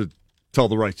still have to tell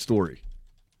the right story.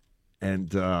 And,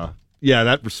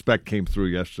 that respect came through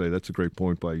yesterday. That's a great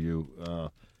point by you.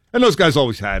 And those guys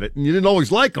always had it. And you didn't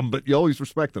always like them, but you always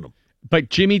respected them. But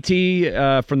Jimmy T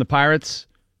from the Pirates,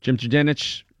 Jim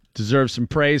Trudenich, deserves some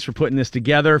praise for putting this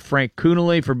together. Frank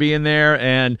Coonelly for being there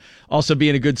and also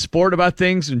being a good sport about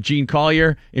things. And Gene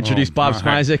Collier introduced Bob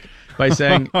Smizik by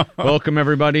saying, welcome,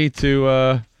 everybody,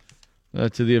 to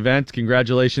the event.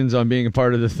 Congratulations on being a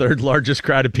part of the third largest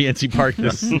crowd at PNC Park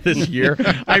this year.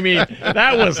 I mean,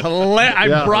 that was hilarious.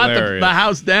 I brought the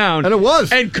house down. And it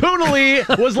was. And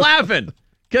Coonelly was laughing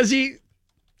because he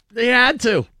had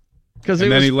to. And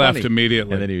then he left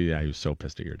immediately. And then he was so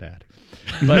pissed at your dad.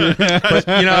 But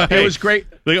it was great.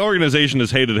 The organization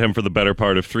has hated him for the better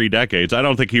part of 3 decades. I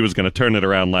don't think he was going to turn it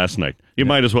around last night. You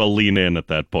might as well lean in at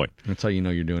that point. That's how you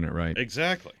know you're doing it right.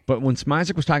 Exactly. But when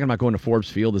Smizik was talking about going to Forbes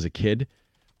Field as a kid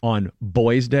on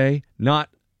Boys Day, not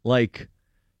like,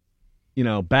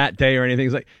 Bat Day or anything.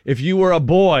 It's like, if you were a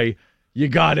boy, you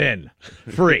got in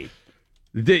free.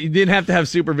 He didn't have to have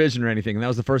supervision or anything. And that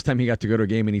was the first time he got to go to a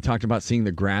game. And he talked about seeing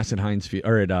the grass at Heinz Field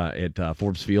or at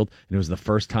Forbes Field. And it was the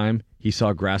first time he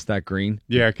saw grass that green.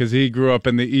 Yeah, because he grew up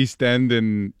in the East End,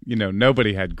 and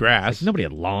nobody had grass. Nobody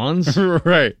had lawns.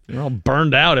 Right. They're all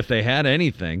burned out if they had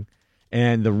anything.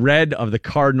 And the red of the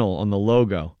cardinal on the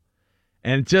logo,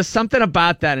 and just something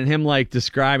about that, and him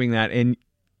describing that. And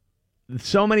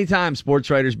so many times sports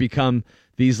writers become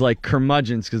these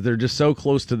curmudgeons because they're just so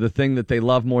close to the thing that they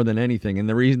love more than anything. And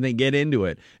the reason they get into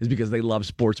it is because they love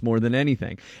sports more than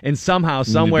anything. And somehow,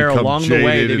 somewhere along the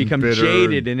way, they become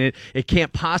jaded, and it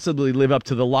can't possibly live up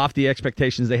to the lofty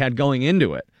expectations they had going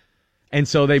into it. And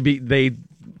so they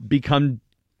become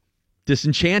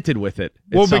disenchanted with it.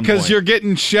 Well, because you're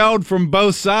getting shelled from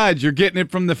both sides. You're getting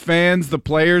it from the fans. The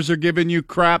players are giving you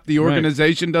crap. The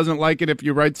organization doesn't like it if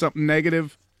you write something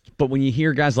negative. But when you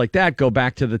hear guys like that go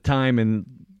back to the time and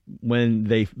when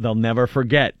they'll never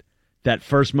forget that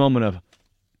first moment of,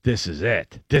 this is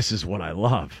it. This is what I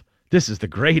love. This is the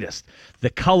greatest. The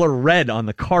color red on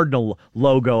the Cardinal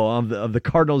logo of the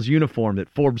Cardinals uniform at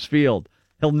Forbes Field.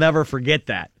 He'll never forget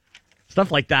that.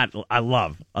 Stuff like that I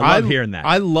love. I love hearing that.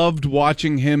 I loved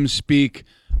watching him speak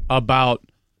about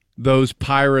those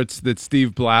Pirates that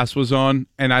Steve Blass was on,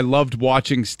 and I loved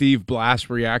watching Steve Blass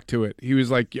react to it. He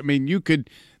was like,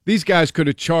 these guys could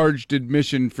have charged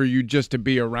admission for you just to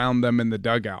be around them in the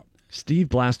dugout. Steve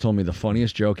Blass told me the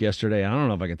funniest joke yesterday. I don't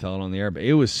know if I can tell it on the air, but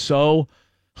it was so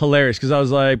hilarious because I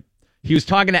was like, he was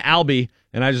talking to Albie,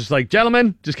 and I was just like,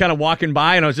 gentlemen, just kind of walking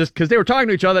by, and I was just, because they were talking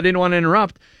to each other, I didn't want to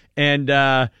interrupt,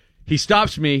 and he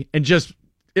stops me and just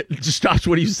stops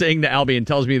what he's saying to Albie and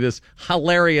tells me this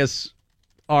hilarious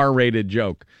R-rated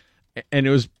joke. And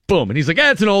it was boom. And he's like,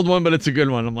 it's an old one, but it's a good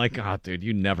one. I'm like, dude,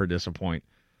 you never disappoint.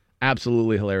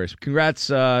 Absolutely hilarious. Congrats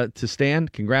to Stan.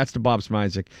 Congrats to Bob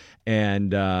Smizik.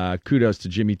 And kudos to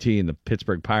Jimmy T and the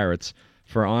Pittsburgh Pirates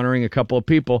for honoring a couple of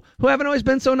people who haven't always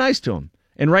been so nice to him.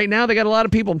 And right now they got a lot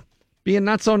of people being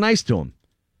not so nice to him.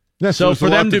 Yeah, so for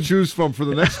them to choose from for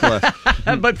the next class.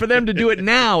 But for them to do it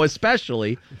now,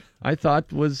 especially, I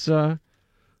thought was a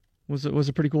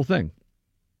pretty cool thing.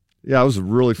 Yeah, it was a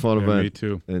really fun event. Me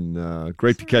too. And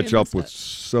great to catch up with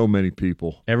so many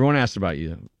people. Everyone asked about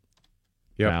you,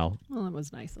 Val. Well, that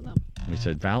was nice of them. We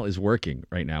said Val is working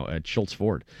right now at Schultz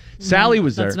Ford. Sally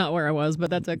was there. That's not where I was,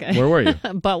 but that's okay. Where were you?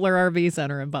 Butler RV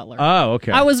Center in Butler. Oh,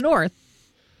 okay. I was north.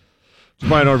 Did you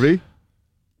buy an RV?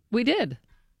 We did.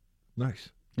 Nice.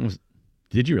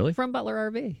 Did you really? From Butler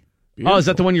RV. Beautiful. Oh, is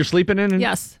that the one you're sleeping in?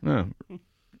 Yes. Oh,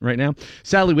 right now?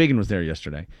 Sally Wiggin was there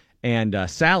yesterday. And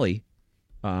Sally,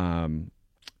 at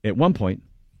one point,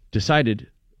 decided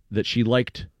that she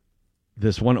liked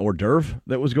this one hors d'oeuvre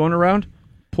that was going around.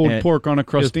 Pulled pork on a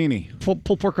crostini.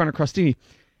 Pulled pork on a crostini.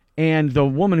 And the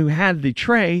woman who had the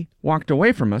tray walked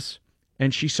away from us,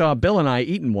 and she saw Bill and I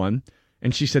eating one,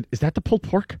 and she said, is that the pulled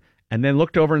pork? And then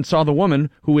looked over and saw the woman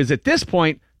who is at this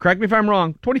point, correct me if I'm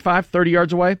wrong, 25, 30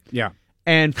 yards away. Yeah.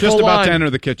 And just about to enter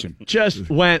the kitchen. Just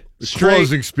went the straight.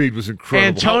 Closing speed was incredible.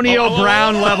 Antonio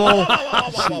Brown level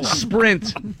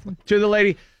sprint to the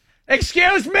lady.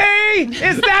 Excuse me?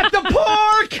 Is that the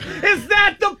pork? Is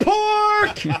that the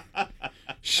pork?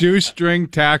 Shoestring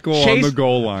tackle on the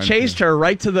goal line. Chased her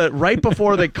right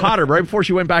before they caught her, right before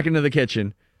she went back into the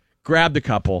kitchen. Grabbed a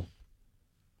couple.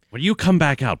 When you come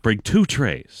back out, bring 2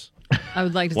 trays. I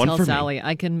would like to One tell for Sally me.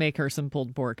 I can make her some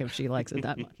pulled pork if she likes it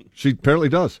that much. She apparently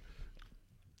does.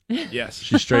 Yes.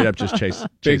 She straight up just chased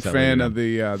Big that fan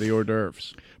lady of the hors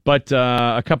d'oeuvres. But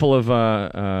a couple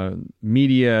of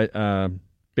media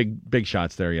big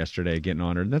shots there yesterday getting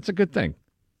honored. That's a good thing.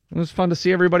 It was fun to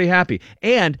see everybody happy.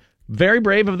 And very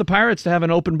brave of the Pirates to have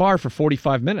an open bar for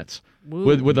 45 minutes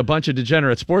with a bunch of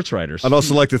degenerate sports writers. I'd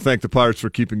also like to thank the Pirates for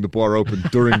keeping the bar open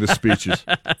during the speeches.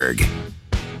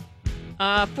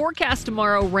 Forecast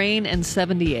tomorrow, rain and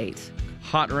 78.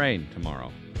 Hot rain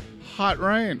tomorrow. Hot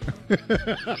rain.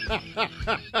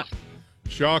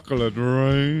 Chocolate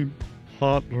rain.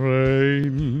 Hot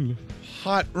rain.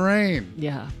 Hot rain.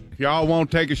 Yeah. If y'all won't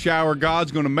take a shower,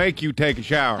 God's going to make you take a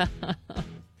shower.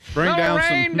 Bring no down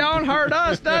rain some... don't hurt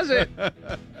us, does it?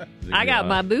 I got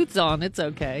my boots on. It's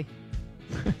okay.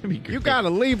 You got a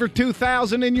Lever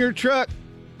 2000 in your truck?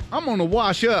 I'm going to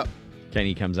wash up.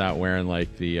 Kenny comes out wearing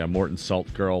like the Morton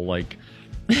Salt Girl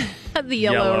The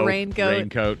yellow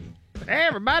raincoat. Hey,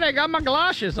 everybody, I got my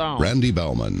galoshes on. Randy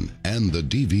Bauman and the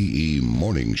DVE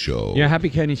Morning Show. Yeah, happy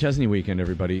Kenny Chesney weekend,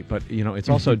 everybody. But, it's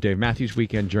also Dave Matthews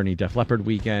weekend, Journey Def Leppard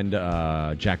weekend,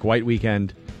 Jack White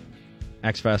weekend,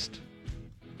 X-Fest.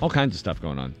 All kinds of stuff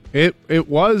going on. It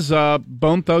was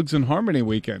Bone Thugs and Harmony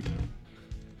weekend.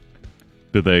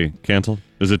 Did they cancel?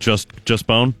 Is it just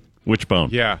Bone? Which Bone?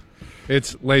 Yeah.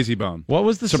 It's Lazy Bone. What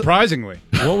was the surprisingly?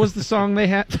 What was the song they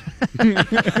had?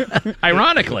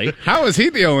 Ironically, how is he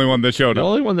the only one that showed up? The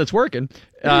only one that's working.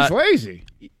 He's lazy.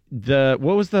 What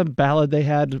was the ballad they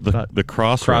had? The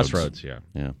Crossroads. Crossroads. Yeah.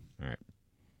 Yeah. All right.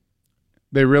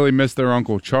 They really miss their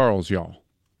Uncle Charles, y'all.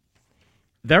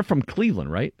 They're from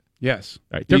Cleveland, right? Yes.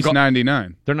 Right. He's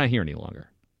 99. They're not here any longer.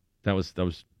 That was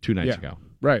 2 nights ago.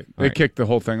 Right. They kicked the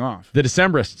whole thing off. The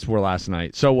Decemberists were last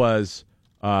night. So was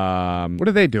what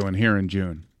are they doing here in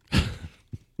June?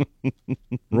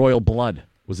 Royal Blood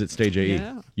was at Stage AE.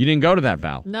 Yeah. You didn't go to that,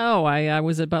 Val. No, I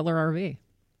was at Butler RV.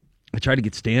 I tried to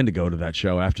get Stan to go to that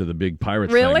show after the big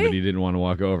Pirates Really? thing, but he didn't want to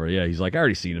walk over. Yeah, he's like, I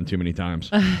already seen him too many times.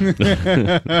 What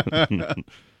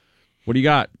do you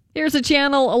got? Here's a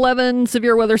Channel 11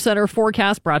 Severe Weather Center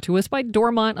forecast brought to us by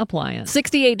Dormont Appliance.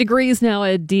 68 degrees now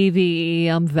at DVE.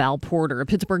 I'm Val Porter.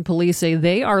 Pittsburgh police say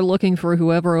they are looking for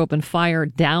whoever opened fire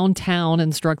downtown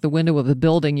and struck the window of a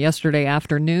building yesterday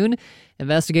afternoon.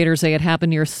 Investigators say it happened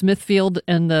near Smithfield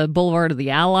and the Boulevard of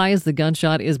the Allies. The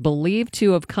gunshot is believed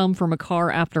to have come from a car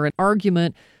after an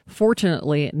argument.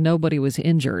 Fortunately, nobody was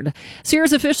injured.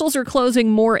 Sears officials are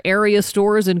closing more area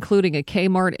stores, including a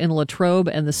Kmart in Latrobe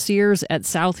and the Sears at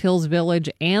South Hills Village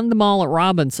and the mall at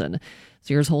Robinson.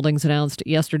 Sears Holdings announced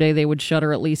yesterday they would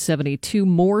shutter at least 72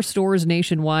 more stores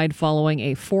nationwide following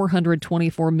a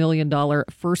 $424 million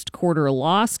first quarter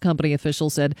loss. Company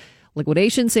officials said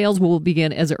liquidation sales will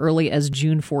begin as early as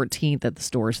June 14th at the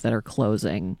stores that are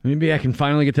closing. Maybe I can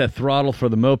finally get that throttle for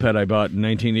the moped I bought in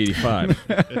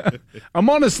 1985. I'm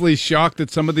honestly shocked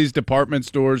that some of these department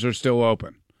stores are still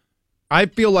open. I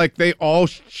feel like they all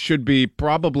should be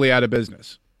probably out of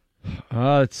business.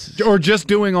 Or just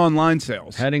doing online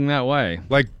sales. Heading that way.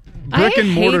 Like brick and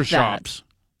mortar that. shops.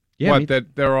 Yeah, what,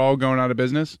 that they're all going out of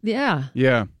business? Yeah.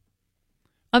 Yeah.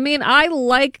 I mean,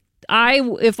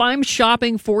 if I'm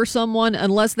shopping for someone,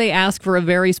 unless they ask for a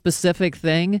very specific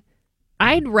thing,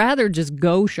 I'd rather just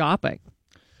go shopping.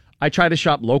 I try to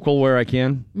shop local where I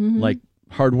can, like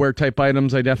hardware type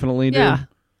items. I definitely do. Yeah.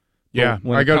 Yeah,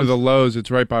 I go to the Lowe's.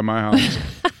 It's right by my house.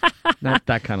 Not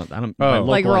that kind of. I don't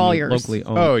like Rawlers. Locally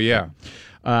owned. Oh yeah.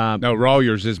 No,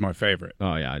 Rawlers is my favorite.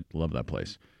 Oh yeah, I love that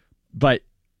place. But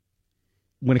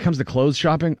when it comes to clothes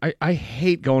shopping, I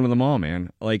hate going to the mall,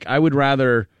 man. Like I would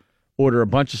rather order a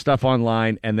bunch of stuff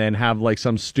online and then have like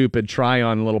some stupid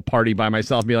try-on little party by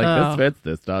myself and be like, this fits,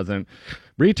 this doesn't.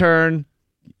 Return.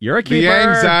 You're a keeper. The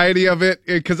anxiety of it,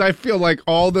 because I feel like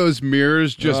all those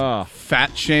mirrors just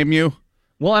fat shame you.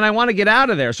 Well, and I want to get out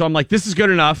of there, so I'm like, this is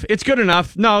good enough. It's good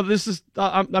enough. No, this is.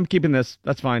 I'm keeping this.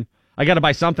 That's fine. I got to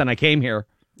buy something. I came here.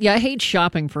 Yeah, I hate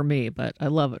shopping for me, but I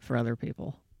love it for other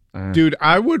people. Dude,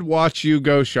 I would watch you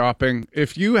go shopping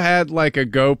if you had like a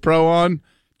GoPro on.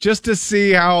 Just to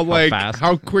see how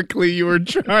quickly you were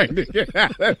trying to get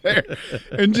out of there,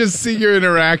 and just see your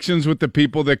interactions with the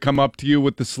people that come up to you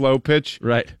with the slow pitch.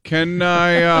 Right? Can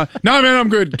I? No, man, I'm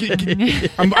good.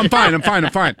 I'm fine. I'm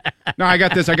fine. No, I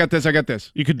got this.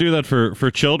 You could do that for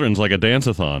children's, like a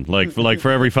dance-a-thon. Like for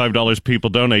every $5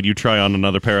 people donate, you try on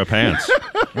another pair of pants.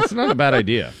 That's not a bad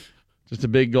idea. Just a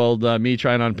big old me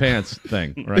trying on pants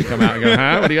thing. Where I come out and go,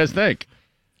 huh? What do you guys think?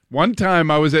 One time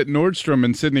I was at Nordstrom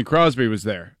and Sidney Crosby was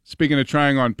there. Speaking of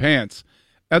trying on pants,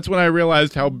 that's when I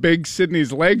realized how big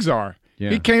Sidney's legs are. Yeah.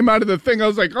 He came out of the thing. I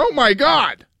was like, oh, my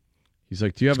God. He's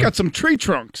like, He's got some tree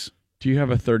trunks. Do you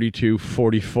have a 32,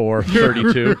 44,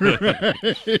 32?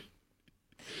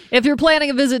 If you're planning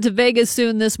a visit to Vegas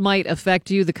soon, this might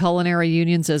affect you. The Culinary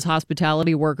Union says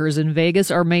hospitality workers in Vegas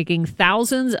are making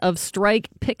thousands of strike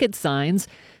picket signs.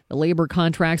 The labor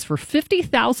contracts for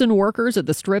 50,000 workers at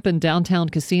the Strip and downtown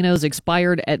casinos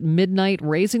expired at midnight,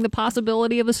 raising the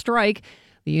possibility of a strike.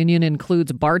 The union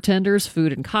includes bartenders,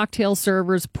 food and cocktail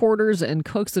servers, porters, and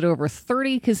cooks at over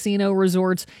 30 casino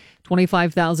resorts.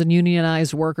 25,000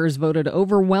 unionized workers voted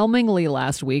overwhelmingly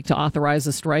last week to authorize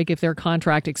a strike if their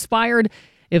contract expired.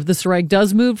 If the strike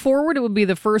does move forward, it would be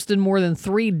the first in more than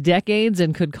 3 decades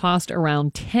and could cost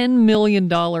around $10 million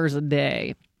a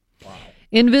day.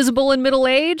 Invisible in middle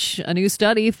age. A new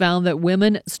study found that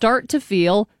women start to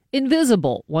feel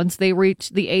invisible once they reach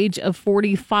the age of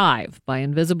 45. By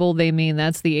invisible, they mean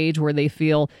that's the age where they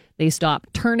feel they stop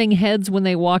turning heads when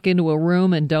they walk into a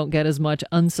room and don't get as much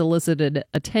unsolicited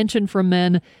attention from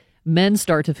men. Men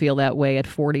start to feel that way at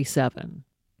 47.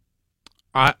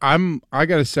 I got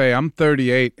to say, I'm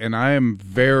 38, and I am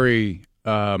very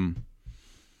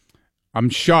I'm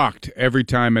shocked every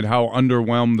time at how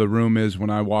underwhelmed the room is when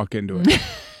I walk into it.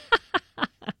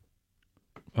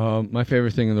 My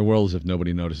favorite thing in the world is if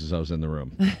nobody notices I was in the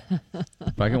room.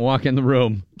 If I can walk in the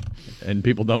room and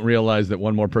people don't realize that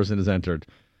one more person has entered,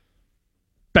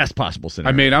 Best possible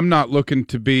scenario. I mean, I'm not looking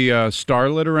to be a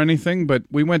starlet or anything, but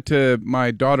we went to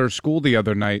my daughter's school the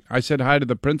other night. I said hi to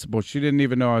the principal. She didn't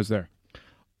even know I was there.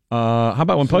 How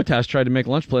about when Potash tried to make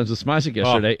lunch plans with Smisek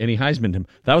yesterday, and he Heisman'd him?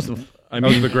 That was that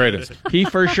was the greatest. He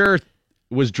for sure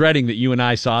was dreading that you and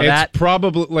I saw that. It's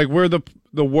probably like we're the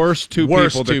worst two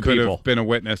people that could have been a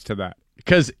witness to that.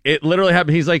 Because it literally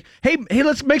happened. He's like, hey,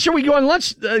 let's make sure we go on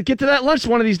lunch, get to that lunch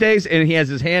one of these days. And he has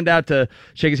his hand out to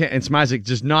shake his hand. And Smisek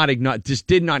just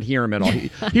did not hear him at all.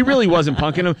 He really wasn't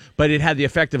punking him, but it had the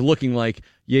effect of looking like,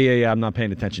 yeah, I'm not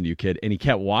paying attention to you, kid. And he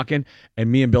kept walking.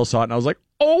 And me and Bill saw it. And I was like,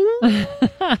 oh.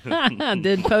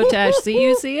 Did Potash see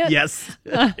you see it? Yes.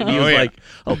 And he was like,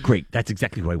 oh, great. That's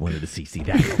exactly what I wanted to see. See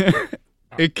that.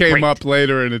 It came up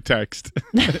later in a text.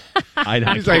 He's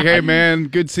like, hey, man,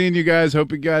 good seeing you guys.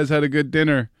 Hope you guys had a good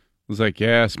dinner. I was like,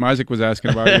 yeah, Smisek was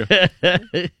asking about you. I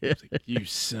was like, you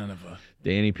son of a...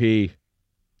 Danny P.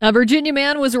 A Virginia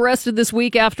man was arrested this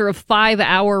week after a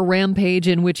 5-hour rampage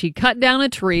in which he cut down a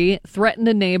tree, threatened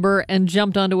a neighbor, and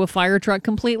jumped onto a fire truck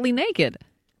completely naked.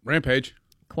 Rampage.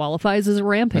 Qualifies as a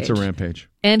rampage. That's a rampage.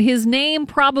 And his name,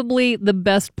 probably the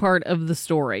best part of the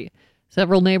story.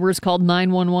 Several neighbors called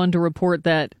 911 to report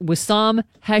that Wissam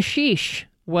Hashish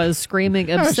was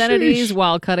screaming obscenities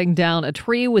while cutting down a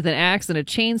tree with an axe and a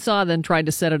chainsaw, then tried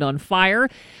to set it on fire.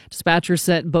 Dispatchers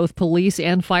sent both police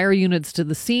and fire units to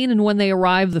the scene, and when they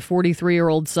arrived, the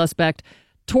 43-year-old suspect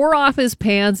tore off his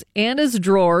pants and his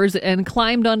drawers and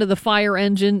climbed onto the fire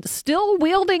engine, still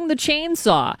wielding the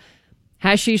chainsaw.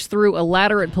 Hashish threw a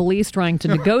ladder at police trying to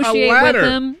negotiate with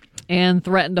him and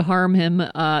threatened to harm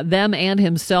them and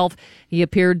himself. He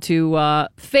appeared to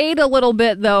fade a little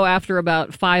bit, though, after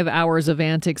about 5 hours of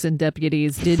antics, and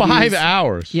deputies did 5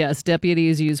 hours? Yes,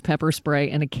 deputies used pepper spray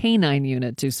and a canine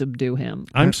unit to subdue him.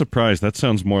 I'm surprised. That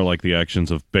sounds more like the actions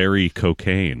of Barry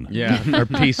Cocaine. Yeah, or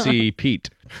PC Pete.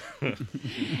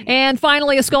 And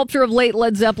finally, a sculpture of late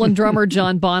Led Zeppelin drummer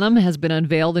John Bonham has been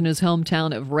unveiled in his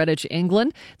hometown of Redditch,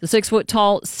 England. The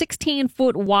 6-foot-tall,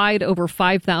 16-foot-wide, over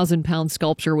 5,000-pound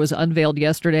sculpture was unveiled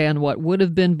yesterday on what would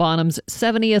have been Bonham's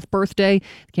 70th birthday. The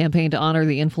campaign to honor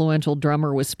the influential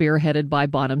drummer was spearheaded by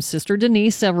Bonham's sister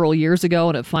Denise several years ago,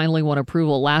 and it finally won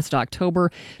approval last October.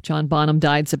 John Bonham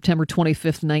died September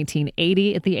 25th,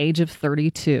 1980, at the age of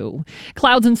 32.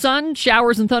 Clouds and sun,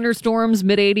 showers and thunderstorms,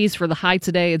 mid-80s for the high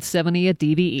today. It's 70 at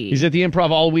DVE. He's at the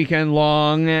Improv all weekend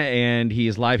long, and he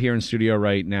is live here in studio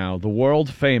right now. The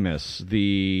world famous,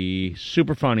 the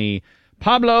super funny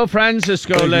Pablo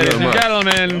Francisco, ladies and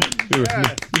gentlemen. You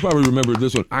probably remember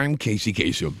this one. I'm Casey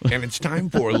Kasem, and it's time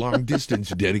for a long-distance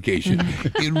dedication.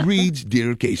 It reads,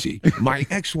 Dear Casey, my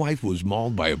ex-wife was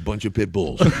mauled by a bunch of pit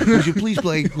bulls. Would you please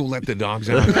play Who Let the Dogs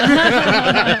Out?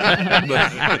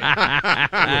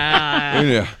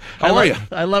 Yeah. How are you?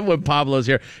 I love when Pablo's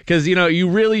here, because, you know, you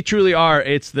really, truly are.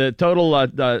 It's the total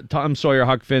Tom Sawyer,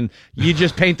 Huck Finn. You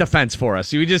just paint the fence for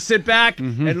us. You just sit back,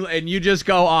 and you just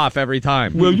go off every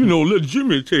time. Well, you know, let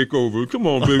Jimmy take over. Come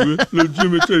on, baby. Let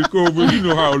Jimmy take over. You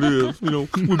know how it is. You know,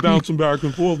 we're bouncing back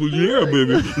and forth. But yeah,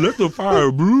 baby, let the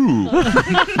fire brew.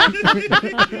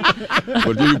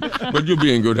 but you'll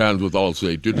be in good hands with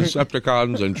Allstate. Your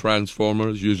Decepticons and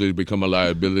Transformers usually become a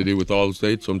liability with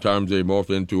Allstate. Sometimes they morph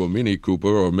into a Mini Cooper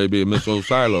or maybe a missile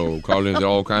silo, causing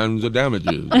all kinds of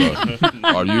damages.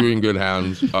 Are you in good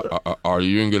hands? Are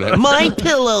you in good hands? My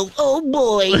pillow. Oh,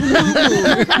 boy.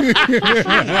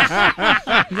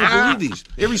 I believe these.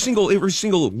 Every single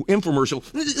infomercial.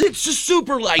 It's a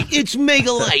super light. It's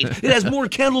mega light. It has more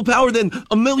candle power than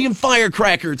a million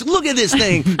firecrackers. Look at this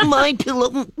thing. My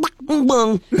pillow.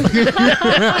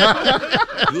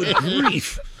 Good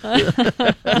grief.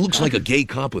 Looks like a gay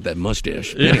cop with that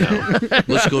mustache. Anyhow,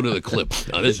 let's go to the clip.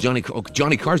 This is Johnny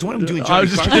Carson. Why am I doing Johnny Carson? I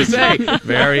was just going to say,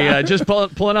 very just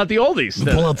pulling out the oldies.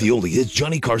 Pull out the oldie. It's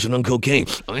Johnny Carson on cocaine.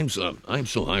 I'm so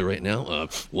high right now.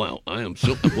 Wow, I am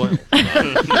so wow.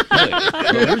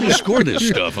 Where did you score this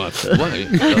stuff? Wow, is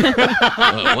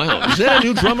that a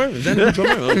new drummer?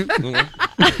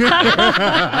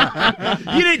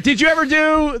 Did you ever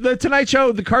do the Tonight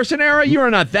Show, the Carson era? You are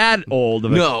not that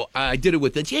old. No, I did it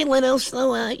with the Jay Leno,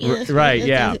 so, right,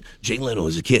 yeah. Jay Leno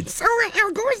as a kid. So,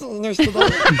 Al Gore's in there.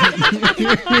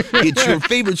 It's your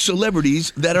favorite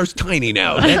celebrities that are tiny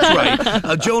now. That's right.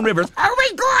 Joan Rivers. Oh,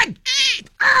 my God.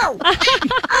 Oh.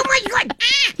 Oh, my God.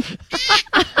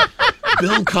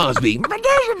 Bill Cosby.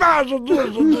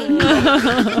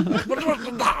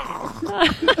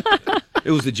 It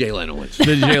was the Jay Leno one.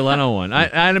 The Jay Leno one.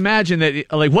 I'd imagine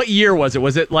that. Like, what year was it?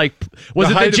 Was it like?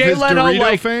 Was it the Jay Leno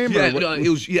like fame? Yeah, no, it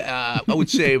was. Yeah, I would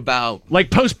say about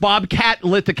like post Bobcat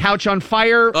lit the couch on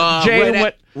fire.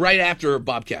 Jay, right after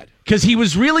Bobcat. Because he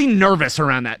was really nervous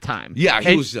around that time. Yeah,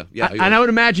 he was. And I would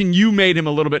imagine you made him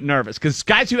a little bit nervous because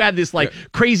guys who had this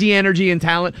crazy energy and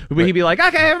talent, he'd be like,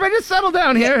 "Okay, everybody, just settle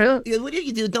down here." Yeah, what do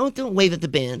you do? Don't wave at the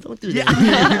band. Don't do that.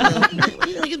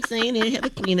 You know what I'm saying? Here, have a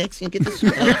Kleenex and get the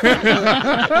sweat.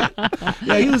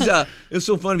 Yeah, he was. It was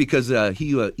so fun because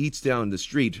he eats down the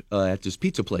street at this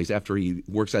pizza place after he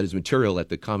works out his material at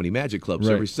the Comedy Magic Club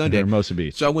every Sunday. Hermosa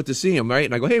Beach. So I went to see him, right?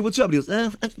 And I go, "Hey, what's up?" And he goes,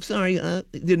 "I'm sorry,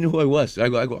 didn't know who I was." I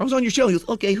go, "I was on your show." He goes,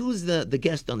 "Okay, who's the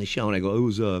guest on the show?" And I go, "It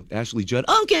was Ashley Judd."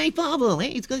 "Okay, Pablo. Hey,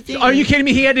 it's good to see you." Are you kidding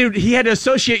me? He had to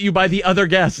associate you by the other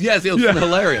guests. Yes, it was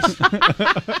hilarious.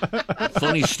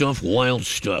 Funny stuff, wild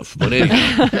stuff. But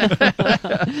anyway.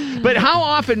 But how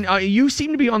often you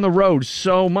seem to be on the road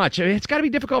so much? I mean, it's got to be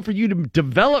difficult for you to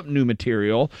develop new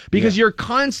material because you're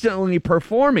constantly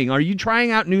performing. Are you trying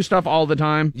out new stuff all the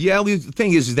time? Yeah, the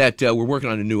thing is that we're working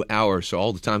on a new hour, so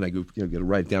all the time I go, got to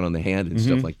write it down on the hand and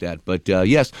stuff like that. But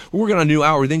yes, we're working on a new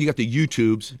hour. Then you got the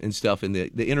YouTubes and stuff, and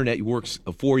the internet works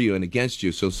for you and against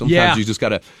you. So sometimes you just got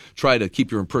to try to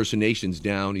keep your impersonations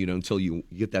down, until you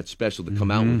get that special to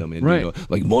come out with them. And,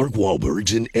 like Mark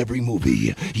Wahlberg's in every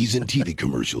movie. He's in TV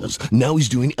commercials. Now he's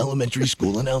doing elementary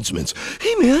school announcements.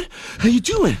 Hey, man, how you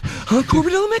doing?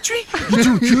 Corbett Elementary? You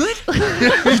doing good?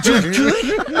 You doing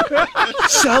good?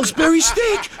 Salisbury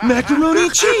steak, macaroni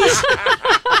and cheese.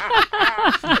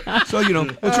 So,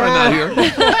 we'll try them out here.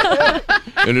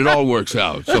 And it all works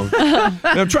out. So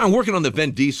I'm working on the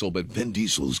Vin Diesel, but Vin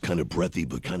Diesel's kind of breathy,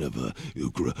 but kind of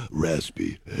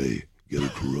raspy. Hey, get a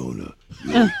Corona.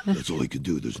 That's all he could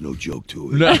do. There's no joke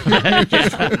to it. No.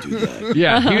 Just don't do that.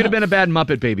 Yeah, he would have been a bad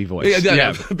Muppet Baby voice.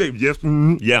 Yeah. Baby, yes,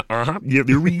 yeah, yeah,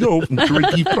 there we go.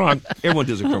 Kermit the Frog. Everyone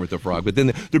does a Kermit the Frog, but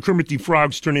then the Kermit the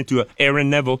Frogs turn into Aaron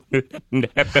Neville.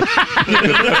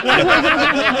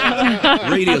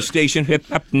 Radio station. To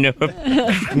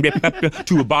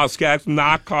a boss cat,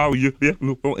 I call you.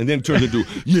 And then it turns into,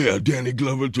 Danny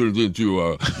Glover turns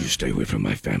into, you stay away from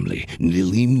my family.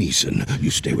 Liam Neeson, you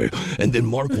stay away. And then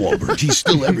Mark Wahlberg, he's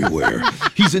still everywhere.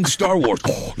 He's in Star Wars.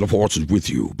 Oh, the Force is with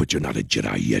you, but you're not a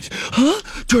Jedi yet. Huh?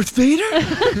 Darth Vader?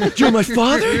 You're my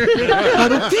father? I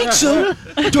don't think so.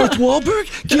 Darth Wahlberg?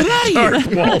 Get out of here.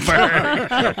 Darth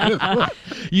Wahlberg.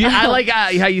 I like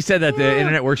how you said that the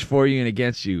internet works for you and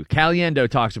against you. Caliendo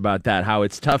talks about that, how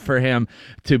it's tough for him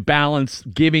to balance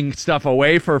giving stuff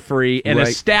away for free and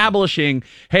establishing,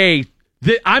 hey,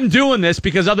 I'm doing this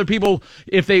because other people,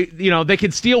 if they, they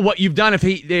can steal what you've done.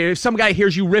 If some guy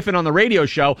hears you riffing on the radio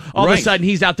show, all of a sudden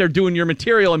he's out there doing your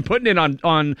material and putting it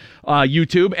on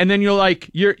YouTube, and then you're like,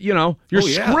 you're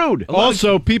screwed.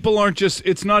 Also, people aren't just.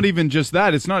 It's not even just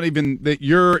that. It's not even that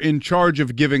you're in charge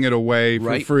of giving it away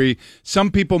for free.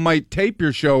 Some people might tape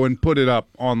your show and put it up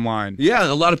online. Yeah, and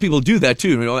a lot of people do that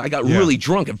too. I got really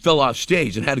drunk and fell off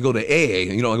stage and had to go to AA.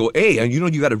 And, I go AA, and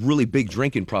you got a really big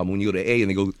drinking problem when you go to AA,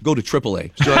 and they go to AAA. So,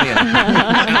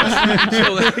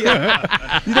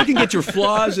 they can get your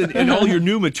flaws and all your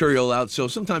new material out. So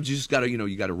sometimes you just got to,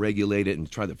 you got to regulate it and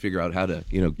try to figure out how to,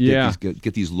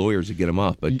 get these lawyers to get them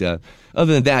off. But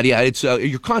other than that, it's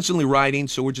you're constantly writing.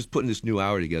 So we're just putting this new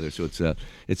hour together. So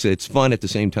it's fun at the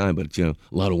same time, but it's a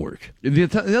lot of work.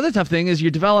 The other tough thing is you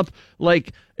develop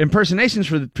impersonations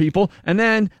for the people, and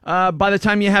then by the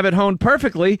time you have it honed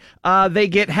perfectly, they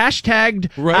get hashtagged,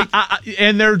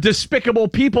 and they're despicable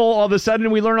people all of a sudden,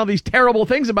 and we learn all these terrible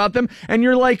things about them, and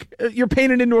you're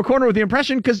painted into a corner with the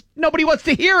impression because nobody wants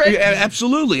to hear it. Yeah,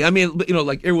 absolutely. I mean,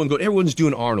 everyone's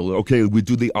doing Arnold. Okay, we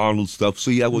do the Arnold stuff.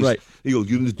 So you're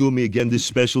doing me again this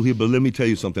special here, but let me tell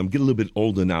you something. I'm getting a little bit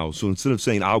older now, so instead of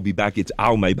saying I'll be back, it's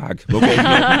I'll be back. Okay,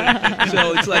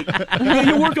 so it's like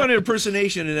you work on an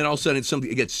impersonation, and then all of a sudden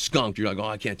it gets skunked. You're like, oh,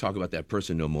 I can't talk about that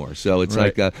person no more. So it's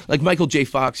like Michael J.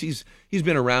 Fox. He's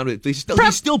been around. They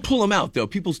still pull him out though.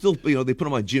 People still they put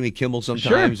him on Jimmy Kimmel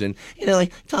sometimes, and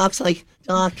talks like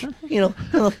Doc. Come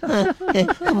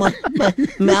on,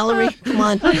 Mallory, come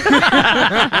on.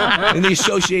 And they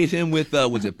associate him with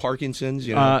was it Parkinson's?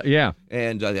 Yeah.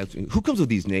 And who comes with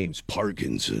these names?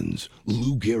 Parkinson's,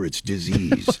 Lou Gehrig's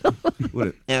disease.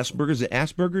 What Asperger's?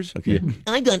 Asperger's? Okay.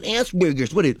 I got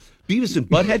Asperger's. What did Beavis and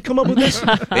Butthead come up with this?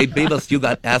 Hey, Beavis, you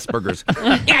got Asperger's.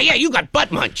 Yeah, you got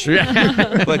butt munch.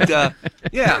 But now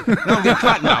I'm getting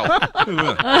cotton mouth.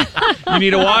 You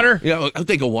need a water? Yeah, I'll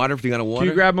take a water if you got a water. Can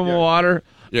you grab him a water?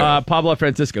 Yeah. Pablo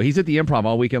Francisco. He's at the Improv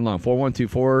all weekend long.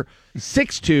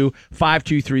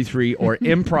 412-462-5233 or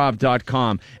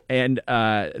improv.com. And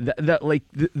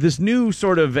this new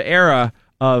sort of era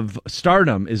of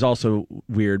stardom is also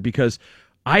weird because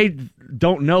I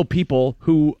don't know people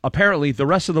who apparently the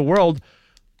rest of the world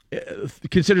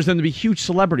considers them to be huge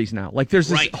celebrities now. Like there's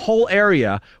this whole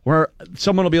area where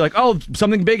someone will be like, "Oh,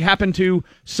 something big happened to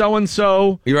so and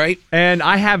so." You're right. And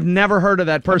I have never heard of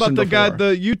that person. How about the before.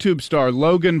 guy, the YouTube star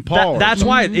Logan Paul? That's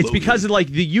why it's because of like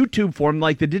the YouTube forum,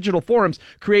 like the digital forums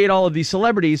create all of these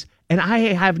celebrities, and I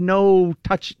have no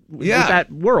touch with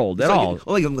that world at all.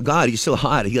 Oh my God, he's so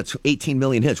hot. He got 18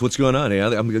 million hits. What's going on?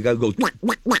 I'm gonna go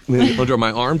under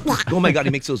my arm. Oh my God,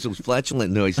 he makes those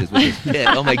flatulent noises with his pit.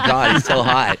 Oh my God, he's so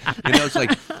hot. You know, it's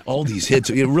like all these hits,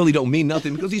 really don't mean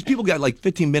nothing because these people got like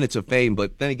 15 minutes of fame.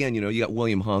 But then again, you got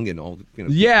William Hung and all.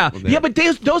 Yeah, but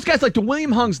those guys, like the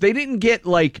William Hungs, they didn't get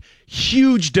like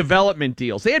huge development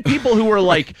deals. They had people who were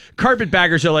like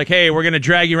carpetbaggers. Are like, hey, we're gonna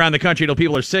drag you around the country till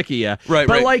people are sick of you. Right.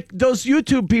 But like those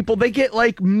YouTube people, they get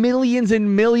like millions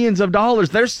and millions of dollars.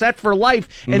 They're set for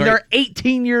life, and they're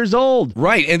 18 years old.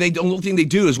 Right, and the only thing they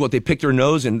do is what they pick their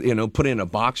nose and put it in a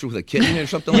box with a kitten or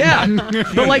something. Like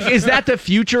that. But like, is that the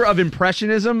future of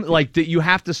impressionism? Like that you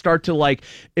have to start to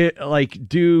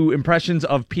do impressions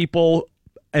of people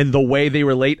and the way they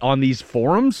relate on these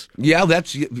forums? Yeah,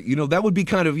 that's that would be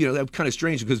kind of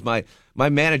strange because my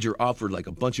manager offered like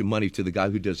a bunch of money to the guy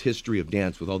who does history of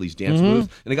dance with all these dance moves,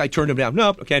 and the guy turned him down.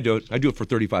 Nope, I can't do it. I do it for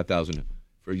 $35,000.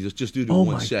 For just do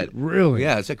one set. Really?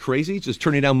 Yeah, is that crazy? Just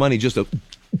turning down money just to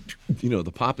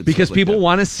the pop and because stuff people like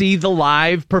want to see the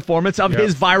live performance of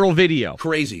his viral video.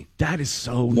 Crazy. That is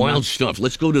so wild stuff.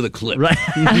 Let's go to the clip. Right.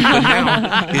 But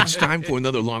now it's time for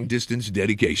another long distance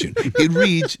dedication. It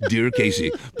reads, Dear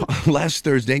Casey, last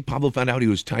Thursday Pablo found out he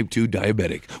was type 2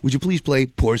 diabetic. Would you please play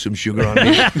Pour Some Sugar on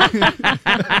Me?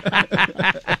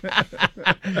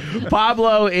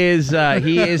 Pablo is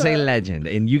he is a legend,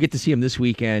 and you get to see him this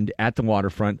weekend at the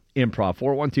Waterfront Improv.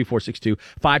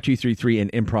 412-462-5233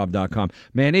 and improv.com.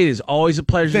 Man, it is always a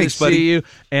pleasure to see you,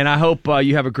 and I hope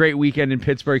you have a great weekend in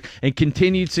Pittsburgh and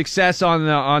continued success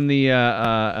on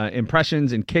the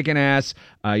impressions and kicking ass.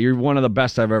 You're one of the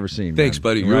best I've ever seen. Thanks, man.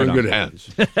 buddy. You're in good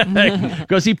hands.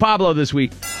 Go see Pablo this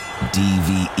week.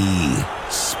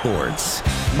 DVE Sports.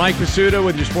 Mike Pasuta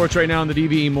with your sports right now on the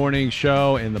DVE Morning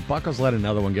Show, and the Buccos let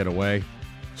another one get away.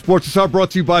 Sports is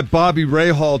brought to you by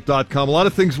BobbyRayHall.com. A lot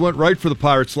of things went right for the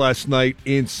Pirates last night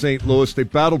in St. Louis. They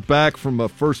battled back from a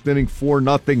first inning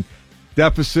 4-0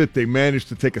 deficit. They managed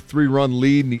to take a 3-run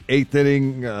lead in the 8th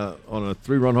inning on a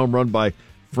 3-run home run by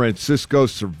Francisco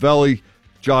Cervelli.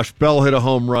 Josh Bell hit a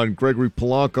home run. Gregory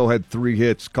Polanco had 3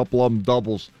 hits, a couple of them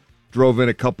doubles, drove in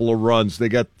a couple of runs. They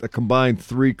got a combined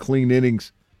 3 clean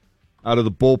innings out of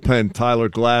the bullpen, Tyler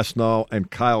Glasnow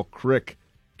and Kyle Crick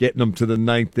getting them to the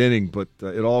 9th inning, but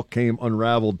it all came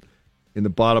unraveled in the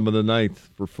bottom of the 9th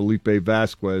for Felipe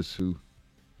Vasquez, who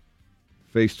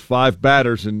faced 5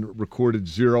 batters and recorded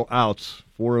 0 outs.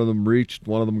 4 of them reached.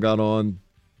 1 of them got on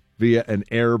via an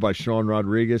error by Sean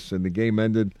Rodriguez, and the game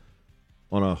ended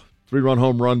on a 3-run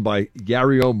home run by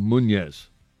Yario Muñez.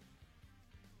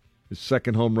 His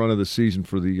 2nd home run of the season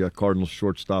for the Cardinals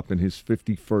shortstop in his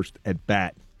 51st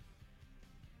at-bat.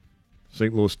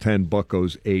 St. Louis 10,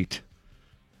 Buccos 8.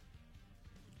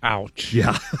 Ouch.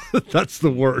 Yeah, that's the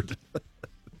word.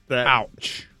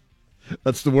 Ouch.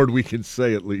 That's the word we can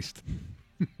say, at least.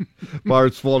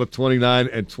 Pirates fall to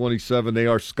 29-27. They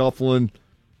are scuffling.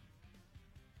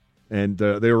 And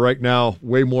they're right now,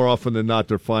 way more often than not,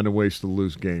 they're finding ways to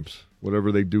lose games.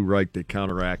 Whatever they do right, they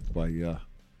counteract by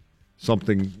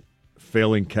something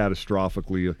failing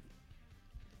catastrophically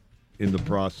in the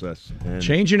process. And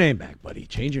change your name back, buddy.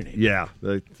 Change your name. Yeah.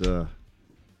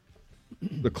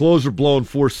 The closer blowing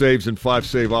 4 saves and 5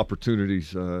 save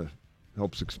opportunities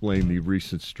helps explain the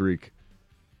recent streak,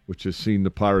 which has seen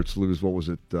the Pirates lose,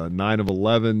 9 of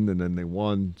 11, and then they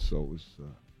won. So it was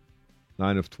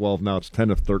 9 of 12. Now it's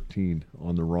 10 of 13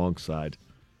 on the wrong side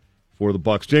for the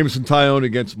Bucs. Jameson Taillon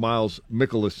against Miles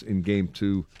Mikolas in Game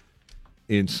 2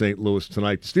 in St. Louis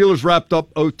tonight. The Steelers wrapped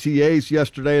up OTAs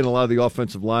yesterday, and a lot of the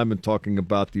offensive linemen talking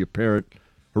about the apparent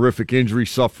horrific injury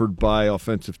suffered by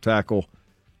offensive tackle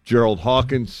Gerald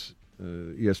Hawkins.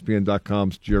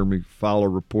 ESPN.com's Jeremy Fowler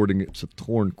reporting it's a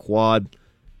torn quad.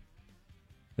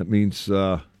 That means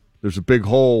there's a big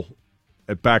hole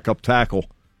at backup tackle.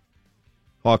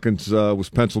 Hawkins was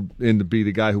penciled in to be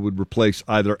the guy who would replace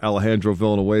either Alejandro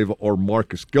Villanueva or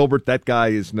Marcus Gilbert. That guy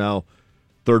is now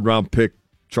 3rd-round pick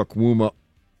Chukwuma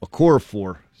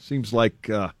Okorafor. Seems like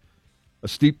a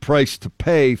steep price to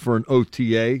pay for an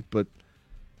OTA, but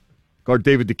guard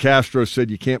David DeCastro said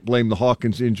you can't blame the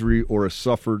Hawkins injury or a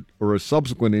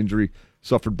subsequent injury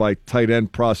suffered by tight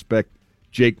end prospect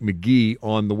Jake McGee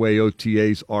on the way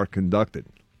OTAs are conducted.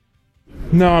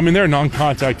 No, I mean, they're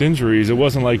non-contact injuries. It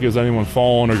wasn't like it was anyone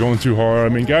falling or going too hard.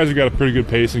 I mean, guys have got a pretty good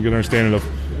pace and good understanding of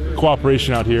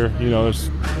cooperation out here. You know, there's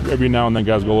every now and then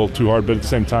guys go a little too hard, but at the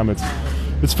same time,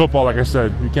 it's football. Like I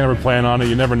said, you can't ever plan on it.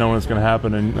 You never know when it's going to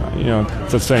happen, and you know,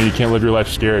 it's that saying, you can't live your life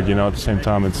scared. You know, at the same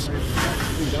time, it's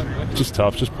just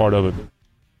tough, just part of it.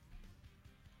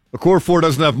 Okorafor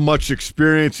doesn't have much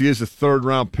experience. He is a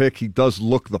third-round pick. He does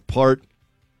look the part.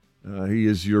 He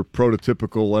is your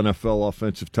prototypical NFL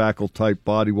offensive tackle type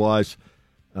body-wise.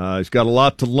 He's got a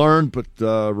lot to learn, but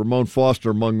Ramon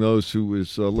Foster among those who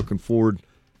is looking forward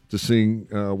to seeing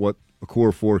what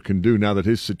Okorafor can do now that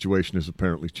his situation has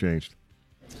apparently changed.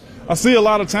 I see a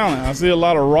lot of talent. I see a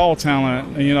lot of raw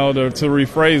talent, you know, to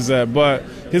rephrase that. But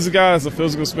he's a guy that's a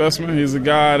physical specimen. He's a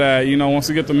guy that, you know, once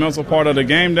he get the mental part of the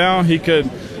game down, he could,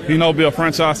 you know, be a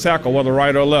franchise tackle, whether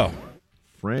right or left.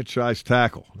 Franchise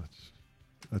tackle.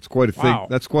 That's quite a thing. Wow.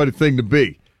 That's quite a thing to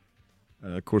be.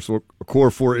 Of course,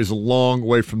 Okorafor is a long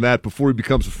way from that. Before he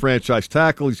becomes a franchise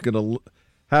tackle, he's going to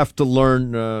have to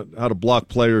learn how to block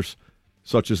players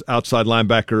such as outside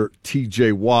linebacker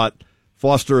T.J. Watt.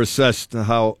 Foster assessed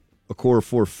how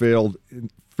Okorafor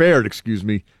fared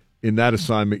in that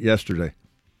assignment yesterday.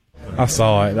 I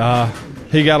saw it.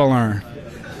 He got to learn.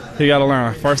 He got to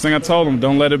learn. First thing I told him,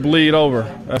 don't let it bleed over.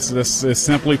 That's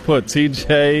simply put.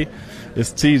 TJ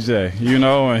is TJ, you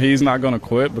know, and he's not going to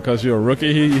quit because you're a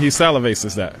rookie. He salivates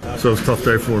at that. So it's a tough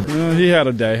day for him. He had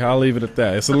a day. I'll leave it at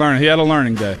that. It's a learning. He had a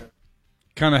learning day.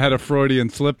 Kind of had a Freudian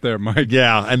slip there, Mike.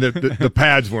 Yeah, and the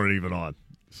pads weren't even on.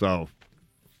 So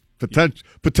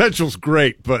potential's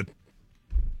great, but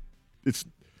it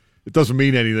doesn't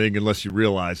mean anything unless you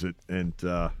realize it. And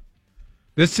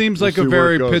this seems like a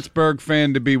very Pittsburgh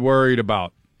fan to be worried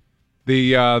about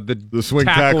the swing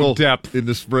tackle depth in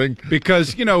the spring,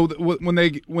 because you know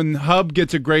when Hub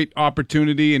gets a great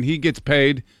opportunity and he gets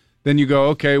paid, then you go,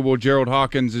 okay, well, Gerald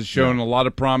Hawkins has shown a lot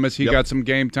of promise. He got some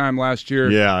game time last year.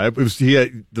 Yeah, he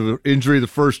had the injury the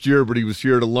first year, but he was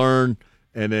here to learn.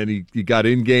 And then he got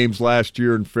in games last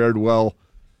year and fared well.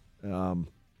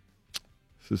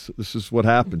 This is what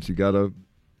happens. You gotta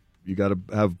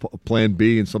have a plan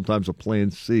B and sometimes a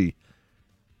plan C.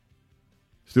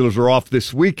 Steelers are off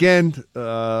this weekend.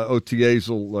 OTAs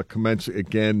will commence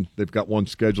again. They've got one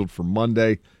scheduled for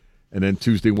Monday, and then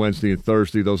Tuesday, Wednesday, and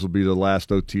Thursday. Those will be the last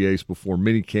OTAs before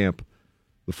minicamp.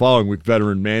 The following week,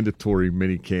 veteran mandatory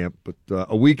minicamp. But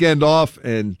a weekend off,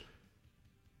 and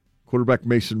quarterback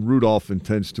Mason Rudolph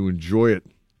intends to enjoy it.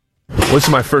 Well, this is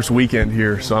my first weekend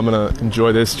here, so I'm going to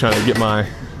enjoy this, trying to get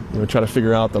try to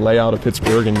figure out the layout of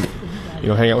Pittsburgh and,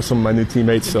 hang out with some of my new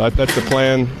teammates. So that's the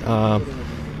plan.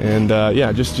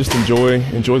 Just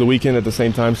enjoy the weekend at the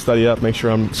same time, study up, make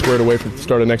sure I'm squared away for the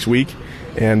start of next week,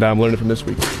 and I'm learning from this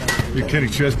week. You a Kenny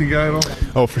Chesney guy at all?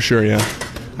 Oh, for sure, yeah.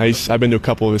 I've been to a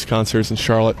couple of his concerts in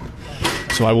Charlotte,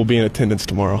 so I will be in attendance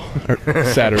tomorrow, or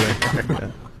Saturday.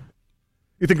 Yeah.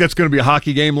 You think that's going to be a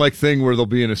hockey game-like thing where they'll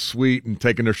be in a suite and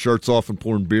taking their shirts off and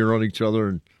pouring beer on each other?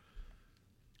 And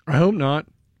I hope not.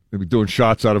 Maybe doing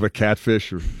shots out of a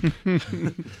catfish. Or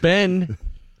Ben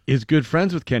is good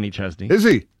friends with Kenny Chesney. Is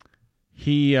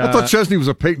he? I thought Chesney was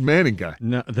a Peyton Manning guy.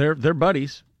 No, they're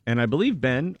buddies, and I believe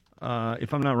Ben,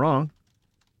 if I'm not wrong,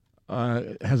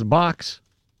 has a box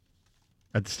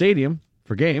at the stadium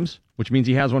for games, which means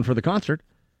he has one for the concert.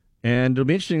 And it'll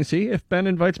be interesting to see if Ben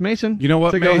invites Mason. You know what,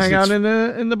 to go Mace, hang out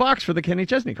in the box for the Kenny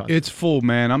Chesney concert. It's full,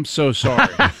 man. I'm so sorry,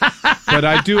 but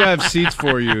I do have seats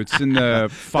for you. It's in the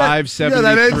 573. Yeah,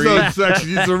 that end zone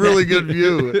section. It's a really good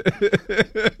view.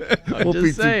 Won't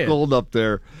be saying. too cold up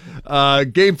there.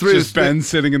 Game 3. Just Ben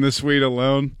sitting in the suite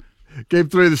alone. Game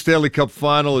 3 of the Stanley Cup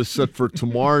Final is set for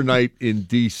tomorrow night in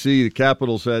D.C. The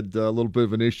Capitals had a little bit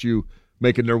of an issue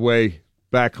making their way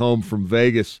back home from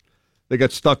Vegas. They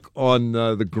got stuck on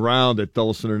the ground at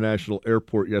Dulles International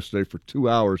Airport yesterday for 2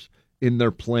 hours in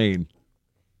their plane.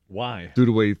 Why? Due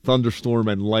to a thunderstorm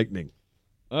and lightning.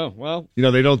 Oh, well.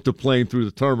 They don't deplane through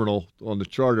the terminal on the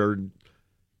charter. And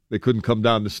they couldn't come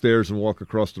down the stairs and walk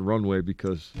across the runway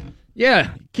because you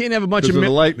can't have a bunch of the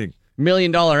lightning. $1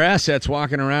 million assets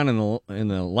walking around in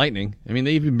the lightning. I mean,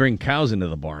 they even bring cows into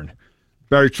the barn.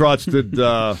 Barry Trotz did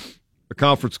a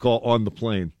conference call on the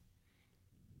plane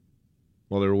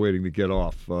while they were waiting to get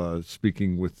off,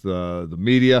 speaking with the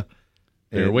media.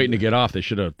 They were waiting to get off. They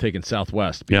should have taken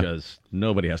Southwest because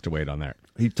nobody has to wait on that.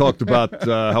 He talked about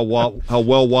how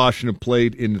well Washington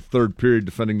played in the third period,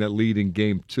 defending that lead in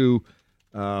Game 2.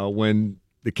 When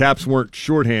the Caps weren't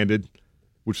shorthanded,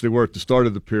 which they were at the start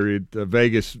of the period,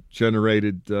 Vegas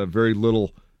generated very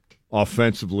little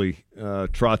offensively.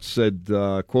 Trotz said,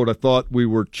 quote, "I thought we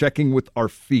were checking with our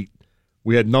feet.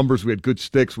 We had numbers. We had good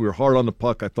sticks. We were hard on the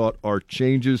puck. I thought our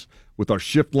changes with our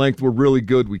shift length were really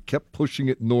good. We kept pushing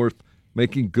it north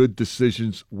making good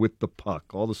decisions with the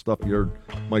puck. All the stuff you heard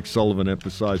Mike Sullivan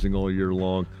emphasizing all year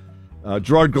long.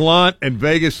 Gerard Gallant and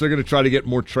Vegas, they're going to try to get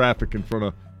more traffic in front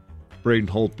of Braden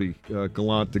Holtby.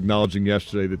 Gallant acknowledging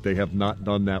yesterday that they have not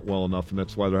done that well enough, and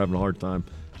that's why they're having a hard time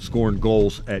scoring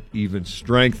goals at even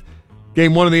strength.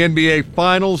 Game 1 of the NBA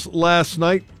Finals last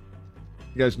night.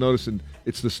 You guys noticing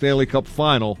it's the Stanley Cup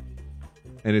Final,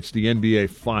 and it's the NBA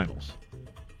Finals.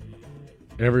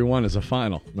 Every one is a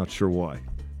final. Not sure why.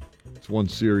 It's one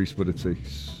series, but it's a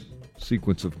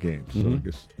sequence of games. So I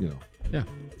guess, Yeah.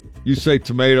 You say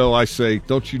tomato, I say,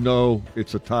 don't you know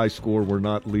it's a tie score? We're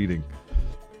not leading.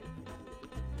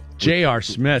 J.R.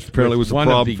 Smith apparently was one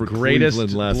of the for greatest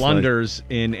Cleveland last blunders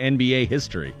in NBA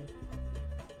history.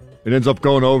 It ends up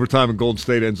going to overtime, and Golden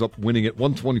State ends up winning it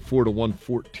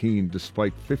 124-114,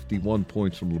 despite 51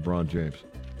 points from LeBron James.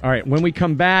 All right, when we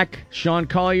come back, Sean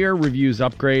Collier reviews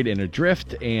Upgrade and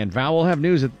Adrift, and Val will have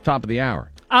news at the top of the hour.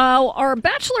 Our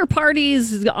bachelor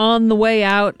party's on the way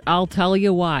out. I'll tell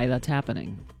you why that's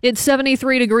happening. It's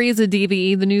 73 degrees at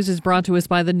DVE. The news is brought to us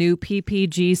by the new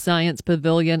PPG Science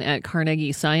Pavilion at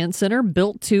Carnegie Science Center,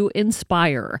 built to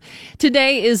inspire.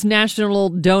 Today is National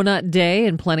Donut Day,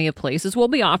 and plenty of places will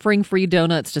be offering free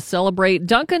donuts to celebrate.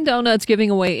 Dunkin' Donuts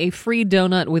giving away a free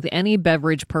donut with any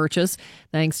beverage purchase.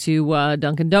 Thanks to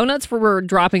Dunkin' Donuts for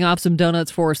dropping off some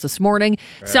donuts for us this morning.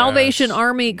 Yes. Salvation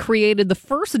Army created the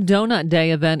first Donut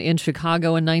Day event in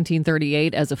Chicago in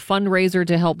 1938 as a fundraiser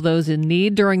to help those in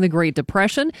need during the Great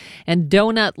Depression. And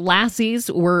Donut Lassies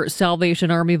were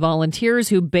Salvation Army volunteers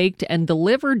who baked and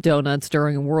delivered donuts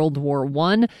during World War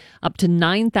I. Up to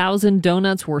 9,000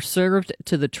 donuts were served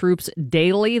to the troops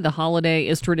daily. The holiday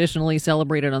is traditionally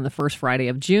celebrated on the first Friday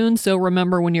of June. So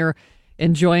remember, when you're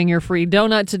enjoying your free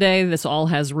donut today, this all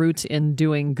has roots in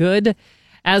doing good.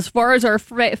 As far as our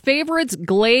favorites,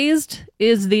 glazed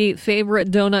is the favorite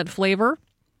donut flavor.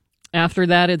 After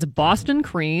that, it's Boston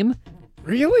cream.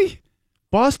 Really?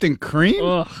 Boston cream?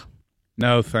 Ugh.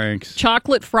 No, thanks.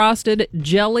 Chocolate frosted,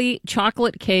 jelly,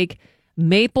 chocolate cake,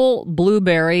 maple,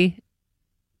 blueberry,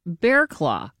 bear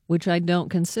claw, which I don't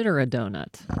consider a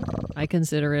donut. I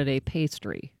consider it a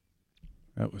pastry.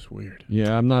 That was weird.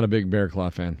 Yeah, I'm not a big bear claw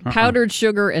fan. Powdered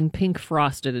sugar and pink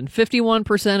frosted. And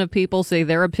 51% of people say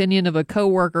their opinion of a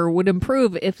coworker would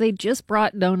improve if they just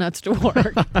brought donuts to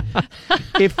work.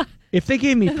 If they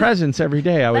gave me presents every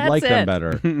day, I would like them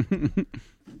better.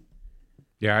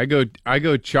 Yeah, I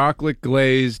go chocolate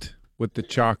glazed with the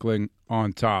chocolate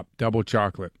on top, double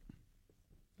chocolate.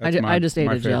 I just ate a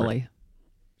favorite. jelly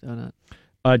donut.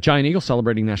 Giant Eagle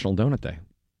celebrating National Donut Day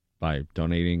by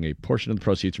donating a portion of the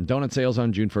proceeds from donut sales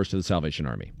on June 1st to the Salvation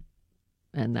Army.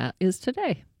 And that is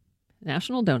today,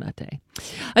 National Donut Day.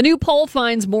 A new poll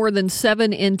finds more than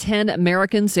 7 in 10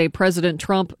 Americans say President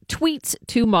Trump tweets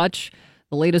too much.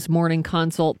 The latest Morning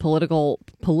Consult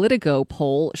Politico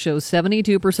poll shows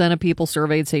 72% of people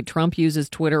surveyed say Trump uses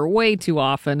Twitter way too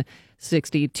often.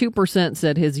 62%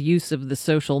 said his use of the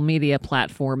social media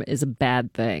platform is a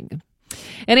bad thing.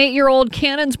 An 8-year-old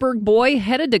Canonsburg boy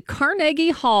headed to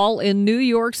Carnegie Hall in New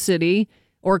York City,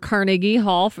 or Carnegie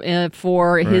Hall,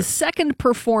 for his second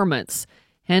performance.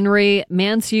 Henry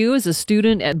Mansue is a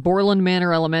student at Borland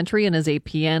Manor Elementary and is a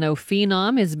piano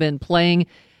phenom. He's been playing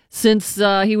since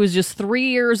he was just 3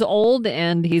 years old,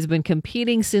 and he's been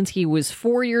competing since he was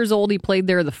 4 years old. He played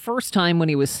there the first time when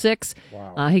he was 6.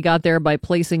 Wow. He got there by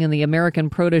placing in the American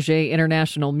Protégé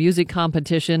International Music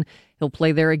Competition. He'll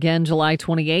play there again July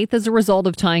 28th as a result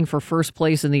of tying for first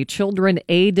place in the Children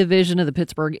A Division of the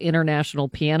Pittsburgh International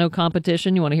Piano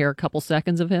Competition. You want to hear a couple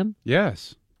seconds of him?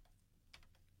 Yes.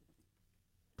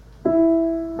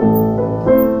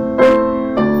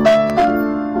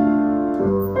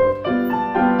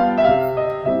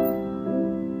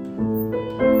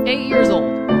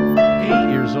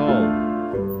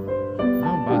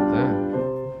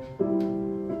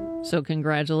 So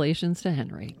congratulations to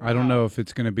Henry. I don't know if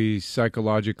it's going to be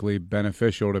psychologically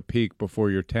beneficial to peak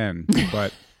before you're 10,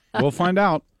 but we'll find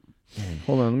out.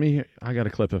 Hold on, let me hear. I got a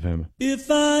clip of him.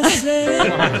 If I say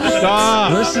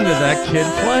Stop! Listen to that kid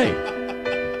play.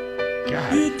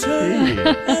 God,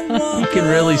 he can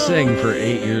really sing for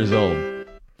 8 years old.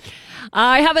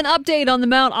 I have an update on the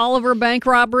Mount Oliver bank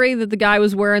robbery that the guy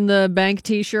was wearing the bank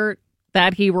T-shirt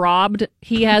that he robbed.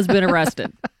 He has been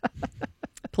arrested.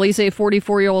 Police say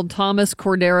 44-year-old Thomas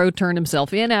Cordero turned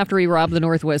himself in after he robbed the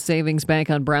Northwest Savings Bank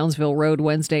on Brownsville Road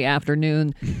Wednesday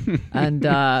afternoon. And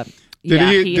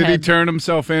did he turn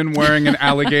himself in wearing an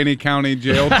Allegheny County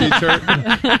Jail T-shirt?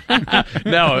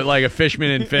 No, like a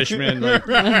Fishman and Fishman.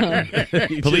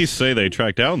 Police say they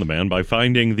tracked down the man by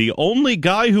finding the only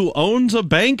guy who owns a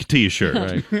bank T-shirt.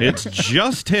 Right. It's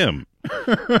just him.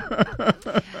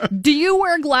 Do you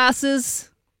wear glasses?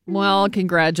 Well,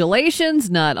 congratulations.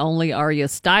 Not only are you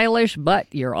stylish, but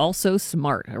you're also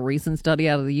smart. A recent study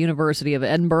out of the University of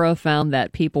Edinburgh found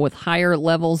that people with higher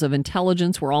levels of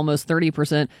intelligence were almost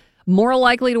 30% more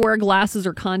likely to wear glasses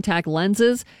or contact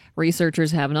lenses.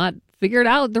 Researchers have not figured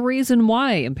out the reason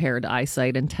why impaired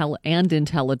eyesight and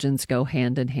intelligence go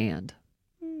hand in hand.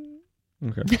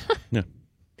 Okay. Yeah.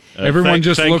 Everyone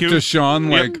just looked at Sean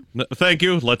like... Thank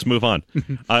you. Let's move on.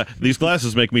 These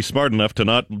glasses make me smart enough to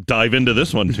not dive into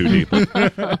this one too deeply.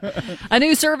 A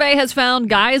new survey has found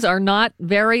guys are not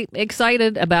very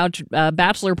excited about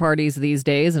bachelor parties these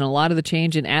days, and a lot of the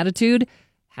change in attitude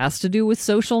has to do with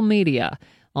social media.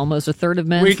 Almost a third of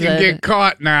men We can get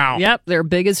caught now. Yep, their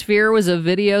biggest fear was of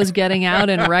videos getting out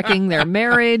and wrecking their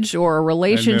marriage or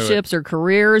relationships or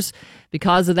careers.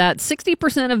 Because of that,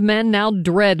 60% of men now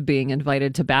dread being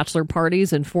invited to bachelor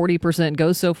parties, and 40%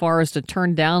 go so far as to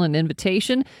turn down an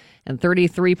invitation, and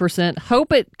 33%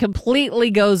 hope it completely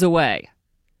goes away.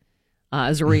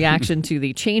 As a reaction to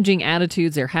the changing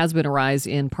attitudes, there has been a rise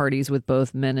in parties with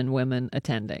both men and women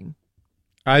attending.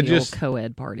 The old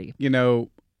co-ed party. You know,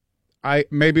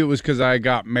 maybe it was because I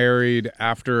got married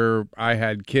after I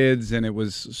had kids, and it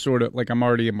was sort of like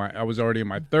I was already in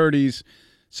my 30s.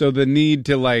 So the need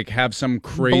to like have some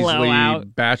crazy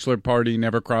bachelor party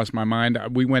never crossed my mind.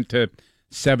 We went to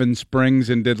Seven Springs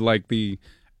and did like the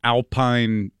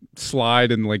alpine slide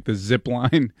and like the zip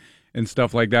line and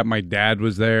stuff like that. My dad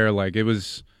was there. Like it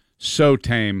was so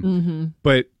tame. Mm-hmm.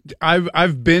 But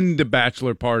I've been to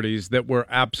bachelor parties that were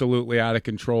absolutely out of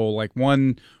control. Like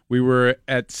one, we were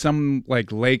at some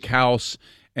like lake house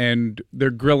and they're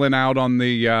grilling out on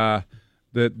the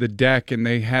deck, and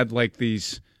they had like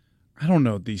these, I don't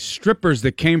know, these strippers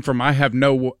that came from I have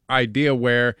no idea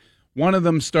where. One of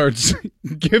them starts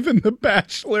giving the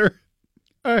bachelor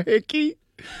a hickey,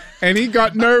 and he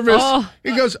got nervous.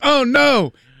 He goes, "Oh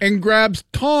no," and grabs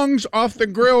tongs off the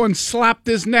grill and slapped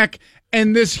his neck,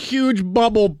 and this huge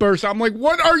bubble burst. I'm like,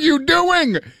 what are you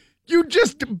doing? You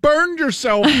just burned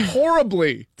yourself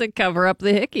horribly. To cover up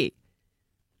the hickey.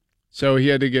 So he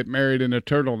had to get married in a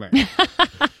turtleneck.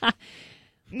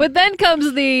 But then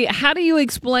comes the, how do you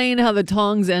explain how the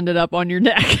tongs ended up on your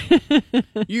neck?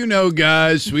 You know,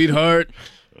 guys, sweetheart.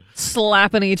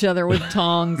 Slapping each other with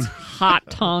tongs, hot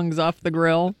tongs off the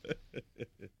grill.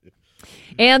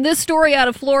 And this story out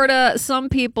of Florida, some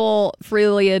people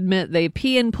freely admit they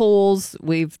pee in pools.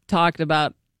 We've talked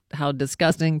about how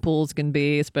disgusting pools can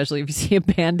be, especially if you see a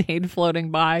Band-Aid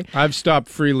floating by. I've stopped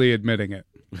freely admitting it.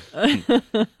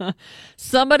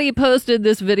 Somebody posted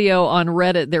this video on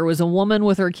Reddit. There was a woman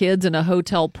with her kids in a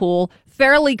hotel pool,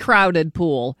 fairly crowded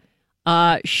pool,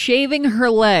 shaving her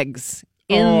legs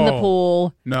in the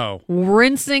pool. No.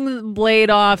 Rinsing the blade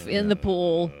off in the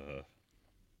pool.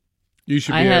 You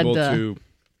should be able to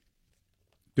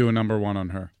do a number one on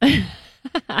her.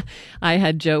 I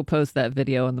had Joe post that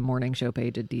video on the morning show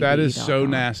page at DV.com. That is so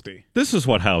nasty. This is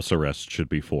what house arrest should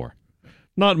be for.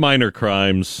 Not minor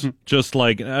crimes, just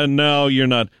like, no, you're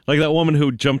not. Like that woman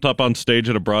who jumped up on stage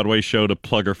at a Broadway show to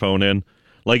plug her phone in.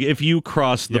 Like, if you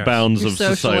cross the bounds of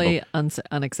socially society,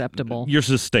 unacceptable. You're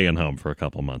just staying home for a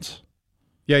couple months.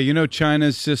 Yeah, you know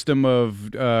China's system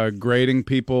of grading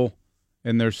people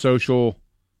and their social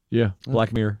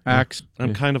Black Mirror acts.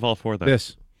 I'm kind of all for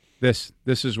that. This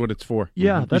is what it's for.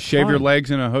 Yeah, you shave your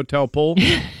legs in a hotel pool.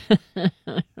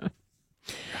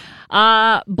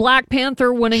 Black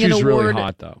Panther winning an award really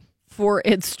hot, though. for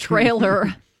its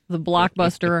trailer. The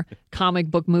blockbuster comic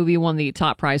book movie won the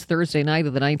top prize Thursday night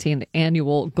of the 19th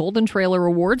annual Golden Trailer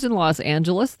Awards in Los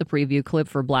Angeles. The preview clip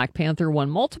for Black Panther won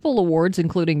multiple awards,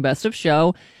 including Best of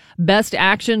Show, Best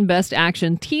Action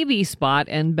TV Spot,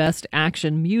 and Best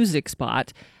Action Music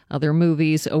Spot. Other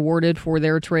movies awarded for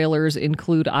their trailers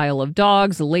include Isle of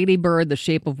Dogs, Lady Bird, The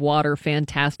Shape of Water,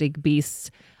 Fantastic Beasts,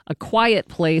 A Quiet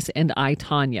Place, and I,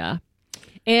 Tonya.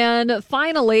 And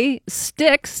finally,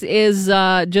 Styx is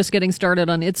just getting started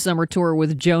on its summer tour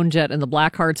with Joan Jett and the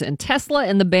Blackhearts and Tesla,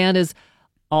 and the band is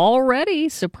already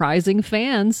surprising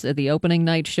fans at the opening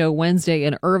night show Wednesday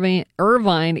in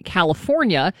Irvine,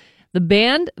 California. The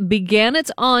band began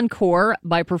its encore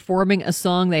by performing a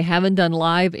song they haven't done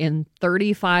live in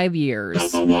 35 years.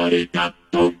 Wow.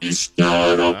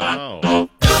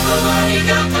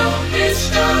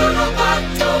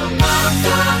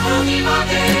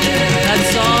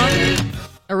 That song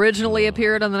originally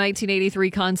appeared on the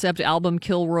 1983 concept album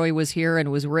Kilroy Was Here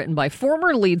and was written by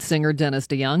former lead singer Dennis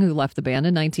DeYoung, who left the band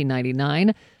in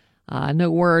 1999.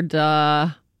 No word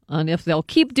And if they'll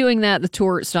keep doing that, the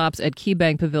tour stops at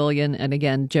KeyBank Pavilion. And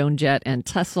again, Joan Jett and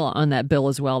Tesla on that bill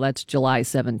as well. That's July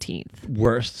 17th.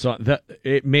 Worst song.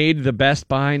 It made the best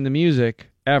Behind the Music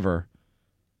ever,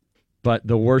 but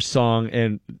the worst song.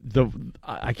 And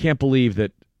I can't believe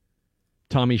that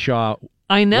Tommy Shaw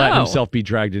let himself be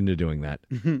dragged into doing that.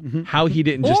 How he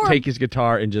didn't just take his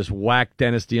guitar and just whack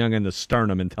Dennis DeYoung in the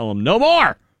sternum and tell him, no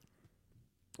more!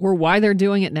 Or why they're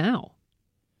doing it now.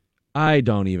 I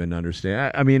don't even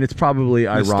understand. I mean, it's probably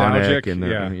nostalgic, ironic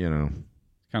and, you know.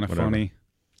 Kind of funny.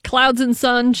 Clouds and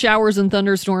sun, showers and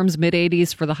thunderstorms,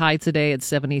 mid-80s for the high today at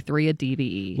 73 at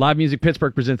DVE. Live Music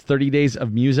Pittsburgh presents 30 Days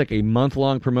of Music, a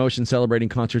month-long promotion celebrating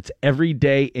concerts every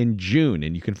day in June.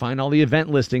 And you can find all the event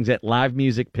listings at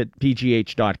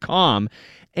livemusicpgh.com.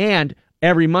 And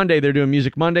every Monday, they're doing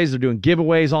Music Mondays. They're doing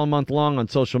giveaways all month long on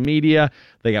social media.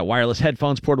 They got wireless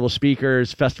headphones, portable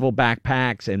speakers, festival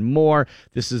backpacks, and more.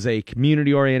 This is a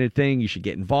community-oriented thing. You should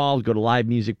get involved. Go to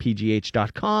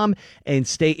livemusicpgh.com and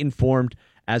stay informed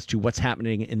as to what's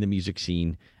happening in the music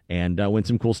scene and win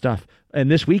some cool stuff. And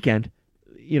this weekend,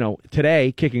 you know,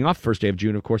 today, kicking off the first day of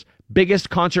June, of course, biggest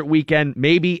concert weekend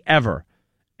maybe ever.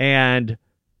 And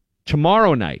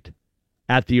tomorrow night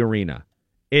at the arena,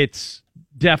 it's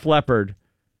Def Leppard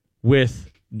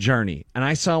with Journey. And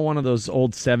I saw one of those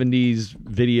old 70s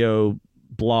video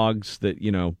blogs that,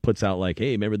 you know, puts out like,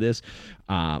 hey, remember this?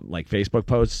 Like Facebook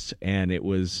posts. And it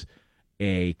was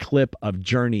a clip of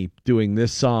Journey doing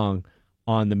this song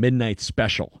on the Midnight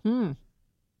Special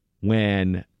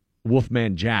when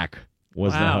Wolfman Jack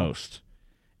was the host.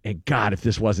 And God, if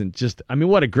this wasn't just, I mean,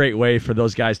 what a great way for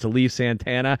those guys to leave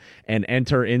Santana and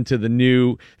enter into the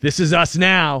new, this is us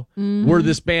now. We're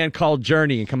this band called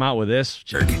Journey and come out with this.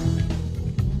 Journey.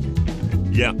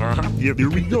 Yeah, yeah, here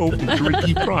we go. Kermit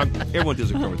the Frog. Everyone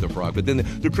does a Kermit the Frog, but then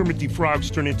the Kermit the Frogs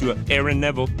turn into Aaron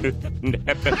Neville.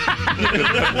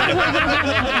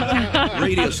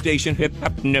 Radio station.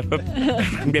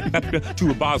 To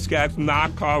a boss guy, I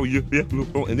call you.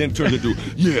 And then turns into,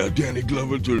 yeah, Danny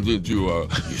Glover turns into,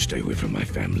 you stay away from my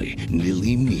family.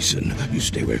 Liam Neeson, you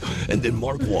stay away. And then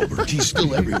Mark Wahlberg, he's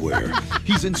still everywhere.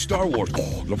 He's in Star Wars.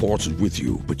 Oh, the Force is with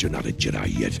you, but you're not a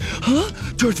Jedi yet. Huh?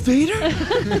 Darth Vader?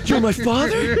 You're my father?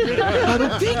 I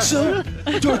don't think so.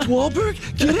 Darth Wahlberg?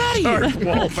 Get out of here.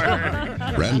 Darth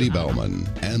Wahlberg. Randy Bauman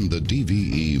and the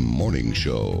DVE Morning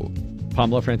Show.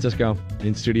 Pablo Francisco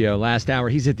in studio last hour.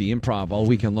 He's at the Improv all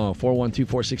weekend long.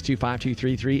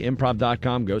 412-462-5233,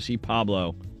 improv.com. Go see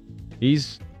Pablo.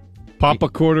 Pop a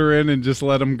quarter in and just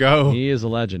let him go. He is a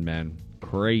legend, man.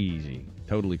 Crazy.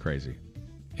 Totally crazy.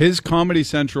 His Comedy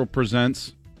Central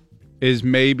Presents is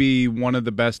maybe one of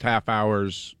the best half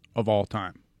hours of all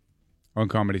time on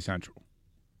Comedy Central.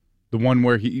 The one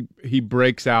where he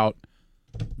breaks out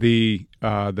the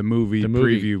movie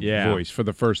preview voice for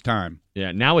the first time.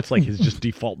 Yeah, now it's like his just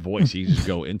default voice. You just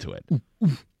go into it.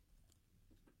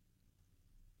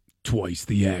 Twice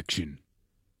the action.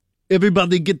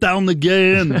 Everybody get down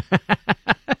again.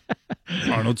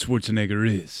 Arnold Schwarzenegger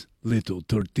is Little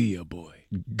Tortilla Boy.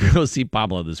 Go see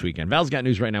Pablo this weekend. Val's got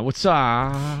news right now. What's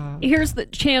up? Here's the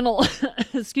Channel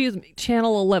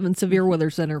 11 Severe Weather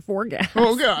Center forecast.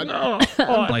 Oh, God.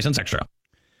 License extra.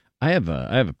 I have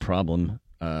a problem.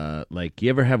 Like, you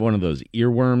ever have one of those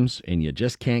earworms and you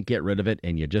just can't get rid of it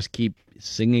and you just keep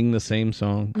singing the same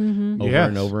song over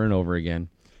and over and over again?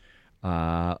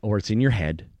 Or it's in your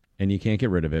head and you can't get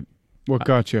rid of it. What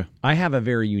got you? I have a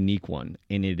very unique one,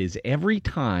 and it is every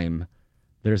time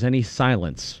there's any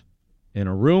silence in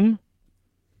a room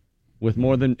with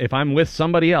more than, if I'm with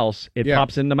somebody else, it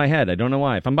pops into my head. I don't know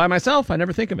why. If I'm by myself, I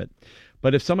never think of it.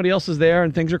 But if somebody else is there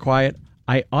and things are quiet,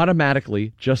 I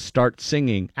automatically just start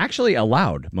singing, actually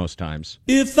aloud most times.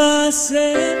 If I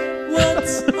said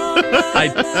what's on my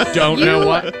I don't know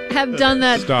what. Have done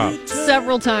that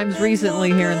several times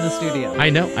recently here in the studio. I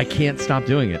know. I can't stop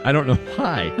doing it. I don't know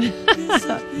why.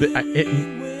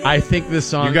 I think this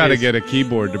song You got to get a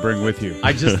keyboard to bring with you.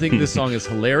 I just think this song is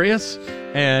hilarious.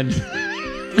 And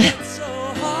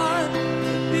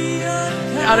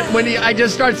I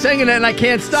just start singing it and I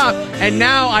can't stop. And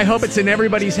now I hope it's in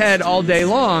everybody's head all day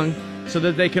long so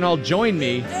that they can all join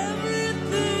me.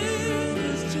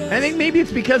 I think maybe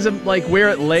it's because of like where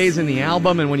it lays in the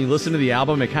album, and when you listen to the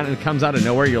album, it kind of comes out of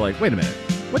nowhere. You're like, wait a minute,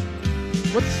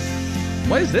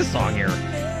 what is this song here?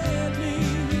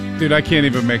 Dude, I can't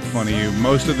even make fun of you.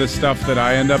 Most of the stuff that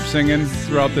I end up singing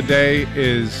throughout the day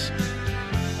is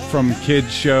from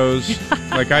kids' shows.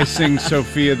 Like I sing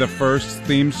Sophia the First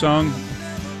theme song.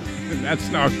 And that's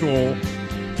not cool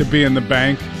to be in the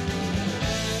bank.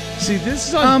 See,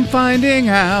 this song... I'm finding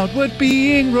out what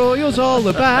being royal's all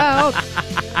about.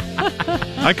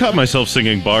 I caught myself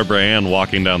singing Barbara Ann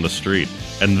walking down the street,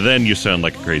 and then you sound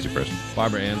like a crazy person.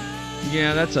 Barbara Ann.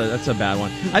 Yeah, that's a bad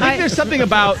one. I think there's something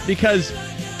about, because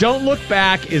Don't Look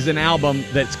Back is an album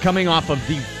that's coming off of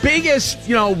the biggest,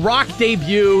 rock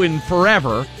debut in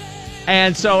forever.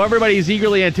 And so everybody's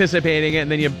eagerly anticipating it,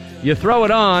 and then you throw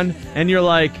it on, and you're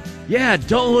like, yeah,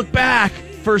 Don't Look Back.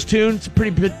 First tune, it's a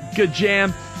pretty good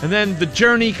jam. And then The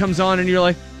Journey comes on, and you're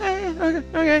like,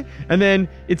 okay. And then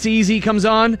It's Easy comes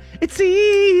on. It's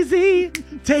easy,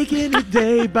 taking it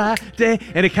day by day.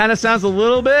 And it kind of sounds a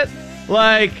little bit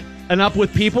like an Up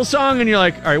With People song, and you're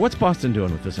like, all right, what's Boston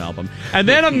doing with this album? And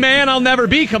then A Man I'll Never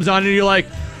Be comes on, and you're like,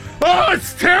 oh,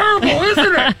 it's terrible,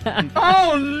 isn't it?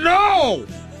 Oh, no!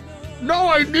 No,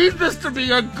 I need this to be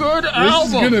a good album. This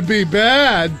is going to be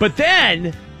bad. But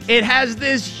then it has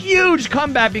this huge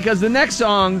comeback because the next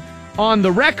song on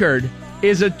the record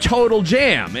is a total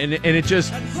jam, and it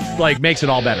just makes it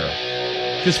all better.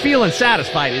 Because Feeling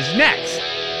Satisfied is next.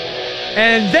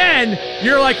 And then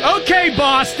you're like, okay,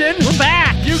 Boston, we're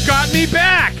back. You got me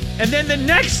back. And then the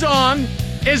next song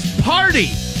is Party.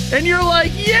 And you're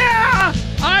like, yeah,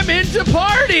 I'm into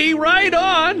party. Right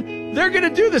on. They're going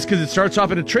to do this, because it starts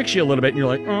off and it tricks you a little bit, and you're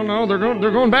like, oh no, they're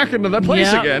going back into that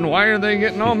place again. Why are they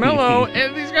getting all mellow?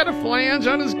 And he's got a flange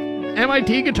on his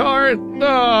MIT guitar.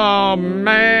 Oh,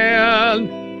 man.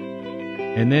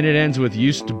 And then it ends with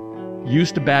used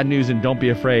to Bad News and Don't Be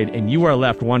Afraid, and you are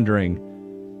left wondering,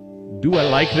 do I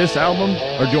like this album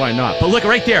or do I not? But look,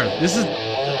 right there. This is...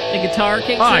 The guitar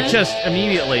kicks in? Just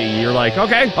immediately you're like,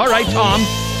 okay, all right, Tom,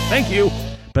 thank you.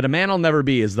 But A Man I'll Never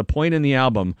Be is the point in the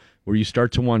album where you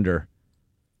start to wonder,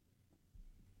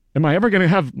 am I ever going to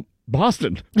have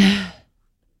Boston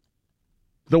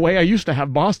the way I used to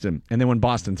have Boston? And then when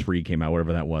Boston 3 came out,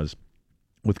 whatever that was,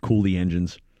 with Cool the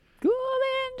Engines.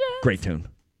 Great tune.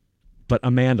 But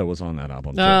Amanda was on that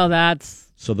album, too. Oh, that's...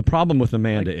 So the problem with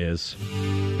Amanda is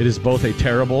it is both a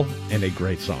terrible and a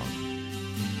great song.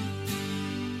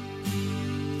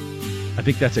 I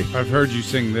think that's I've heard you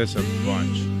sing this a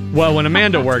bunch. Well, when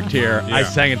Amanda worked here, I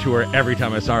sang it to her every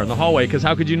time I saw her in the hallway, because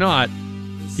how could you not?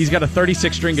 He's got a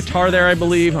 36-string guitar there, I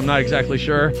believe. I'm not exactly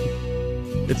sure.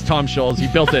 It's Tom Scholz. He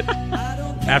built it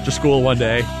after school one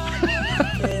day.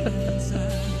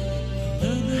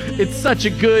 It's such a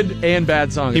good and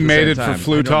bad song. He made it for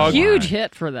Flute Hog. Huge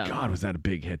hit for them. God, was that a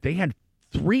big hit. They had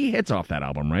 3 hits off that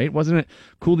album, right? Wasn't it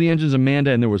Cool the Engines,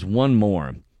 Amanda, and there was one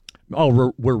more.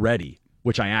 Oh, We're Ready,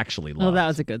 which I actually love. Oh, that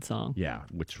was a good song. Yeah,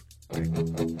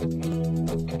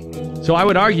 So I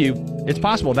would argue it's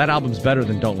possible that album's better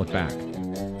than Don't Look Back.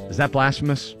 Is that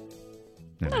blasphemous?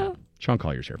 No. Sean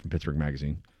Collier's here from Pittsburgh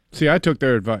Magazine. See, I took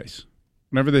their advice.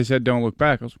 Whenever they said don't look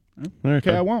back, I was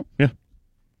okay, I won't. Yeah.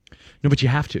 No, but you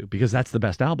have to, because that's the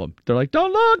best album. They're like,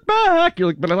 don't look back. You're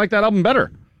like, but I like that album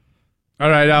better. All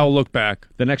right, I'll look back.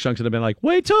 The next song should have been like,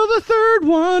 wait till the third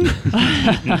one.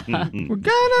 We're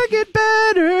gonna get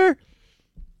better.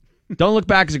 Don't Look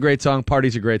Back is a great song.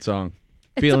 Party's a great song.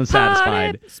 Feeling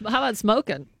Satisfied. How about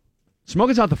Smokin'?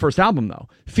 Smoking's not the first album, though.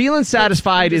 Feeling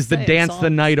Satisfied is the dance the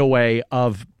night away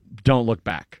of Don't Look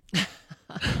Back.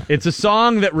 It's a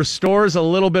song that restores a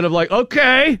little bit of like,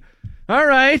 okay, all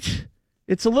right,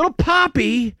 it's a little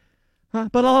poppy,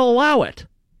 but I'll allow it.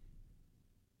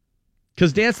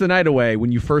 Because Dance the Night Away,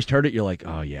 when you first heard it, you're like,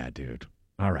 oh, yeah, dude.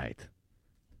 All right.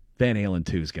 Van Halen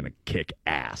 2 is going to kick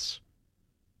ass.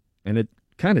 And it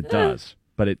kind of does,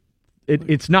 but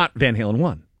it's not Van Halen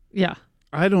 1. Yeah.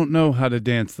 I don't know how to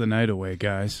dance the night away,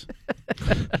 guys.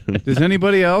 Does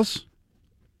anybody else?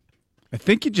 I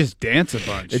think you just dance a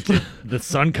bunch. The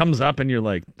sun comes up and you're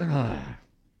like, guys,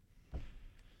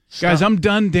 I'm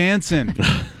done dancing.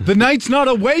 The night's not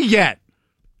away yet.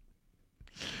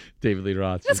 David Lee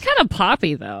Roth. That's kind of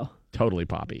poppy, though. Totally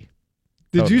poppy.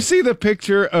 Did you see the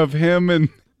picture of him and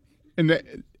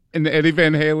Eddie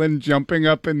Van Halen jumping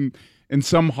up in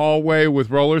some hallway with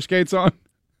roller skates on?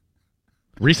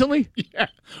 Recently? Yeah.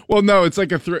 Well, no, it's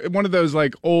like one of those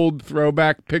like old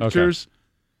throwback pictures. Okay.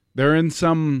 They're in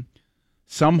some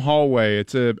hallway.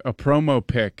 It's a promo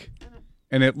pic,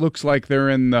 and it looks like they're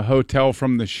in the hotel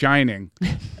from The Shining,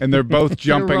 and they're both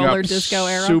jumping up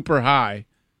super high,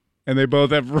 and they both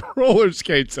have roller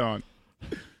skates on.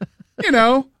 You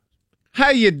know, how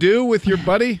you do with your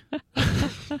buddy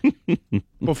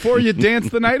before you dance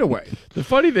the night away. The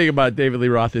funny thing about David Lee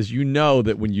Roth is you know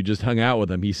that when you just hung out with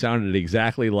him, he sounded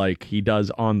exactly like he does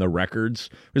on the records.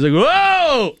 He's like,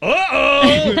 whoa,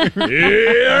 uh-oh,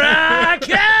 here I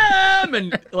come. him!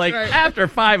 And like after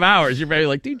 5 hours, you're very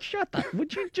like, dude, shut up.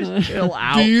 Would you just chill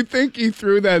out? Do you think he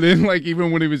threw that in, like,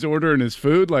 even when he was ordering his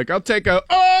food? Like, I'll take a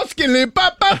skinny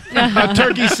a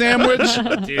turkey sandwich.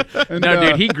 Dude. And,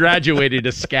 Dude, he graduated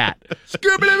to scat.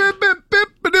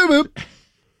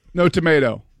 No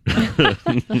tomato.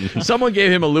 Someone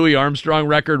gave him a Louis Armstrong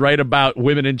record right about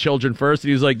women and children first, and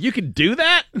he was like, you can do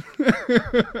that?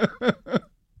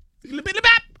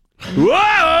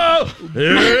 Whoa!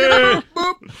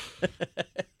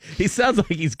 He sounds like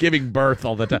he's giving birth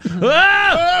all the time.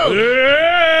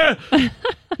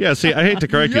 Yeah, see, I hate to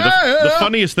correct you. The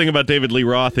funniest thing about David Lee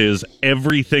Roth is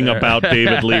everything about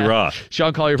David Lee Roth.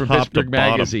 Sean Collier from Top to Pittsburgh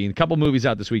bottom. Magazine. A couple movies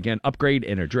out this weekend, Upgrade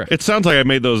and Adrift. It sounds like I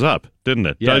made those up, didn't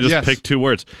it? Yes. I just Yes. picked two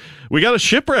words. We got a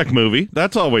shipwreck movie.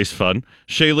 That's always fun.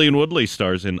 Shailene Woodley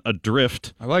stars in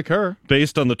Adrift. I like her.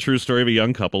 Based on the true story of a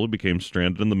young couple who became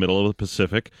stranded in the middle of the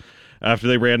Pacific after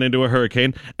they ran into a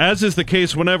hurricane. As is the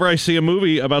case whenever I see a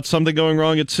movie about something going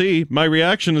wrong at sea, my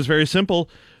reaction is very simple.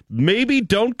 Maybe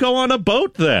don't go on a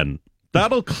boat then.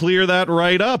 That'll clear that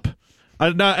right up.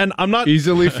 I'm not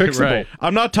easily fixable. Right.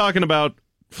 I'm not talking about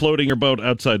floating your boat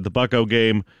outside the Bucko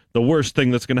game. The worst thing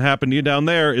that's going to happen to you down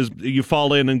there is you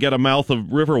fall in and get a mouth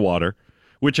of river water,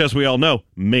 which, as we all know,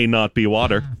 may not be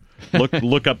water.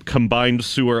 Look up combined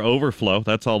sewer overflow.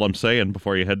 That's all I'm saying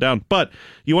before you head down. But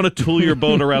you want to tool your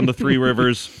boat around the Three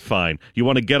Rivers? Fine. You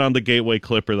want to get on the Gateway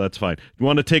Clipper? That's fine. You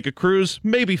want to take a cruise?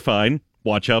 Maybe fine.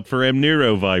 Watch out for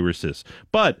amneuroviruses.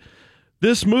 But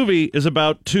this movie is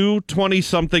about two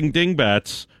 20-something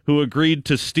dingbats who agreed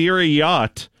to steer a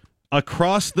yacht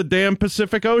across the damn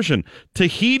Pacific Ocean,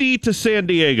 Tahiti to San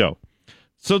Diego.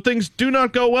 So things do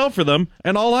not go well for them,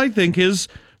 and all I think is,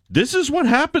 this is what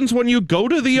happens when you go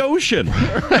to the ocean.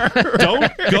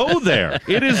 Don't go there.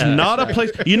 It is not a place.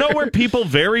 You know where people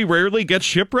very rarely get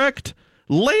shipwrecked?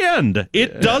 Land.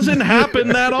 It doesn't happen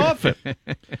that often.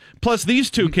 Plus, these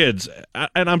two kids,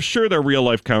 and I'm sure their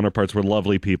real-life counterparts were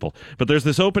lovely people, but there's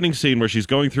this opening scene where she's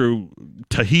going through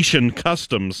Tahitian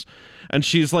customs, and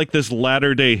she's like this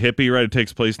latter-day hippie, right? It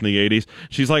takes place in the 80s.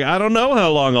 She's like, I don't know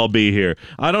how long I'll be here.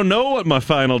 I don't know what my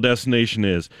final destination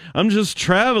is. I'm just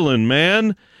traveling,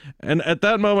 man. And at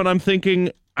that moment, I'm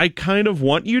thinking, I kind of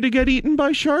want you to get eaten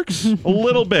by sharks a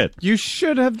little bit. You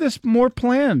should have this more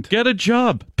planned. Get a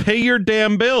job. Pay your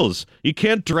damn bills. You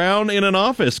can't drown in an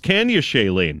office, can you,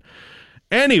 Shailene?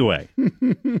 Anyway,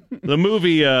 the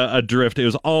movie Adrift, it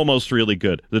was almost really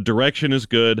good. The direction is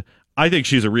good. I think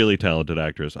she's a really talented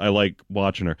actress. I like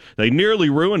watching her. They nearly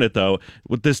ruin it, though,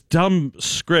 with this dumb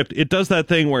script. It does that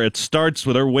thing where it starts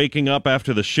with her waking up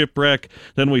after the shipwreck,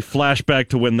 then we flash back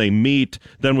to when they meet,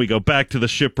 then we go back to the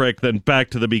shipwreck, then back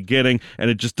to the beginning, and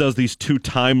it just does these two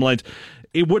timelines.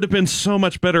 It would have been so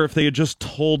much better if they had just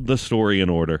told the story in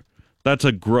order. That's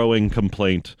a growing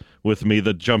complaint with me,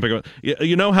 the jumping.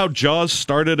 You know how Jaws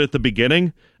started at the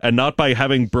beginning and not by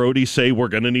having Brody say we're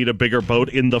going to need a bigger boat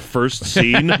in the first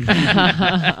scene?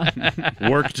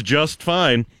 Worked just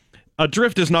fine.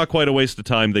 Adrift is not quite a waste of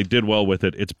time. They did well with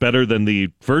it. It's better than the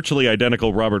virtually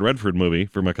identical Robert Redford movie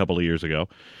from a couple of years ago.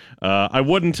 I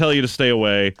wouldn't tell you to stay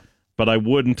away, but I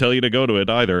wouldn't tell you to go to it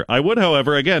either. I would,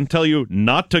 however, again, tell you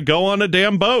not to go on a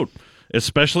damn boat.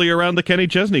 Especially around the Kenny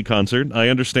Chesney concert. I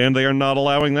understand they are not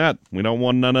allowing that. We don't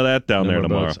want none of that down there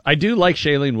tomorrow. Boats. I do like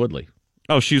Shailene Woodley.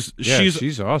 Oh, she's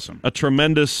awesome. A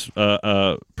tremendous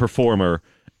performer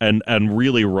and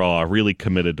really raw, really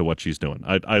committed to what she's doing.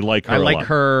 I like her. I like a lot.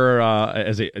 her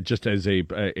as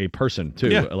a person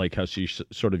too. Yeah. I like how she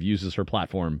sort of uses her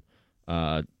platform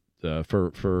for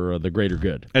the greater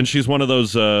good. And she's one of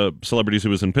those celebrities who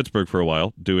was in Pittsburgh for a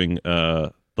while doing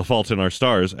The Fault in Our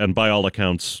Stars, and by all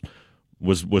accounts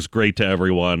was great to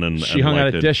everyone. And she hung out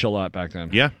at it. Dish a lot back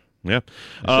then. Yeah.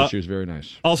 She was very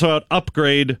nice. Also out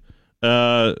Upgrade,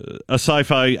 a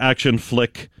sci-fi action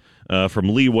flick from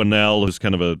Lee Winnell, who's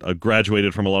kind of a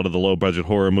graduated from a lot of the low-budget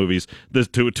horror movies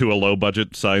to a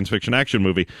low-budget science fiction action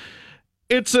movie.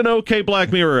 It's an okay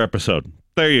Black Mirror episode.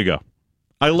 There you go.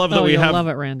 I love that we have. Love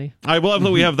it, Randy. I love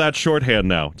that we have that shorthand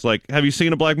now. It's like, have you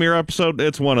seen a Black Mirror episode?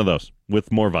 It's one of those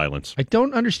with more violence. I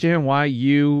don't understand why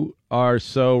you are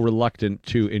so reluctant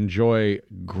to enjoy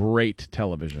great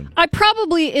television.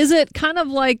 Is it kind of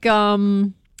like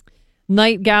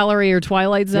Night Gallery or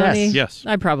Twilight Zone? Yes.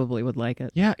 I probably would like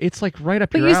it. Yeah, it's like right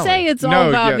up but your you alley. say it's all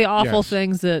about the awful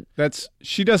things that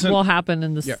she doesn't will happen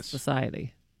in this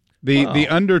society. The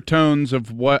undertones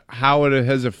of how it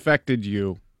has affected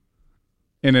you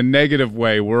in a negative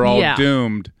way. We're all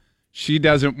doomed. She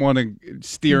doesn't want to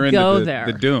steer into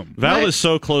the doom. Val is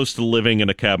so close to living in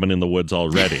a cabin in the woods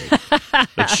already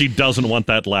that she doesn't want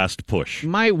that last push.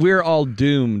 My "we're all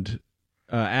doomed"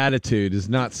 attitude does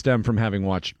not stem from having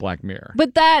watched Black Mirror.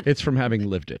 But that it's from having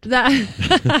lived it.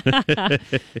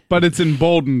 But it's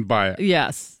emboldened by it.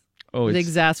 Yes. Oh, it it's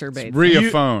exacerbates.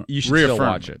 You should still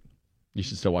watch it. You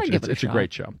should still watch it. It's a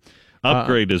great show.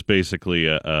 Upgrade is basically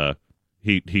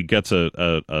he gets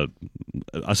a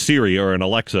Siri or an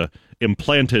Alexa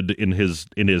implanted in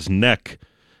his neck,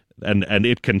 and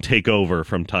it can take over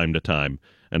from time to time.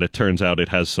 And it turns out it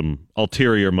has some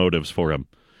ulterior motives for him,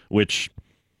 which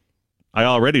I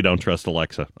already don't trust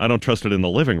Alexa. I don't trust it in the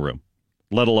living room,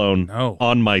 let alone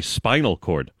on my spinal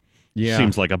cord. Yeah.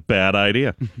 Seems like a bad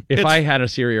idea. If I had a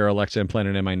Siri or Alexa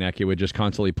implanted in my neck, it would just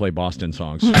constantly play Boston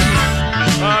songs. Oh,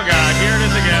 God, here it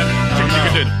is again.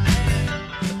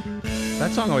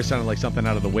 That song always sounded like something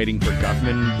out of the Waiting for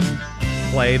Guffman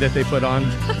play that they put on.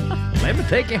 Let me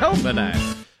take you home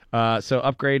tonight. So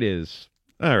Upgrade is...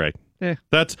 All right.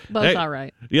 That's both all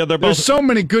right. Yeah, they're both. There's so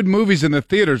many good movies in the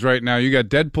theaters right now. You got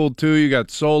Deadpool 2, you got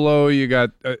Solo, you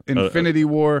got Infinity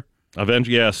War.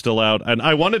 Avengers, still out. And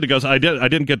I wanted to go. I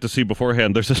didn't get to see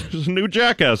beforehand. There's a new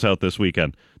Jackass out this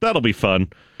weekend. That'll be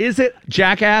fun. Is it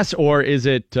Jackass or is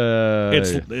it...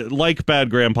 It's like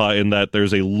Bad Grandpa in that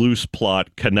there's a loose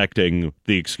plot connecting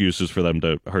the excuses for them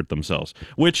to hurt themselves.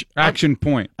 Which... Action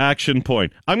point.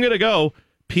 I'm going to go...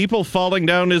 People falling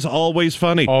down is always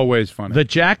funny. Always funny. The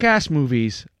Jackass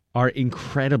movies are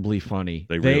incredibly funny.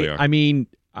 They really are. I mean,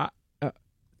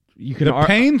 you can... The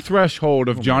pain threshold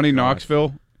of Johnny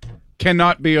Knoxville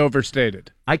cannot be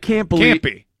overstated. I can't believe... Can't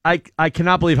be. I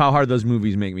cannot believe how hard those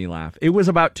movies make me laugh. It was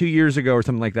about 2 years ago or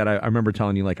something like that. I remember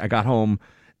telling you, like, I got home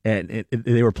and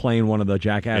they were playing one of the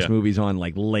Jackass movies on,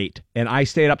 like, late. And I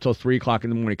stayed up till 3 o'clock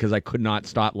in the morning because I could not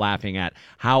stop laughing at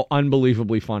how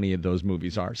unbelievably funny those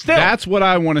movies are. Still, that's what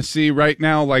I want to see right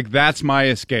now. Like, that's my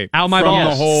escape. Out my from balls.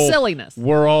 the whole silliness.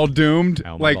 We're all doomed.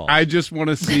 Like, balls. I just want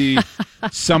to see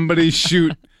somebody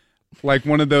shoot like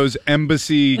one of those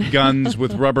embassy guns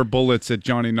with rubber bullets at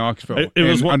Johnny Knoxville It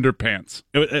was underpants.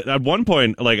 At one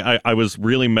point, like I was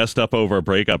really messed up over a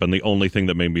breakup, and the only thing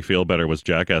that made me feel better was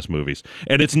Jackass movies.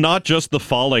 And it's not just the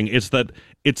falling; it's that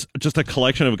it's just a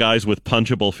collection of guys with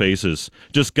punchable faces,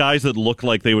 just guys that look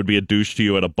like they would be a douche to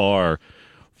you at a bar,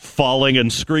 falling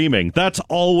and screaming. That's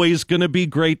always going to be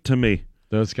great to me.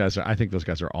 I think those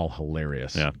guys are all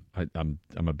hilarious. Yeah. I'm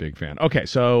a big fan. Okay,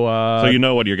 so... so you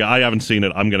know what I haven't seen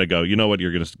it. I'm going to go. You know what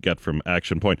you're going to get from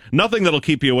Action Point. Nothing that'll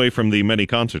keep you away from the many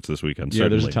concerts this weekend. Yeah,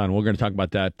 certainly. there's a ton. We're going to talk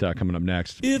about that coming up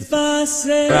next. If I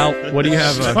say... Val, what do you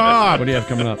have? What do you have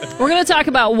coming up? We're going to talk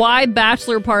about why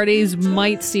bachelor parties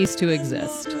might cease to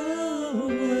exist. All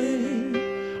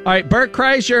right, Bert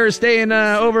Kreischer is staying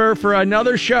over for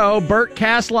another show, Bert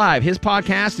Cast Live. His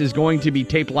podcast is going to be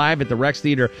taped live at the Rex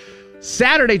Theater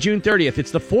Saturday, June 30th. It's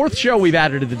the 4th show we've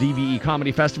added to the DVE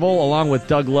Comedy Festival, along with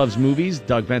Doug Loves Movies,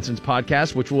 Doug Benson's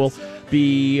podcast, which will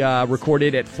be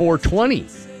recorded at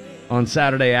 4:20 on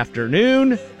Saturday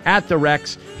afternoon at the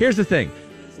Rex. Here's the thing.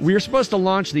 We are supposed to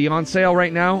launch the on sale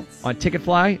right now on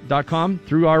Ticketfly.com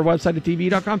through our website at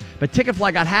TV.com, but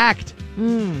Ticketfly got hacked.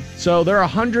 So there are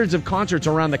hundreds of concerts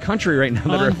around the country right now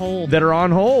that are on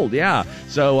hold. Yeah.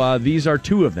 So these are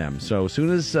 2 of them. So as soon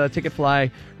as Ticketfly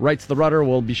writes the rudder,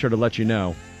 we'll be sure to let you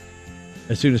know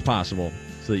as soon as possible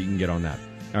so that you can get on that.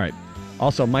 All right.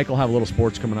 Also, Mike will have a little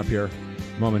sports coming up here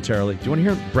momentarily. Do you want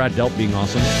to hear Brad Delp being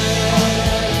awesome?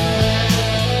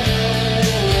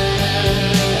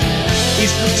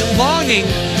 He's longing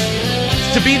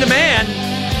to be the man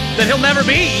that he'll never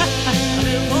be.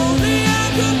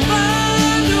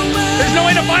 There's no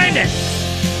way to find it.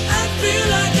 I feel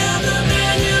like I'm the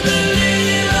man you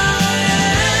believe I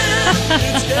am.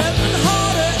 It's getting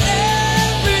harder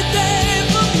every day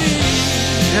for me.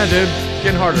 Yeah, dude.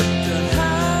 Getting harder.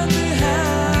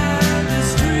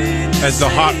 As the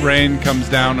hot rain comes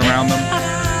down around them.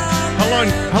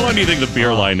 How long do you think the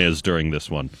beer line is during this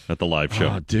one at the live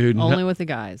show? Oh, dude. Only with the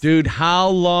guys. Dude,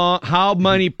 how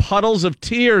many puddles of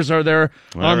tears are there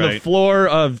on the floor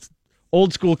of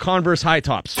old school Converse high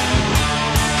tops?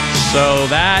 So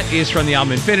that is from the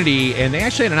album Infinity, and they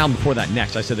actually had an album before that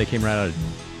next. I said they came right out of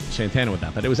Santana with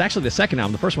that, but it was actually the second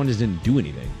album. The first one just didn't do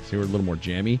anything. So they were a little more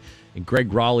jammy. And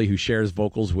Greg Raleigh, who shares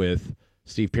vocals with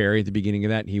Steve Perry at the beginning of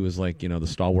that, he was like, the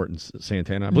stalwart in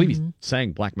Santana. I believe he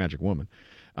sang Black Magic Woman.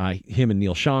 Him and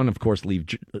Neil Sean, of course, leave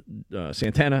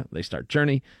Santana. They start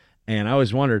Journey. And I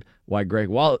always wondered why Greg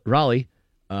Raleigh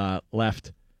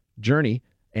left Journey,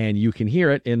 and you can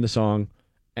hear it in the song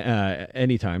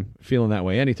Anytime, Feeling That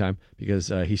Way Anytime, because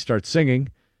he starts singing,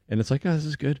 and it's like, oh, this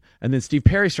is good. And then Steve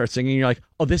Perry starts singing, and you're like,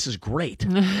 oh, this is great.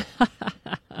 And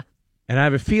I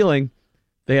have a feeling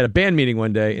they had a band meeting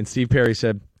one day, and Steve Perry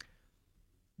said,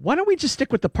 why don't we just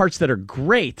stick with the parts that are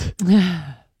great?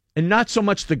 and not so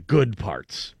much the good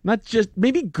parts. Not just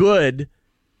maybe good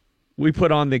we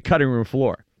put on the cutting room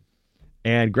floor.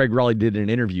 And Greg Raleigh did an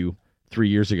interview 3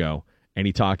 years ago, and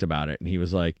he talked about it. And he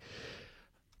was like,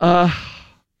 I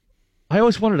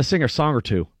always wanted to sing a song or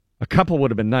two. A couple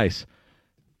would have been nice.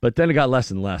 But then it got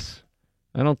less and less.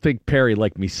 I don't think Perry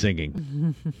liked me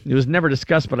singing. It was never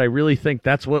discussed, but I really think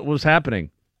that's what was happening.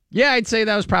 Yeah, I'd say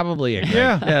that was probably it.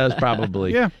 Yeah. Yeah, that's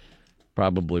probably,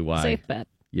 probably why. Safe bet.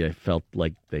 You felt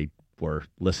like they were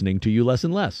listening to you less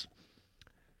and less.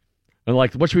 And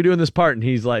like, what should we do in this part? And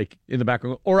he's like, in the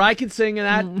background, or I can sing in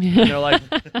that. And they're like,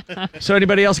 so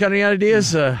anybody else got any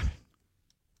ideas?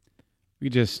 We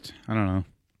just, I don't know,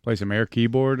 play some air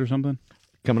keyboard or something.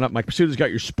 Coming up, Mike Pursuita's got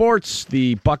your sports.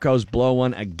 The Buccos blow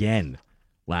one again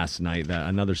last night.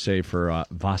 Another save for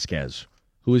Vasquez,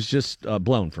 who was just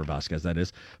blown for Vasquez, that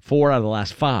is. 4 out of the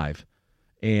last 5.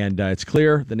 And it's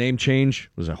clear the name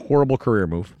change was a horrible career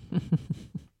move.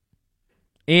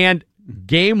 And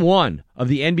Game 1 of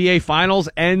the NBA Finals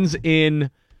ends in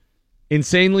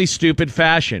insanely stupid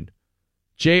fashion.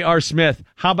 J.R. Smith,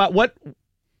 how about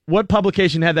what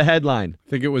publication had the headline? I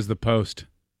think it was the Post.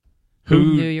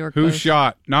 New York Who Post.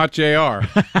 shot? Not JR.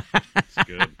 It's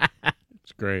good.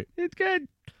 It's great. It's good.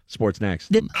 Sports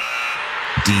next.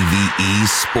 DVE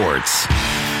Sports.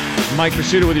 Mike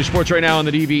Pursuita with your sports right now on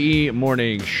the DVE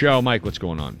Morning Show. Mike, what's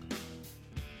going on?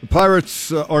 The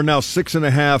Pirates are now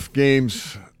 6.5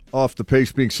 games off the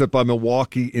pace being set by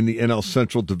Milwaukee in the NL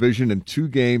Central Division and 2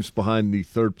 games behind the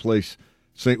third-place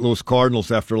St. Louis Cardinals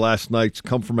after last night's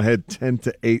come-from-ahead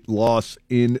 10-8 loss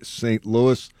in St.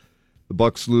 Louis. The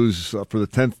Bucs lose for the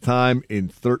 10th time in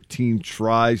 13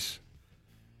 tries,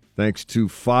 thanks to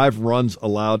 5 runs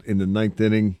allowed in the 9th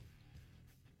inning.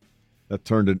 That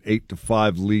turned an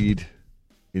 8-5 lead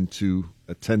into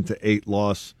a 10-8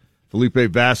 loss. Felipe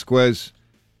Vasquez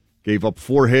gave up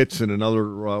 4 hits, and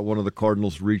another one of the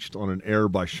Cardinals reached on an error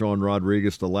by Sean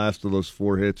Rodriguez. The last of those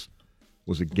 4 hits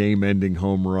was a game-ending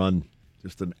home run.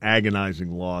 Just an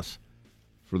agonizing loss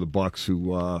for the Bucs,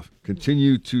 who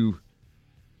continue to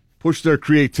push their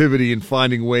creativity in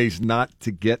finding ways not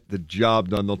to get the job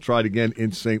done. They'll try it again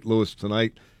in St. Louis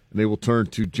tonight, and they will turn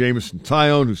to Jameson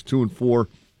Taillon, who's 2-4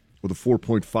 with a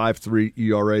 4.53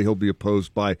 ERA. He'll be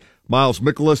opposed by Miles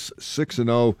Mikolas,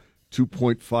 6-0,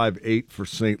 2.58 for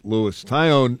St. Louis.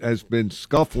 Taillon has been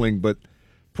scuffling, but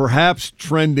perhaps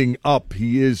trending up.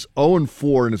 He is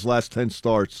 0-4 in his last 10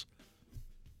 starts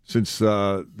since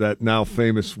that now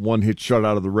famous one-hit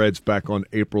shutout of the Reds back on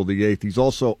April the 8th. He's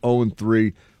also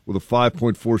 0-3 with a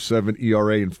 5.47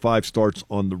 ERA and 5 starts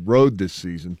on the road this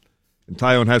season. And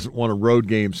Taillon hasn't won a road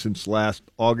game since last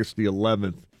August the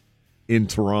 11th in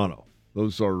Toronto.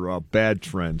 Those are bad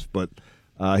trends, but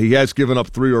he has given up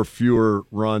 3 or fewer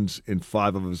runs in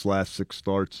 5 of his last 6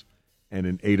 starts and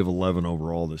in 8 of 11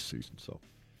 overall this season. So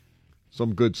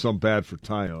some good, some bad for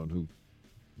Taillon, who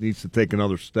needs to take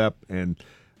another step. And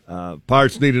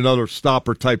Pirates need another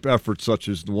stopper-type effort, such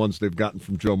as the ones they've gotten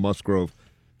from Joe Musgrove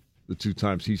the 2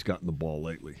 times he's gotten the ball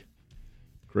lately.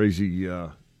 Crazy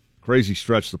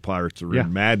stretch the Pirates are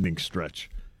in, maddening stretch.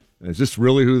 Is this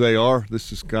really who they are?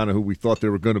 This is kind of who we thought they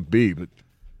were going to be, but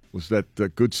was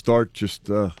that good start just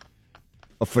a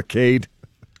facade?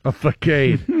 A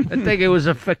facade. I think it was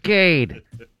a facade.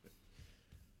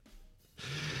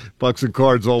 Bucks and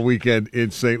Cards all weekend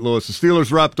in St. Louis. The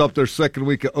Steelers wrapped up their second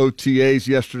week of OTAs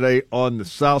yesterday on the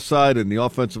south side, and the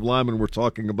offensive linemen were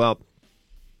talking about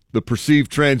the perceived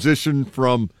transition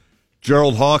from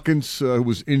Gerald Hawkins, who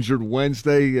was injured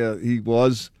Wednesday. He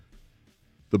was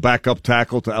the backup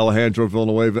tackle to Alejandro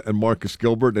Villanueva and Marcus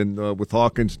Gilbert, and with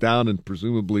Hawkins down and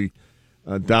presumably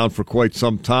down for quite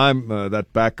some time,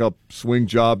 that backup swing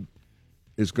job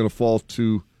is going to fall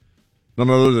to none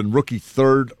other than rookie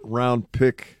third-round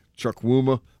pick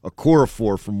Chukwuma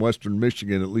Okorafor from Western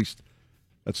Michigan. At least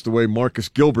that's the way Marcus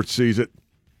Gilbert sees it.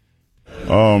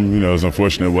 It's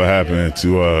unfortunate what happened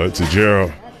to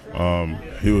Gerald.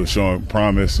 He was showing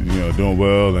promise, doing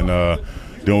well and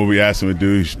doing what we asked him to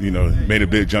do. He, made a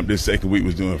big jump this second week,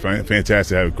 was doing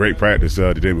fantastic, had a great practice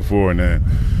the day before, and then,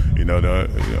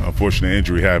 the unfortunate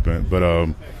injury happened.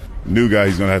 But new guy,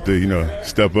 he's going to have to,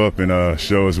 step up and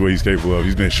show us what he's capable of.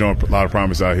 He's been showing a lot of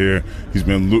promise out here. He's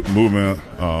been moving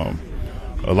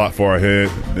a lot far ahead,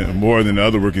 more than the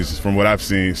other rookies from what I've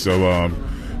seen. So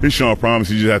he's showing promise.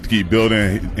 You just have to keep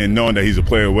building and knowing that he's a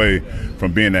play away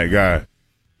from being that guy.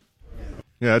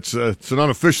 Yeah, it's an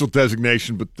unofficial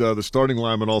designation, but the starting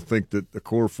linemen all think that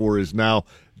Okorafor is now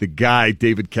the guy,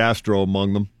 David Castro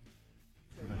among them.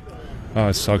 Oh,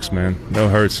 it sucks, man. That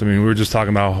hurts. I mean, we were just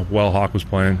talking about how well Hawk was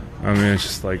playing. I mean, it's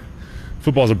just like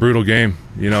football's a brutal game.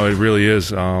 It really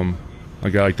is. a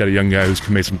guy like that, a young guy who's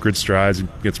made some good strides and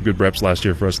get some good reps last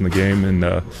year for us in the game, and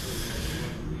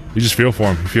you just feel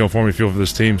for him. You feel for him. You feel for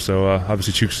this team. So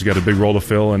obviously, Chooks has got a big role to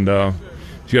fill, and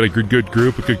he's got a good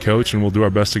group, a good coach, and we'll do our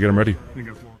best to get him ready.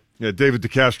 Yeah, David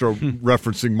DeCastro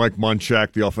referencing Mike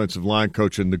Munchak, the offensive line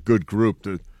coach, and the good group.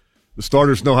 The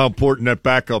starters know how important that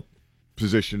backup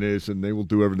position is, and they will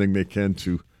do everything they can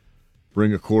to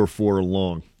bring a core four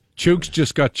along. Chooks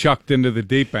just got chucked into the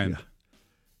deep end. Yeah.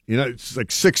 You know, it's like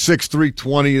 6'6",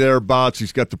 320 thereabouts.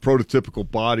 He's got the prototypical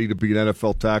body to be an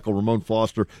NFL tackle. Ramon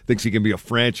Foster thinks he can be a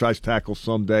franchise tackle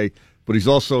someday, but he's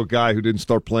also a guy who didn't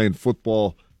start playing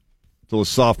football until his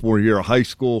sophomore year of high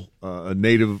school, a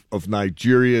native of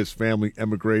Nigeria. His family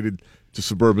emigrated to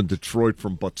suburban Detroit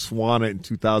from Botswana in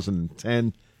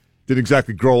 2010. Didn't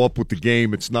exactly grow up with the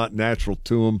game. It's not natural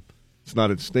to him. It's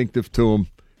not instinctive to him.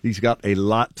 He's got a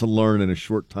lot to learn in a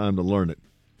short time to learn it.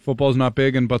 Football's not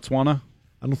big in Botswana?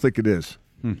 I don't think it is.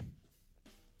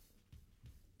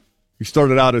 He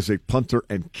started out as a punter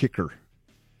and kicker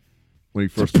when he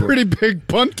first. It's a pretty big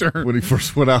punter when he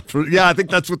first went out. Yeah, I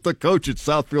think that's what the coach at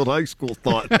Southfield High School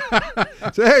thought.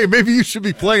 Say, hey, maybe you should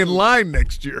be playing line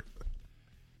next year.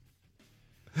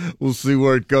 We'll see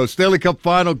where it goes. Stanley Cup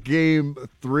Final Game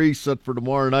 3 set for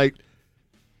tomorrow night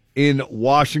in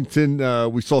Washington.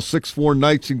 We saw 6-4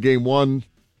 Knights in Game 1.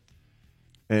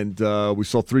 And we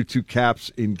saw 3-2 Caps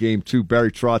in Game 2.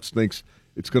 Barry Trotz thinks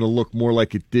it's going to look more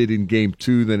like it did in Game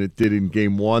 2 than it did in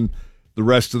Game 1. The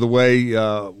rest of the way,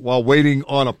 while waiting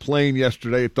on a plane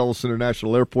yesterday at Dulles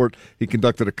International Airport, he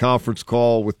conducted a conference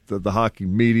call with the hockey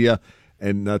media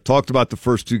and talked about the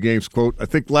first two games. Quote, I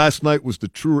think last night was the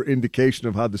truer indication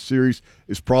of how the series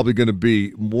is probably going to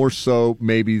be, more so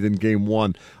maybe than Game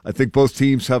 1. I think both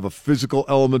teams have a physical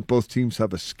element. Both teams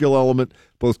have a skill element.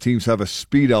 Both teams have a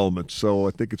speed element. So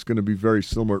I think it's going to be very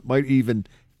similar. It might even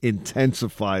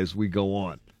intensify as we go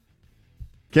on.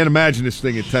 Can't imagine this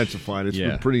thing intensifying. It's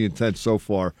been pretty intense so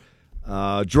far.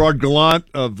 Gerard Gallant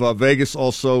of Vegas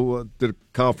also did a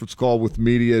conference call with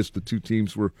media as the two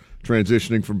teams were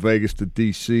transitioning from Vegas to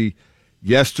D.C.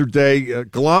 yesterday.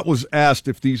 Gallant was asked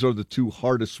if these are the two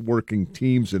hardest working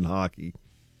teams in hockey.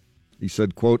 He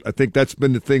said, quote, I think that's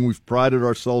been the thing we've prided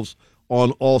ourselves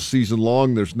on all season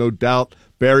long. There's no doubt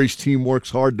Barry's team works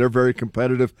hard. They're very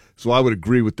competitive. So I would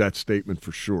agree with that statement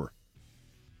for sure.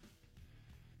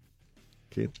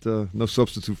 No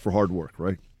substitute for hard work,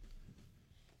 right?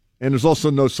 And there's also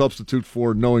no substitute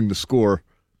for knowing the score,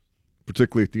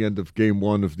 particularly at the end of Game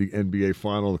 1 of the NBA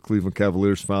Final. The Cleveland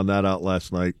Cavaliers found that out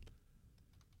last night.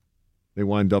 They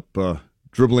wind up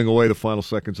dribbling away the final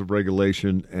seconds of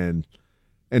regulation and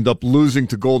end up losing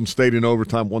to Golden State in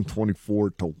overtime,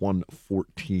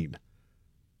 124-114.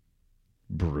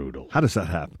 Brutal. How does that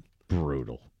happen?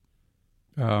 Brutal.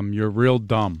 You're real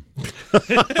dumb.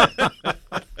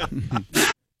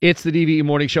 It's the DVE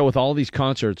Morning Show with all these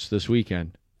concerts this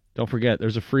weekend. Don't forget,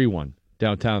 there's a free one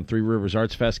downtown. Three Rivers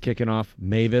Arts Fest kicking off.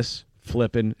 Mavis,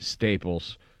 Flippin',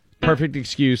 Staples. Perfect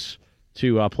excuse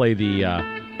to play the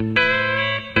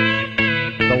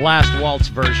Last Waltz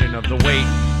version of The Wait,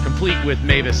 complete with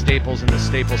Mavis, Staples, and the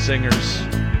Staples Singers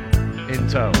in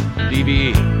tow.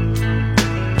 DVE.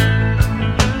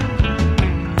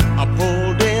 I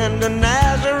pulled into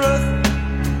Nazareth,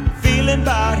 feeling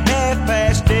about half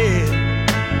past dead.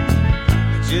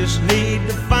 I just need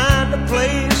to find a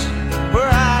place where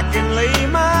I can lay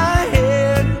my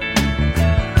head.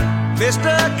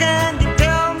 Mister, can you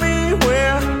tell me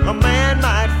where a man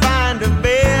might find a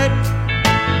bed?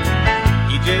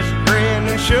 He just grinned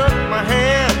and shook my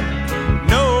hand.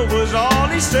 No was all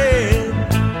he said.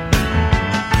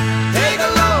 Take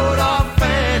a load off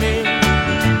Fanny.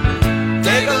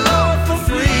 Take a load for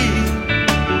free.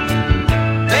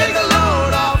 Take a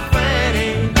load off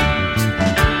Fanny.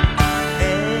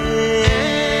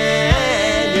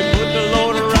 And you put the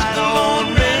load right on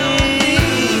me.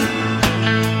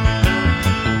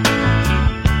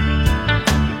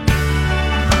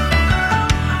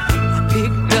 I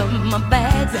picked up my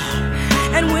bags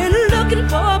and went looking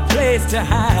for a place to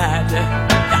hide.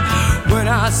 When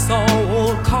I saw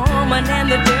old Carmen and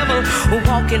the devil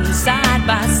walking side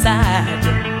by side,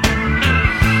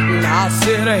 and I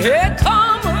said, hey,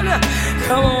 Carmen,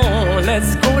 come on,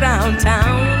 let's go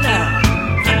downtown.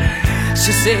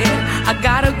 She said, I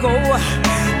gotta go,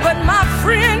 but my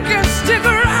friend can stick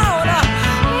around.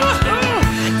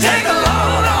 Take a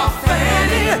load off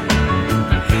Fanny.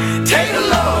 Take a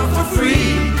load for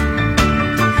free.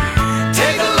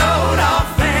 Take a load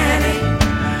off Fanny.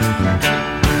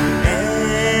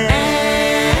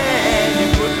 And you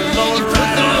put the load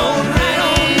right on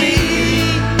me.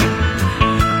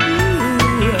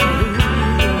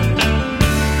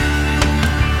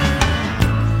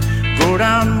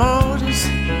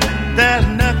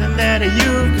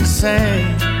 way.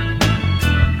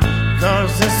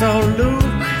 'Cause it's old Luke,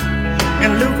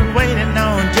 and Luke waiting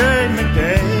on Judgment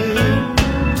Day.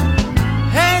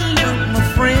 Hey Luke, my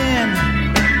friend,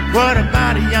 what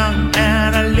about a young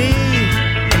Anna Lee?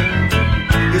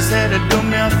 He said, do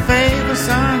me a favor,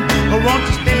 son, or won't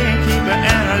you stay and keep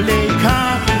Anna Lee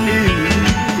company?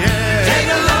 Yeah. Take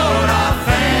a load off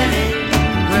Annie.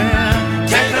 Well,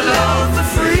 take a load for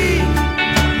free.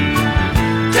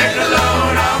 Take a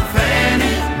load off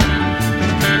Annie.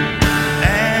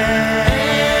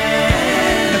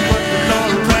 And put the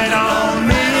load right on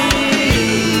me.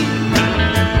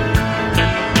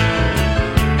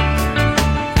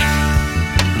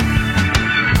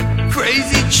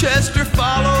 Crazy Chester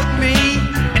followed me,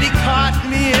 and he caught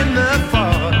me in the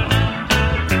fog.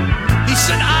 He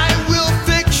said, I will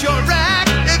fix your rack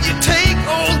if you take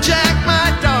old Jack, my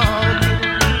dog.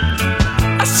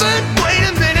 I said, wait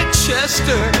a minute,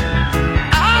 Chester,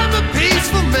 I'm a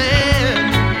peaceful man.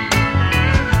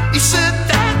 He said,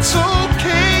 that's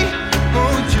okay,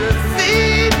 won't you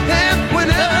feed him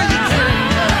whenever you can?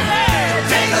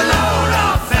 Take a load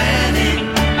off Annie.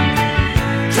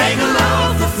 Take a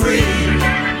load for free.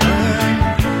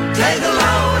 Take a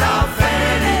load off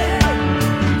Annie.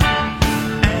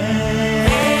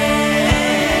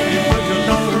 And you put your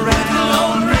load right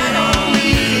on me.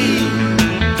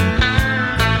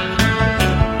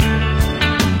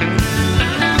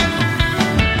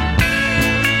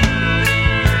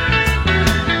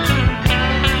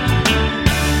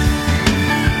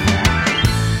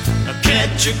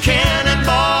 Catch a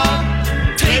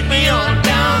cannonball, take me on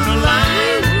down the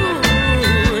line.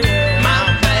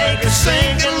 My bag is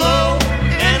sinking low,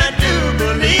 and I do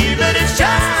believe that it's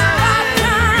just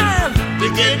time to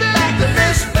get back to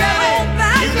this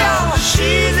baby. You know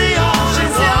she's the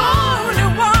only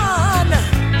one.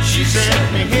 She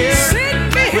sent me here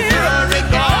with her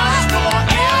regards for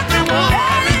everyone.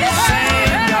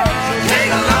 Take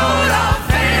a load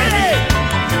off Annie.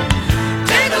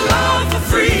 Take a load for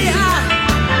free.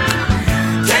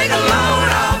 Take a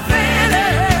load off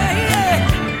Annie.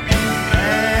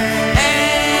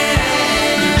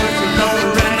 And you put your load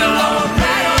right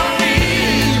on me.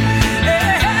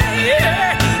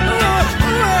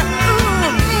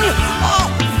 Oh,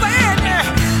 Fanny,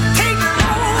 take a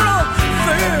load off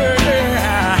Fanny.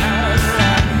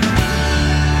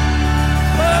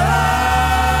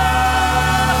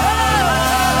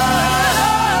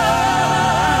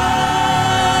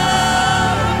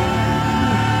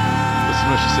 Listen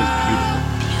to what she says.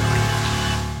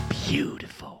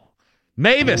 Beautiful.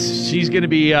 Mavis, she's going to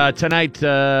be tonight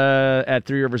at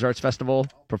Three Rivers Arts Festival,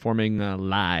 performing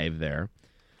live there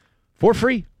for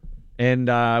free. And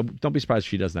don't be surprised if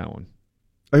she does that one.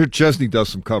 I hear Chesney does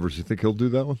some covers. You think he'll do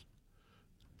that one?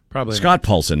 Probably. Scott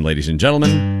Paulson, ladies and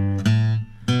gentlemen.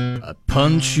 I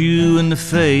punch you in the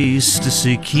face to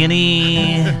see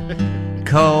Kenny,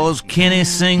 'cause Kenny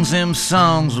sings them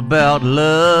songs about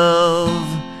love.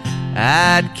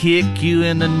 I'd kick you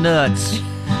in the nuts,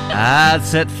 I'd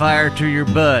set fire to your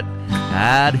butt,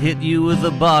 I'd hit you with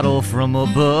a bottle from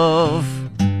above.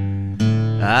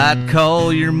 I'd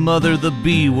call your mother the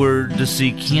B word to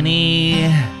see Kenny,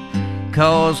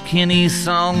 'cause Kenny's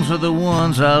songs are the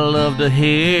ones I love to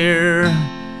hear.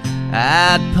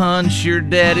 I'd punch your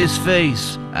daddy's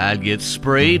face, I'd get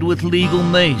sprayed with legal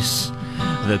mace,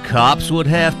 the cops would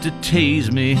have to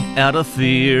tase me out of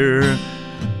fear.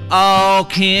 Oh,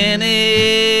 Kenny,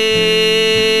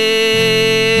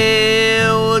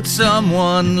 would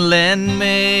someone lend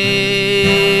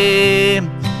me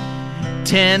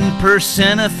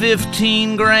 10% of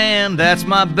 15 grand? That's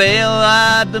my bail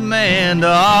I demand.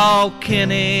 Oh,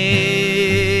 Kenny,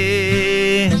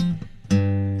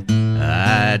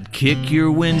 I'd kick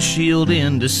your windshield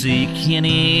in to see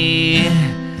Kenny,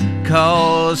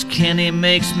 'cause Kenny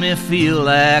makes me feel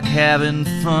like having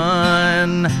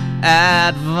fun.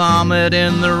 I'd vomit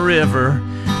in the river,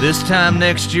 this time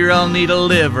next year I'll need a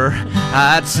liver.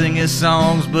 I'd sing his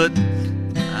songs, but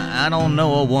I don't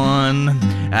know a one.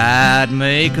 I'd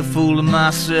make a fool of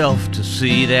myself to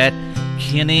see that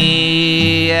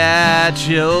Kenny. I'd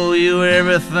show you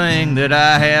everything that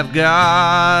I have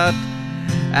got.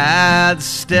 I'd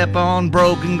step on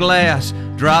broken glass,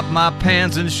 drop my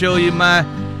pants and show you my...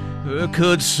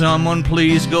 Could someone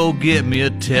please go get me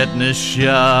a tetanus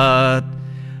shot?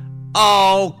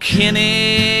 Oh, Kenny,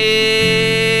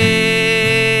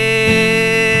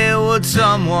 would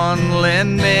someone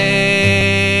lend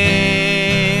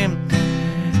me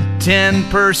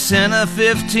 10% of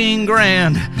 15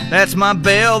 grand? That's my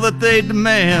bail that they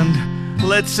demand.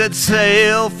 Let's set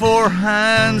sail for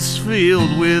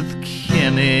Hinesfield with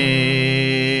Kenny.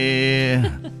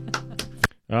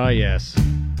 Oh, yes.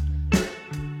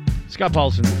 Scott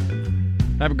Paulson.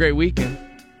 Have a great weekend.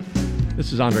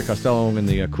 This is Andre Costello and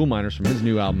the Cool Miners from his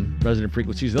new album, Resident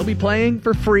Frequencies. They'll be playing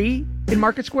for free in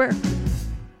Market Square.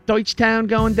 Deutschtown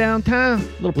going downtown.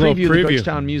 Little preview of the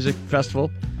Deutschtown Music Festival.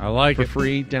 I like for it.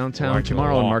 free downtown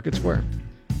tomorrow in Market Square.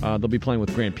 They'll be playing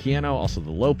with Grand Piano, also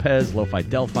the Lopez, Lo-Fi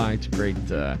Delphi. It's a great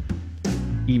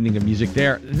evening of music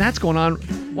there. And that's going on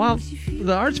while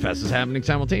the Arts Fest is happening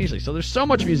simultaneously. So there's so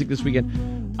much music this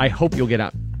weekend. I hope you'll get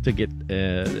out to get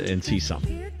and see some.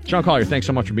 Sean Collier, thanks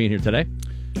so much for being here today.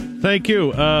 Thank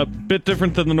you. Bit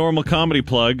different than the normal comedy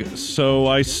plug. So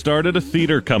I started a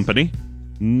theater company.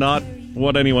 Not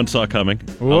what anyone saw coming,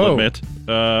 I'll admit.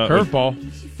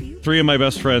 Curveball. 3 of my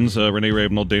best friends, Renee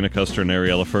Ravenel, Dana Custer, and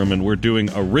Ariella Furman, we're doing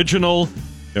original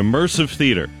immersive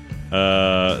theater.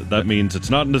 That means it's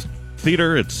not in a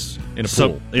theater, it's in a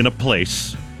pool. In a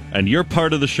place. And you're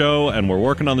part of the show, and we're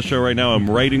working on the show right now. I'm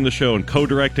writing the show and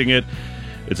co-directing it.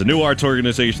 It's a new arts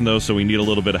organization, though, so we need a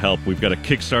little bit of help. We've got a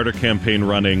Kickstarter campaign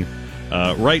running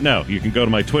right now. You can go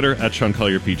to my Twitter,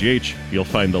 @SeanCollierPGH. You'll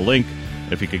find the link.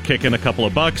 If you could kick in a couple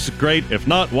of bucks, great. If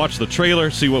not, watch the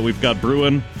trailer, see what we've got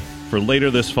brewing for later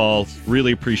this fall.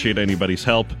 Really appreciate anybody's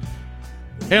help.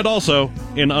 And also,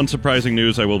 in unsurprising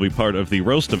news, I will be part of the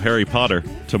Roast of Harry Potter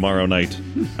tomorrow night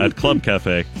at Club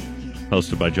Cafe,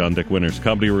 hosted by John Dick Winters.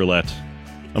 Comedy Roulette.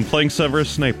 I'm playing Severus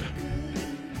Snape.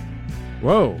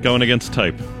 Whoa. Going against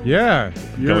type. Yeah.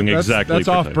 Going exactly That's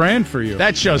for off type. brand for you.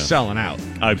 That show's selling out.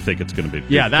 I think it's going to be.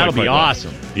 Yeah, that'll be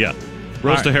awesome. Yeah.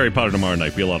 Roast of Harry Potter tomorrow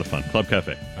night. Be a lot of fun. Club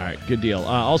Cafe. All right, good deal.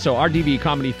 Also, our DVE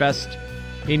Comedy Fest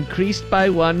increased by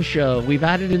one show. We've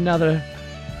added another.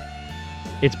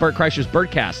 It's Bert Kreischer's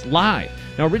Bertcast live.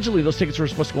 Now, originally, those tickets were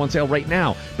supposed to go on sale right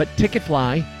now, but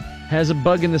Ticketfly has a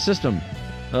bug in the system.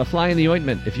 A fly in the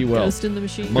ointment, if you will. Ghost in the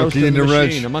machine. Monkey in the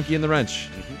wrench. A monkey in the wrench.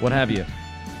 What have you.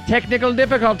 Technical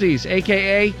difficulties,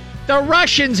 a.k.a. the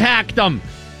Russians hacked them.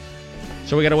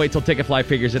 So we got to wait till Ticketfly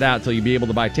figures it out, till you'll be able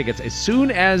to buy tickets. As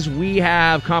soon as we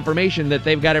have confirmation that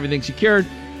they've got everything secured,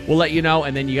 we'll let you know,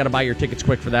 and then you got to buy your tickets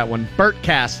quick for that one.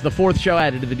 Bertcast, the 4th show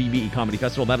added to the DVE Comedy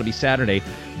Festival. That'll be Saturday,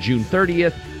 June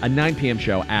 30th, a 9 p.m.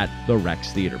 show at the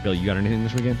Rex Theater. Bill, you got anything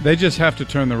this weekend? They just have to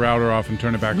turn the router off and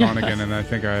turn it back on again, and I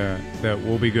think that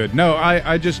will be good. No,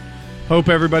 I just hope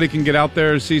everybody can get out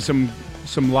there and see some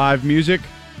live music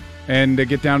and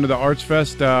get down to the Arts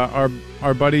Fest.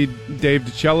 Our buddy Dave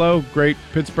DiCello, great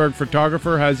Pittsburgh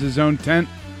photographer, has his own tent.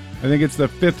 I think it's the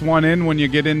 5th one in when you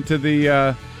get into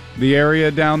the area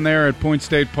down there at Point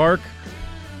State Park.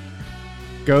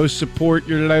 Go support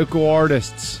your local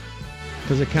artists.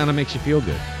 Because it kind of makes you feel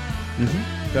good.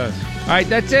 It does. All right,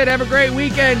 that's it. Have a great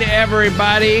weekend,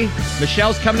 everybody.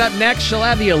 Michelle's coming up next. She'll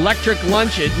have the electric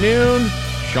lunch at noon.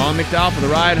 Sean McDowell for the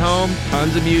ride home.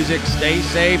 Tons of music. Stay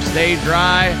safe, stay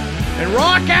dry, and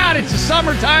rock out. It's the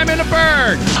summertime in the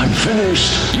Berg. I'm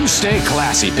finished. You stay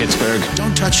classy, Pittsburgh.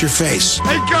 Don't touch your face.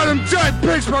 They got him tight,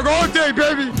 Pittsburgh, all day,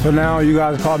 baby. So now you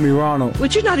guys call me Ronald.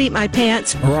 Would you not eat my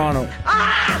pants? Ronald.